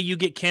only way you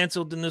get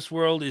canceled in this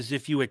world is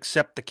if you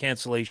accept the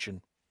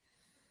cancellation.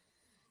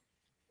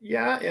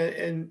 Yeah,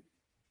 and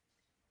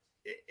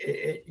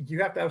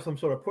you have to have some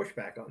sort of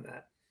pushback on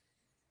that.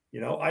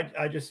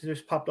 I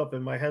just popped up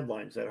in my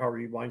headlines that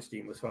Harvey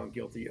Weinstein was found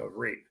guilty of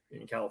rape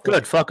in California.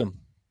 Good, fuck him.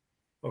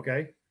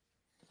 Okay,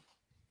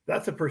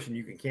 that's a person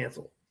you can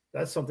cancel.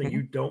 That's something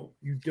you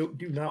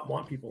do not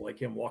want people like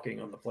him walking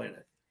on the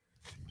planet.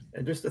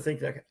 And just to think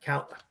that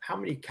how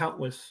many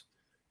countless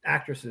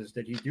actresses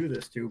did he do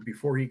this to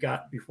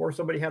before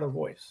somebody had a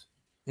voice?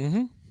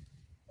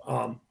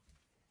 Mm-hmm.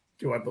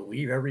 Do I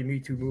believe every Me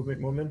Too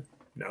movement woman?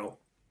 No,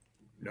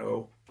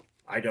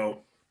 I don't.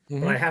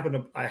 Mm-hmm.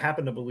 But I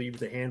happen to believe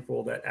the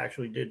handful that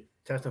actually did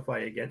testify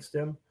against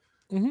him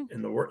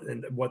and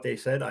what they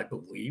said, I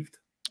believed.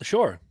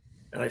 Sure.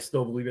 And I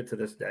still believe it to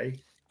this day.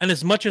 And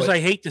as much as I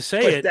hate to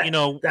say it,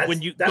 that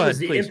was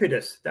the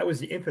impetus. That was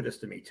the impetus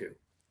to Me Too.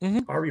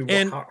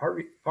 Mm-hmm.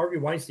 Harvey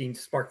Weinstein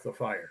sparked the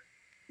fire.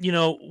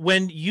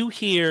 When you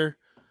hear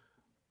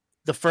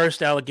the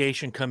first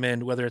allegation come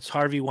in, whether it's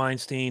Harvey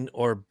Weinstein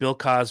or Bill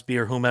Cosby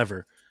or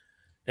whomever,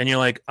 and you're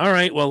like, all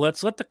right, well,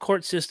 let's let the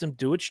court system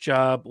do its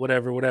job,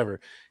 whatever.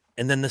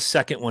 And then the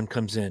second one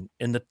comes in,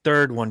 and the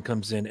third one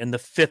comes in, and the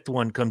fifth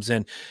one comes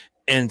in,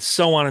 and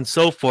so on and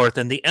so forth.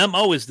 And the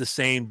MO is the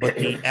same, but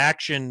the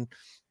action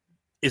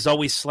is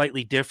always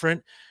slightly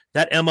different.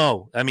 That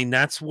MO, I mean,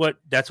 that's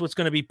what's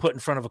going to be put in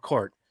front of a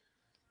court.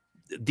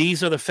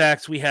 These are the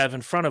facts we have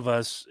in front of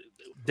us.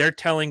 They're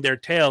telling their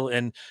tale,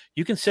 and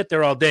you can sit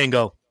there all day and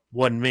go,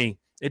 wasn't me.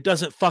 It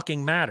doesn't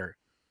fucking matter.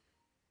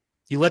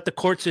 You let the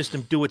court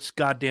system do its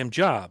goddamn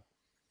job.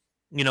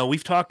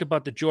 We've talked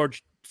about the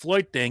George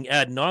Floyd thing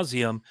ad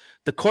nauseum.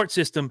 The court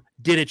system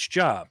did its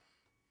job,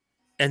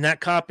 and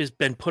that cop has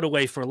been put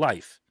away for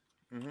life.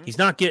 Mm-hmm. He's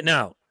not getting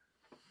out.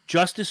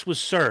 Justice was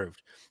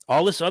served.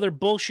 All this other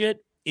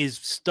bullshit is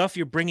stuff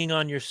you're bringing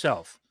on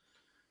yourself.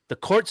 The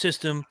court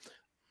system,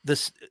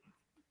 the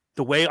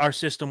way our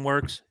system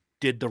works,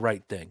 did the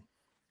right thing.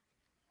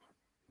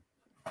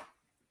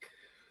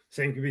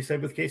 Same can be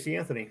said with Casey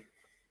Anthony.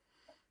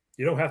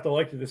 You don't have to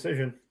like the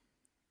decision,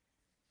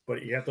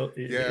 but you have to.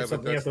 Yeah,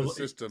 but that's the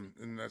system,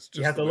 and that's just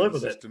you have to live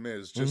with it. The system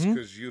is just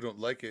because you don't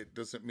like it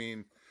doesn't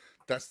mean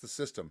that's the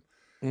system.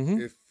 Mm-hmm.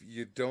 If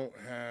you don't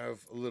have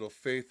a little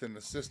faith in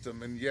the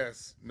system, and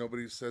yes,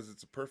 nobody says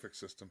it's a perfect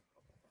system.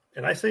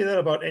 And I say that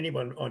about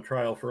anyone on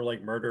trial for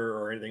like murder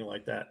or anything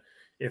like that.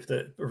 If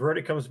the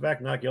verdict comes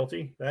back not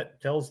guilty,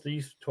 that tells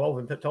these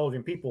 12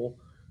 intelligent people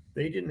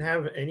they didn't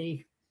have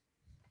the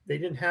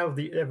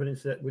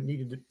evidence that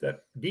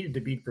needed to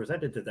be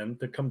presented to them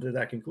to come to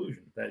that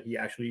conclusion that he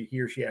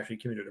or she actually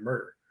committed a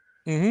murder.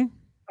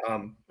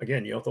 Mm-hmm.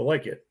 Again, you don't have to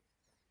like it.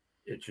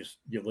 It's just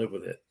you live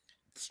with it.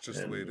 It's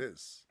just the way it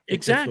is.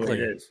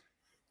 Exactly. It is.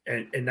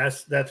 And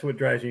that's what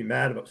drives me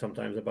mad about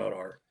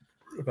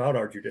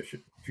our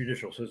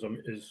judicial system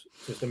is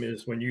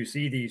when you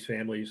see these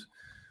families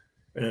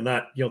and a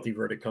not guilty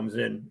verdict comes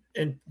in,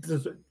 and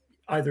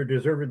either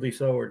deservedly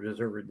so or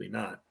deservedly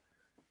not.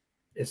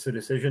 It's the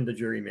decision the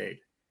jury made.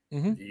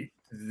 Mm-hmm.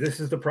 This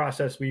is the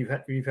process we've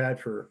had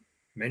for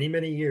many,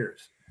 many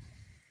years.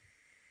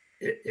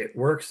 It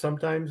works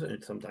sometimes,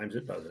 and sometimes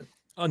it doesn't.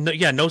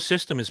 No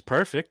system is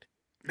perfect.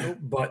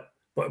 But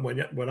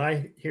when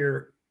I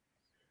hear,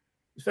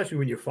 especially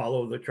when you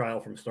follow the trial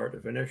from start to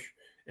finish,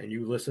 and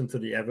you listen to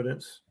the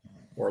evidence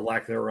or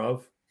lack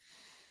thereof,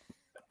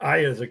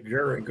 I, as a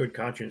juror in good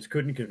conscience,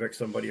 couldn't convict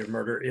somebody of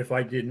murder if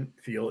I didn't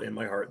feel in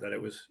my heart that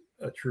it was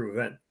a true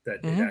event, that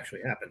it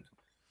actually happened.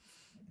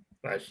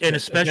 And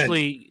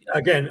especially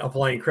again,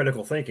 applying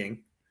critical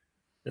thinking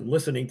and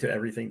listening to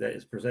everything that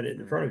is presented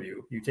in front of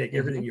you. You take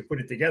everything, you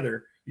put it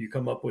together, you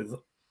come up with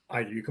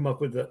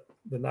the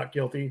not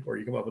guilty, or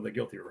you come up with a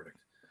guilty verdict.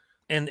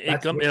 And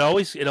it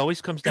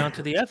always comes down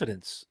to the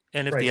evidence.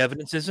 And if the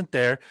evidence isn't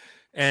there,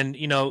 and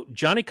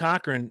Johnny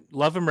Cochran,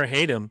 love him or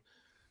hate him,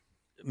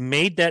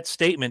 made that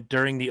statement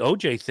during the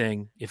OJ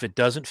thing: if it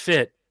doesn't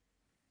fit,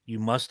 you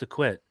must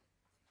acquit.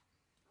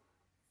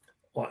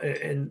 Well,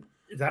 and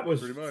that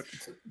was pretty much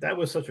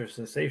such a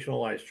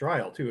sensationalized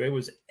trial too. It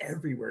was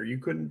everywhere. You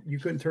couldn't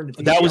turn it.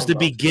 That was the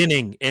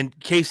beginning, and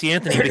Casey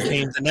Anthony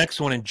became the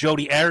next one, and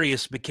Jodi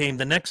Arias became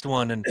the next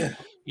one, and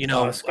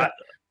Scott,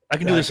 I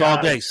can do this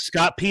all day.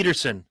 Scott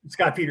Peterson.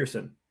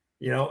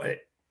 It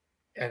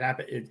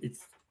happened.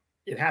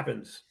 It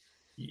happens.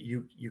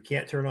 You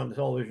can't turn on the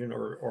television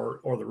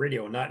or the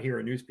radio and not hear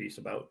a news piece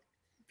about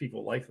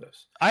people like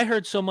this. I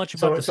heard so much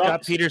about the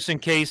Scott Peterson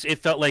case. It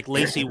felt like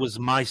Lacey was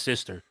my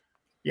sister.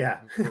 Yeah.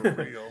 For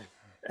real.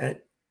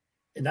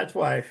 and that's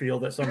why I feel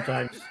that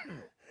sometimes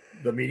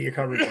the media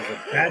coverage is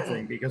a bad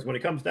thing, because when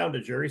it comes down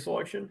to jury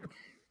selection,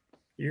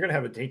 you're going to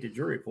have a tainted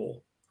jury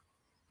pool.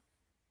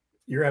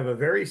 You have a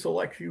very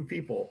select few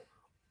people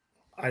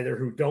either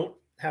who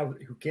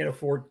can't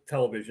afford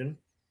television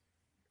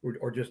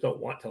or just don't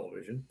want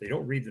television. They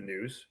don't read the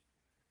news.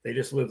 They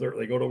just live there.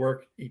 They go to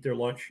work, eat their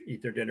lunch,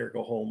 eat their dinner,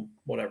 go home,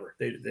 whatever.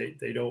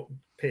 They don't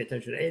pay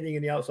attention to anything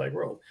in the outside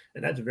world.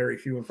 And that's very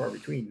few and far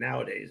between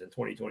nowadays in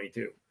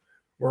 2022.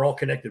 We're all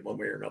connected one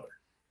way or another.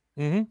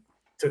 Mm-hmm.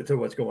 to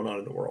what's going on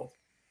in the world.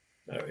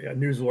 Yeah,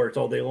 news alerts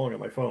all day long on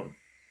my phone.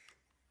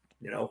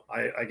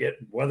 I get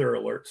weather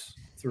alerts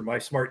through my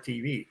smart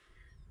TV,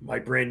 my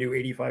brand new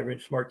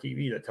 85-inch smart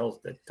TV that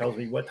tells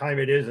me what time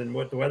it is and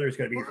what the weather is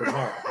going to be for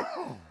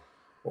tomorrow.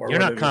 You're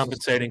not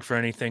compensating for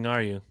anything,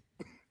 are you?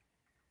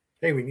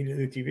 Hey, we need a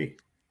new TV.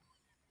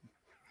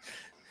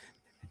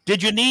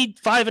 Did you need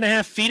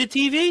 5.5 feet of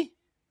TV?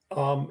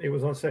 It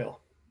was on sale.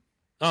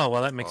 Oh,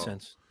 well, that makes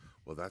sense.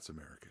 Well, that's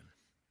American.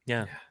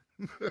 Yeah.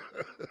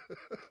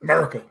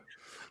 America.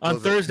 On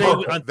Thursday,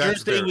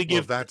 we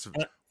give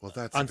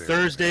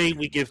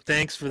we give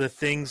thanks for the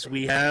things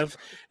we have,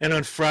 and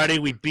on Friday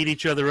we beat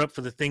each other up for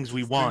the things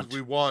we want.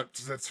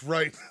 That's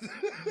right.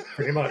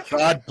 Pretty much.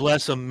 God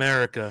bless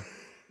America.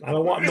 I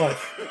don't want much.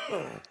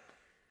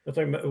 That's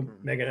like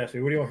Megan asked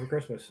me, "What do you want for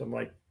Christmas?" I'm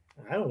like,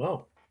 I don't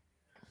know,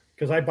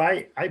 because I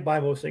buy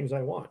most things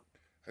I want.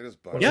 I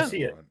just buy when I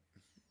see it.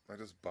 I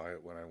just buy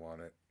it when I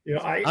want it.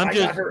 I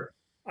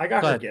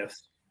got her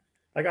gifts.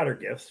 I got her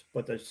gifts,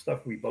 but there's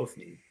stuff we both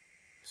need.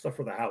 Stuff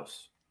for the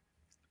house.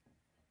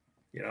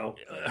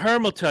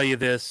 Herm will tell you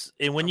this,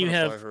 and when you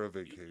have buy her a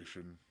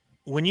vacation.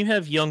 When you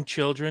have young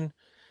children,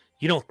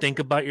 you don't think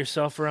about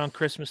yourself around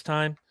Christmas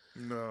time.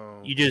 No.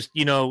 You just,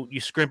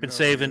 you scrimp and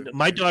save. And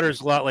my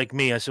daughter's a lot like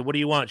me. I said, "What do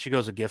you want?" She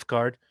goes, "A gift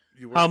card."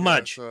 How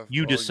much?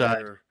 You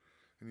decide.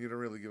 And you don't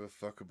really give a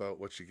fuck about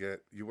what you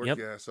get. You work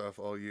your ass off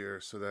all year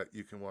so that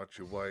you can watch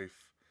your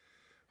wife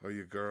or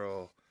your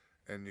girl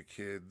and your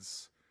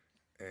kids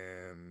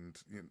and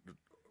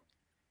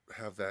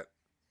have that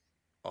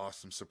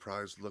awesome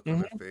surprised look on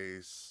their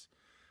face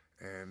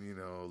and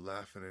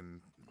laughing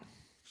and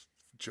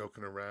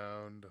joking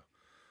around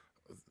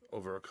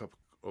over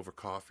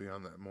coffee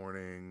on that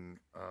morning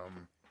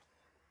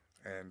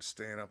and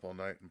staying up all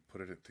night and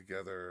putting it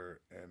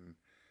together. And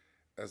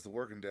as the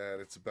working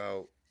dad, it's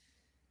about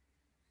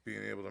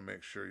being able to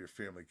make sure your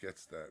family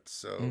gets that.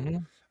 So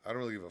I don't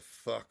really give a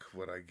fuck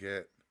what I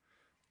get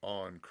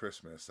on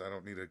Christmas. I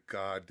don't need a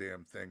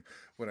goddamn thing.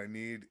 What I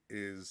need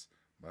is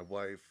my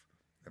wife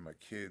and my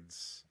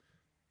kids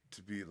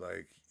to be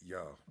like,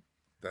 "Yo,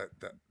 that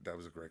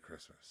was a great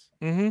Christmas."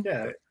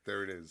 Yeah,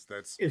 there it is.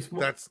 That's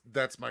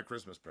my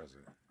Christmas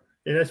present.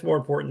 And that's more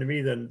important to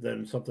me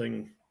than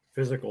something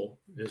physical.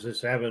 Is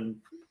just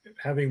having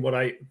what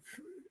I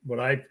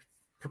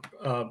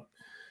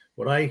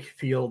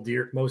feel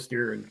most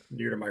dear and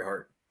dear to my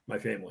heart, my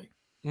family,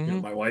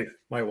 my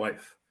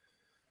wife,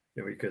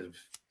 because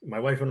my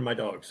wife and my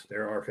dogs,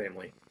 they're our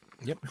family.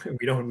 Yep.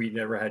 We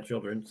never had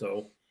children,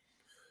 so.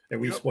 And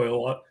we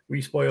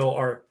spoil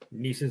our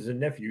nieces and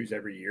nephews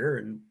every year,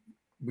 and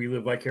we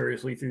live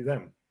vicariously through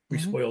them. We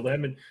spoil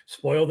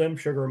them,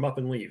 sugar them up,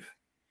 and leave.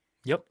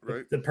 Yep,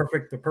 right. The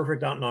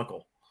perfect aunt and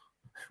uncle.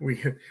 We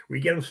get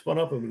them spun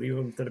up and we leave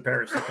them to the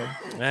parents to come.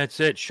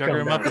 That's it. Sugar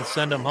them up and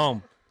send them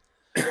home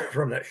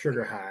from that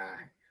sugar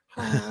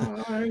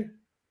high.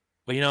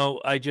 But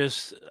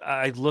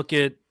I look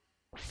at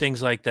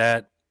things like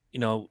that.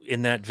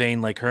 In that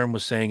vein, like Herm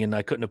was saying, and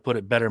I couldn't have put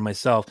it better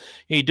myself.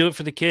 You do it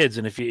for the kids,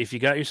 and if you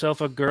got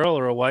yourself a girl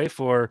or a wife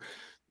or,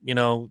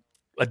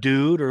 a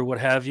dude or what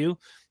have you,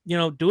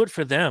 do it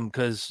for them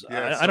because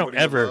I don't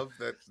ever.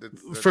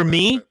 For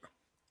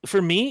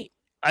me,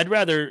 I'd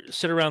rather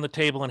sit around the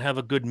table and have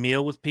a good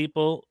meal with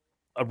people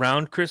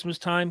around Christmas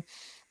time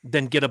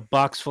than get a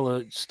box full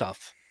of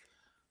stuff.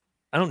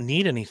 I don't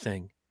need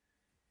anything.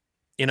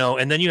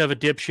 And then you have a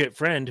dipshit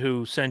friend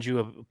who sends you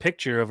a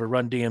picture of a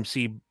Run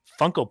DMC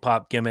Funko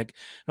Pop gimmick.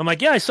 I'm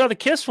like, yeah, I saw the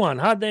Kiss one.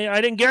 I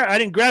didn't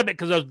grab it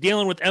because I was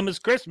dealing with Emma's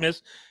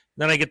Christmas.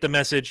 Then I get the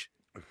message.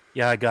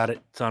 Yeah, I got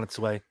it. It's on its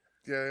way.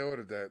 Yeah, I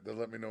ordered that. They'll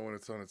let me know when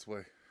it's on its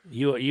way.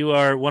 You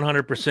are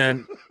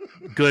 100%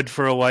 good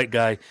for a white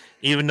guy,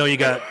 even though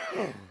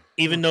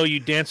you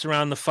dance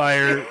around the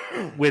fire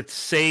with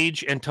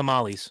sage and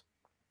tamales.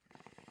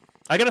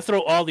 I got to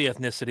throw all the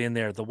ethnicity in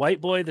there: the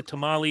white boy, the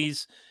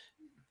tamales,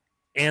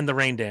 and the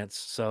rain dance.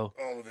 So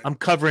I'm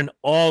covering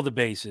all the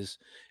bases.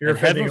 You're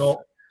offending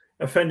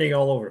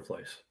all over the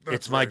place.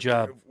 It's my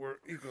job. We're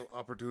equal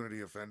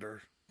opportunity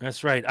offender.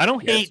 That's right. I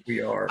don't hate.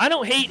 We are. I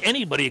don't hate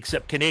anybody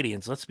except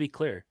Canadians. Let's be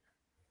clear.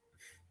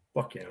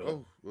 Fuck yeah.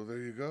 Oh, well, there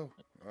you go.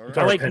 All right.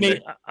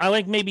 I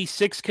like maybe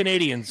 6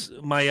 Canadians.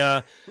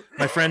 My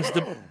friends,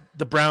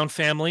 the Brown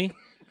family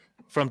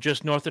from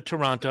just north of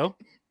Toronto,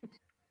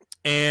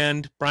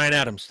 and Brian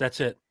Adams. That's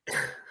it.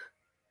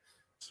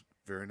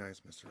 Very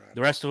nice, Mr. Adams.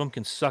 The rest of them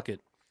can suck it.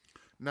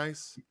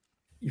 Nice.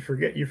 You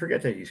forget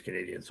that he's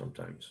Canadian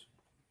sometimes.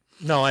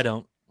 No, I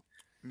don't.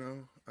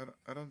 No,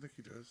 I don't think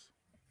he does.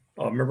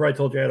 Remember I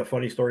told you I had a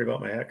funny story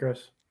about my hat,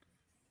 Chris?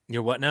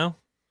 Your what now?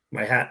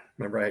 My hat.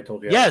 Remember I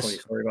told you I had a funny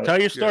story about Tell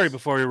your story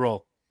before you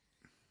roll.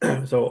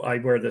 So I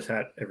wear this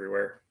hat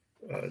everywhere.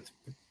 It's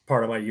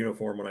part of my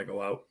uniform when I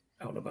go out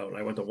and about. And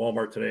I went to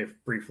Walmart today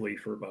briefly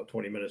for about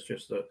 20 minutes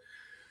just to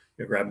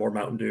grab more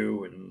Mountain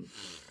Dew and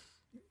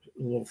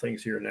little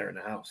things here and there in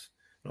the house.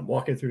 And I'm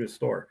walking through the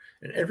store,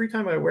 and every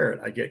time I wear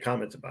it, I get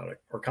comments about it,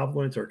 or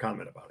compliments, or a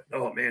comment about it.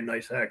 Oh man,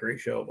 nice hat, great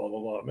show, blah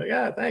blah blah. I'm like,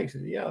 yeah, thanks.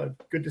 And yeah,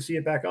 good to see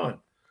it back on.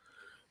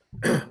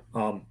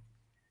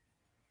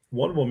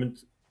 one woman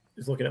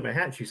is looking at my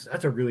hat and she says,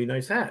 "That's a really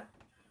nice hat.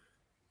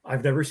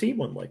 I've never seen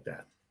one like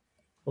that."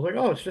 I was like,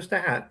 "Oh, it's just a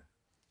hat."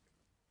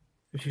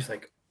 And she's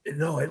like,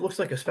 "No, it looks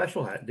like a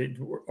special hat.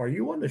 Are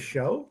you on the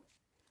show?"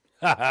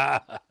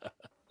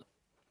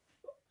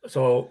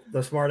 So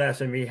the smart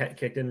ass in me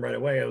kicked in right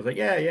away. I was like,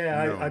 "Yeah,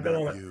 No, I've been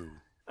not on you.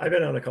 I've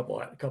been on a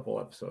couple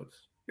episodes."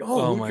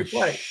 Oh who'd my you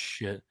play?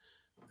 shit.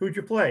 Who'd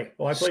you play?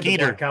 Well, I played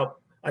Skeeter. the Black Cow.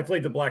 I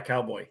played the Black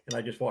Cowboy, and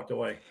I just walked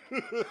away.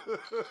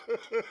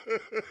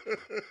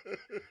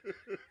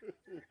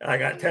 I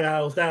got 10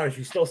 aisles down, and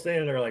she's still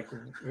standing there like,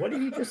 "What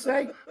did he just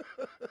say?"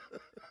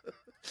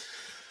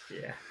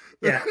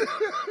 Yeah.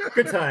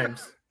 Good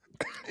times.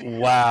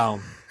 Wow.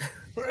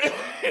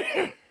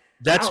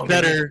 That's Wow,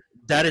 better.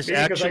 That is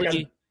Maybe because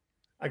actually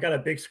I got a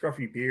big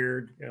scruffy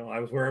beard. I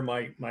was wearing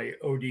my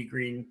OD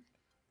green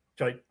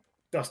type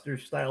duster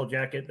style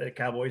jacket that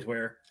cowboys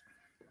wear.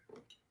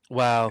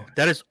 wow.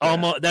 That is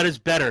almost. That is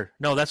better.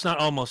 No, that's not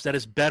almost. That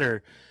is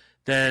better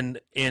than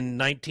in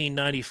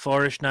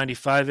 1994ish,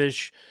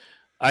 95ish.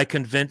 I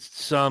convinced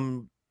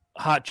some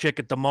hot chick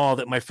at the mall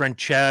that my friend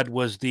Chad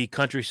was the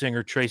country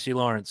singer Tracy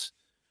Lawrence.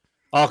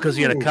 All because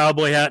he had a Ooh.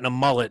 cowboy hat and a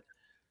mullet.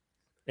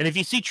 And if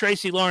you see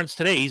Tracy Lawrence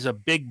today, he's a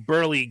big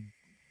burly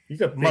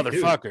He's a big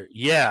motherfucker.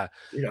 Yeah,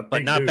 Dude. He's a but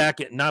big not dude.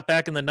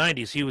 back in the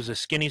 90s. He was a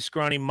skinny,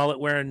 scrawny, mullet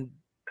wearing,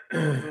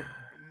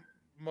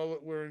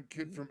 Mullet wearing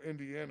kid from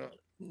Indiana.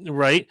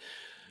 right?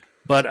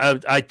 But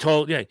I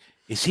told, yeah,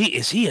 is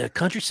he a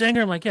country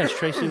singer? I'm like, yeah, it's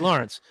Tracy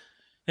Lawrence.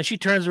 And she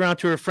turns around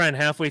to her friend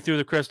halfway through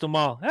the Crystal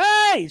Mall.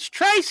 Hey, it's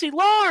Tracy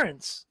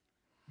Lawrence.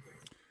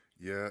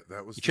 Yeah,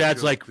 that was. the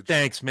Chad's joke. like, The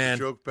thanks, man.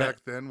 joke back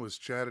then was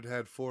Chad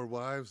had 4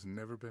 wives and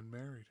never been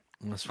married.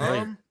 That's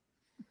right.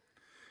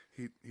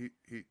 He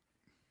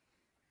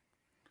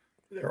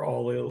They're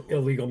all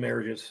illegal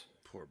marriages.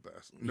 poor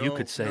bastard. You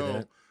could say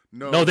that.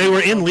 No, they he were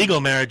was in humping-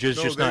 legal marriages,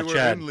 No, just they not were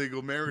Chad. in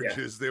legal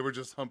marriages. They were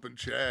just humping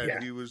Chad. Yeah.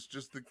 He was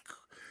just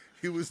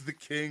he was the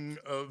king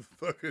of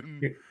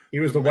fucking He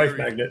was the wife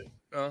married- magnet.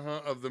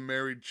 of the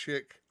married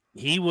chick.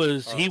 He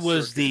was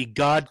circuit. the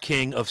God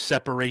King of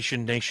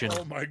Separation Nation.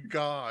 Oh my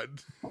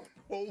god.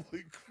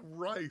 Holy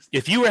Christ.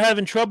 If you were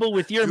having trouble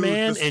with your Dude,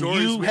 man the and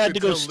stories you we had could to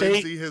go tell stay,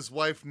 Lindsay, his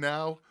wife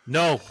now.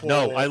 no,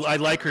 Oh. I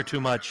like her too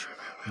much.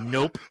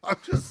 Nope. I'm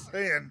just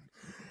saying,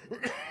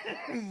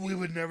 we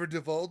would never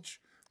divulge.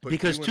 But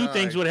Because you two and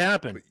things I- would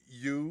happen. But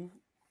you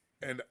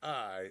and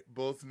I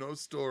both know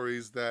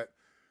stories that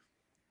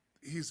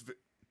he's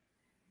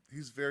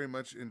very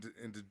much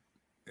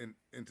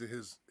into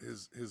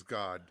his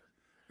God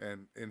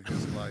and in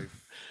his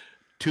life.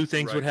 Two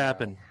things right would now.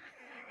 happen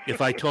if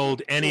I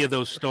told any of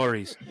those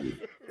stories.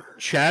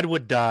 Chad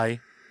would die,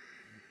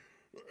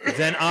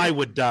 then I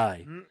would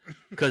die.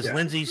 Because Yeah.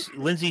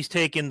 Lindsay's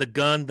taking the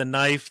gun, the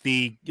knife,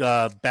 the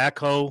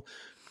backhoe,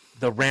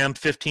 the Ram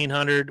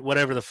 1500,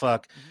 whatever the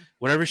fuck.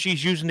 Whatever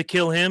she's using to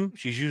kill him,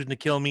 she's using to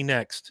kill me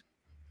next.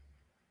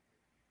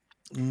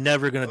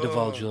 Never going to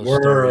divulge those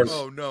Word. stories.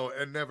 Oh no,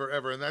 and never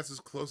ever, and that's as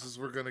close as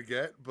we're gonna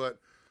get. But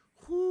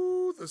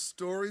whoo, the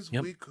stories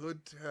Yep. we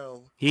could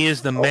tell. He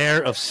is the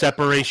mayor of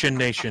Separation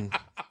Nation.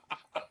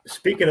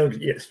 Speaking of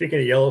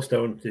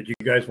Yellowstone, did you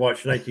guys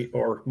watch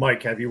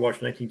Mike? Have you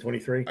watched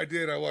 1923? I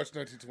did. I watched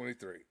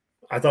 1923.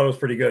 I thought it was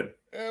pretty good.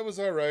 It was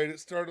all right. It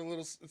started a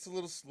little. It's a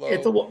little slow.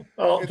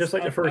 It's just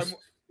like the first.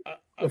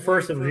 I'm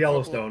first waiting of for a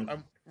Yellowstone.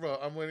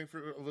 I'm waiting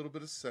for a little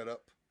bit of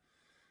setup,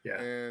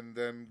 Yeah, and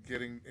then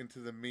getting into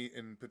the meat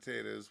and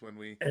potatoes when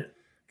we And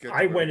get to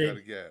I where went we in-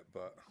 gotta get.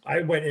 But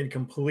I went in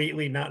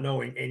completely not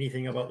knowing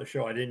anything about the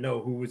show. I didn't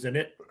know who was in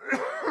it.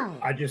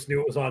 I just knew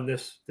it was on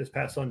this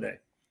past Sunday,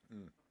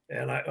 Mm.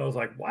 and I was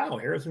like, "Wow,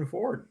 Harrison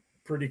Ford,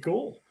 pretty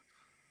cool."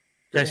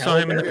 I saw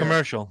him in the Yeah.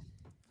 commercial.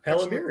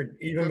 Helen Excellent. Mirren,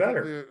 even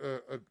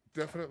better.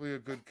 Definitely a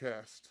good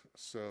cast.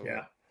 So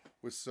Yeah,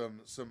 with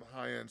some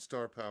high end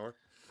star power.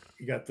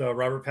 you got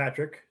Robert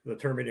Patrick, the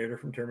Terminator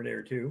from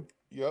Terminator 2.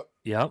 Yep,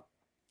 Yep.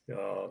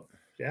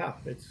 Yeah,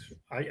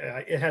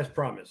 it has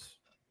promise.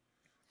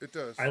 it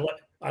does. I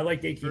liked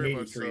Very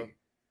much 1883. so.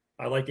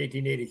 I liked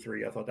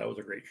 1883. I thought that was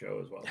a great show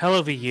as well. Hell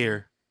of a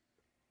year.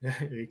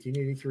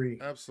 1883.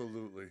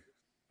 Absolutely.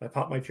 I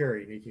popped my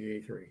cherry in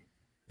 1883.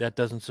 That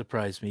doesn't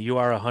surprise me. You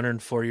are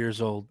 104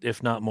 years old,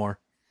 if not more.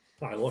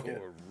 I look at it.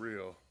 For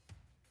real.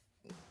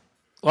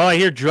 Well, I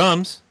hear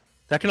drums.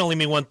 That can only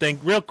mean one thing.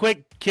 Real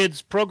quick,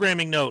 kids,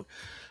 programming note.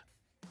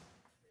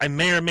 I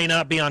may or may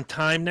not be on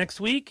time next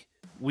week.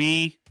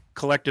 We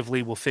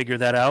collectively will figure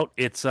that out.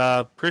 It's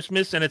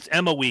Christmas and it's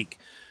Emma week.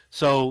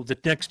 So the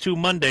next 2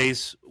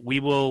 Mondays, we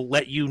will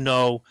let you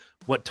know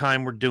what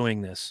time we're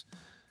doing this.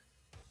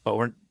 But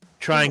we're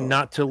trying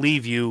not to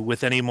leave you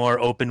with any more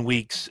open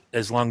weeks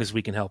as long as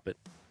we can help it.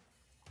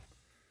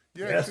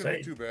 Yeah, Yeah, it shouldn't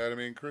be same. too bad. I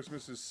mean,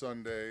 Christmas is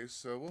Sunday,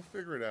 so we'll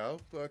figure it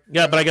out. But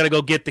Yeah, but I got to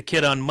go get the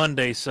kid on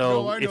Monday.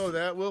 So no, I if- know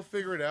that. We'll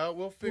figure it out.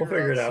 We'll figure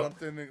figure it out.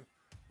 something.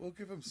 We'll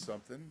give him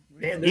something.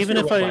 Man, this Even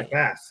year if went I- by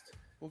fast.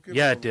 We'll give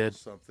Yeah, him it a little did.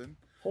 something.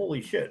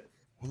 Holy shit!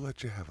 We'll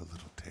let you have a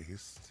little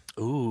taste.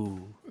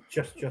 Ooh.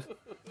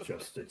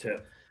 Just a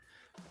tip.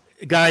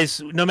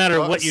 Guys, no matter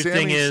what your Sammy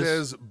thing is,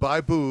 says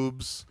buy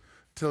boobs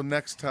till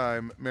next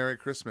time, Merry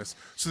Christmas.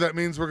 So that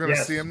means we're going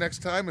to see him next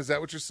time? Is that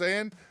what you're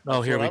saying? Oh,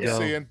 That's here what we I'm go.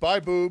 Seeing. Bye,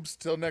 boobs.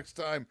 Till next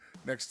time.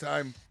 Next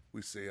time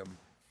we see him.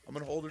 I'm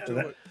going to hold her to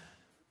it.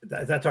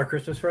 That's our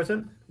Christmas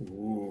present.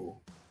 Ooh.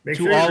 Make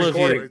To sure all you of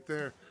record you. it. Right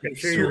there. Make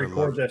sure you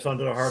record this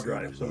onto the hard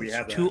drive so we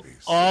have that. To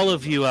all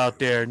of you out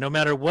there, no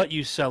matter what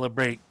you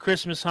celebrate,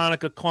 Christmas,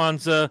 Hanukkah,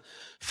 Kwanzaa,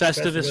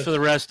 Festivus for the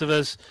rest of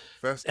us,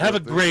 have a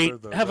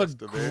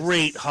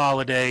great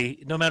holiday.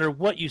 No matter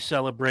what you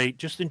celebrate,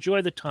 just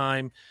enjoy the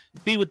time,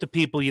 be with the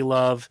people you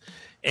love,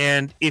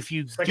 and if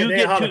you Second do day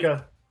get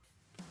of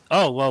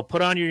Hanukkah.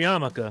 put on your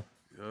yarmulke.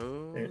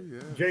 Oh, yeah.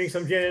 Drink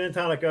some gin and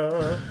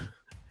tonica.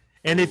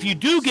 And if you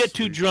do get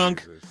too Sweet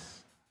drunk,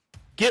 Jesus.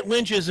 get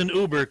Lynch as an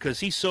Uber because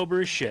he's sober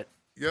as shit.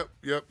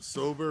 Yep.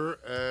 Sober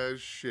as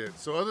shit.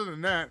 So other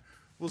than that,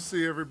 we'll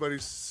see everybody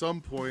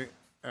some point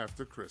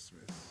after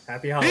Christmas.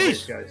 Happy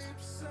holidays, Peace. guys.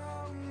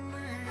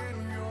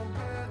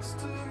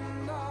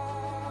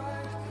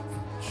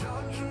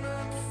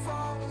 Judgment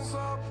falls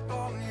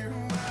upon you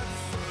at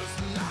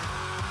first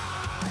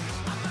light.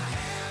 I'm the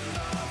hand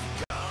of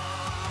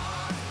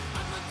God.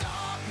 I'm the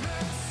dark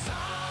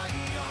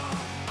Messiah.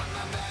 I'm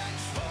the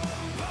vengeful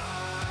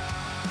one.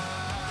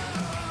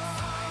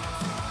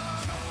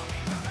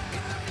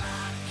 In the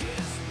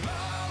blackest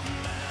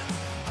moments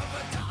of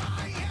a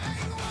dying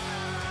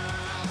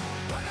world,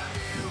 when a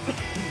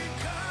mutiny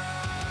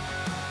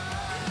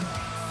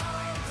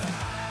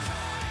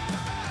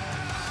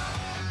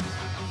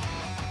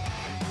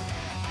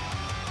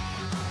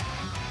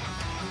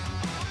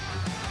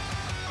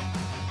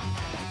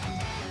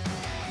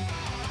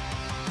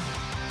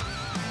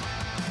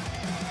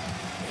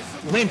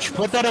Lynch,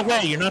 put that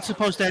away. You're not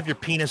supposed to have your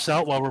penis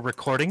out while we're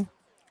recording.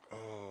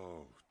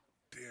 Oh,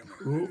 damn it.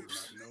 I did not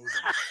Oops. know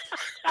that.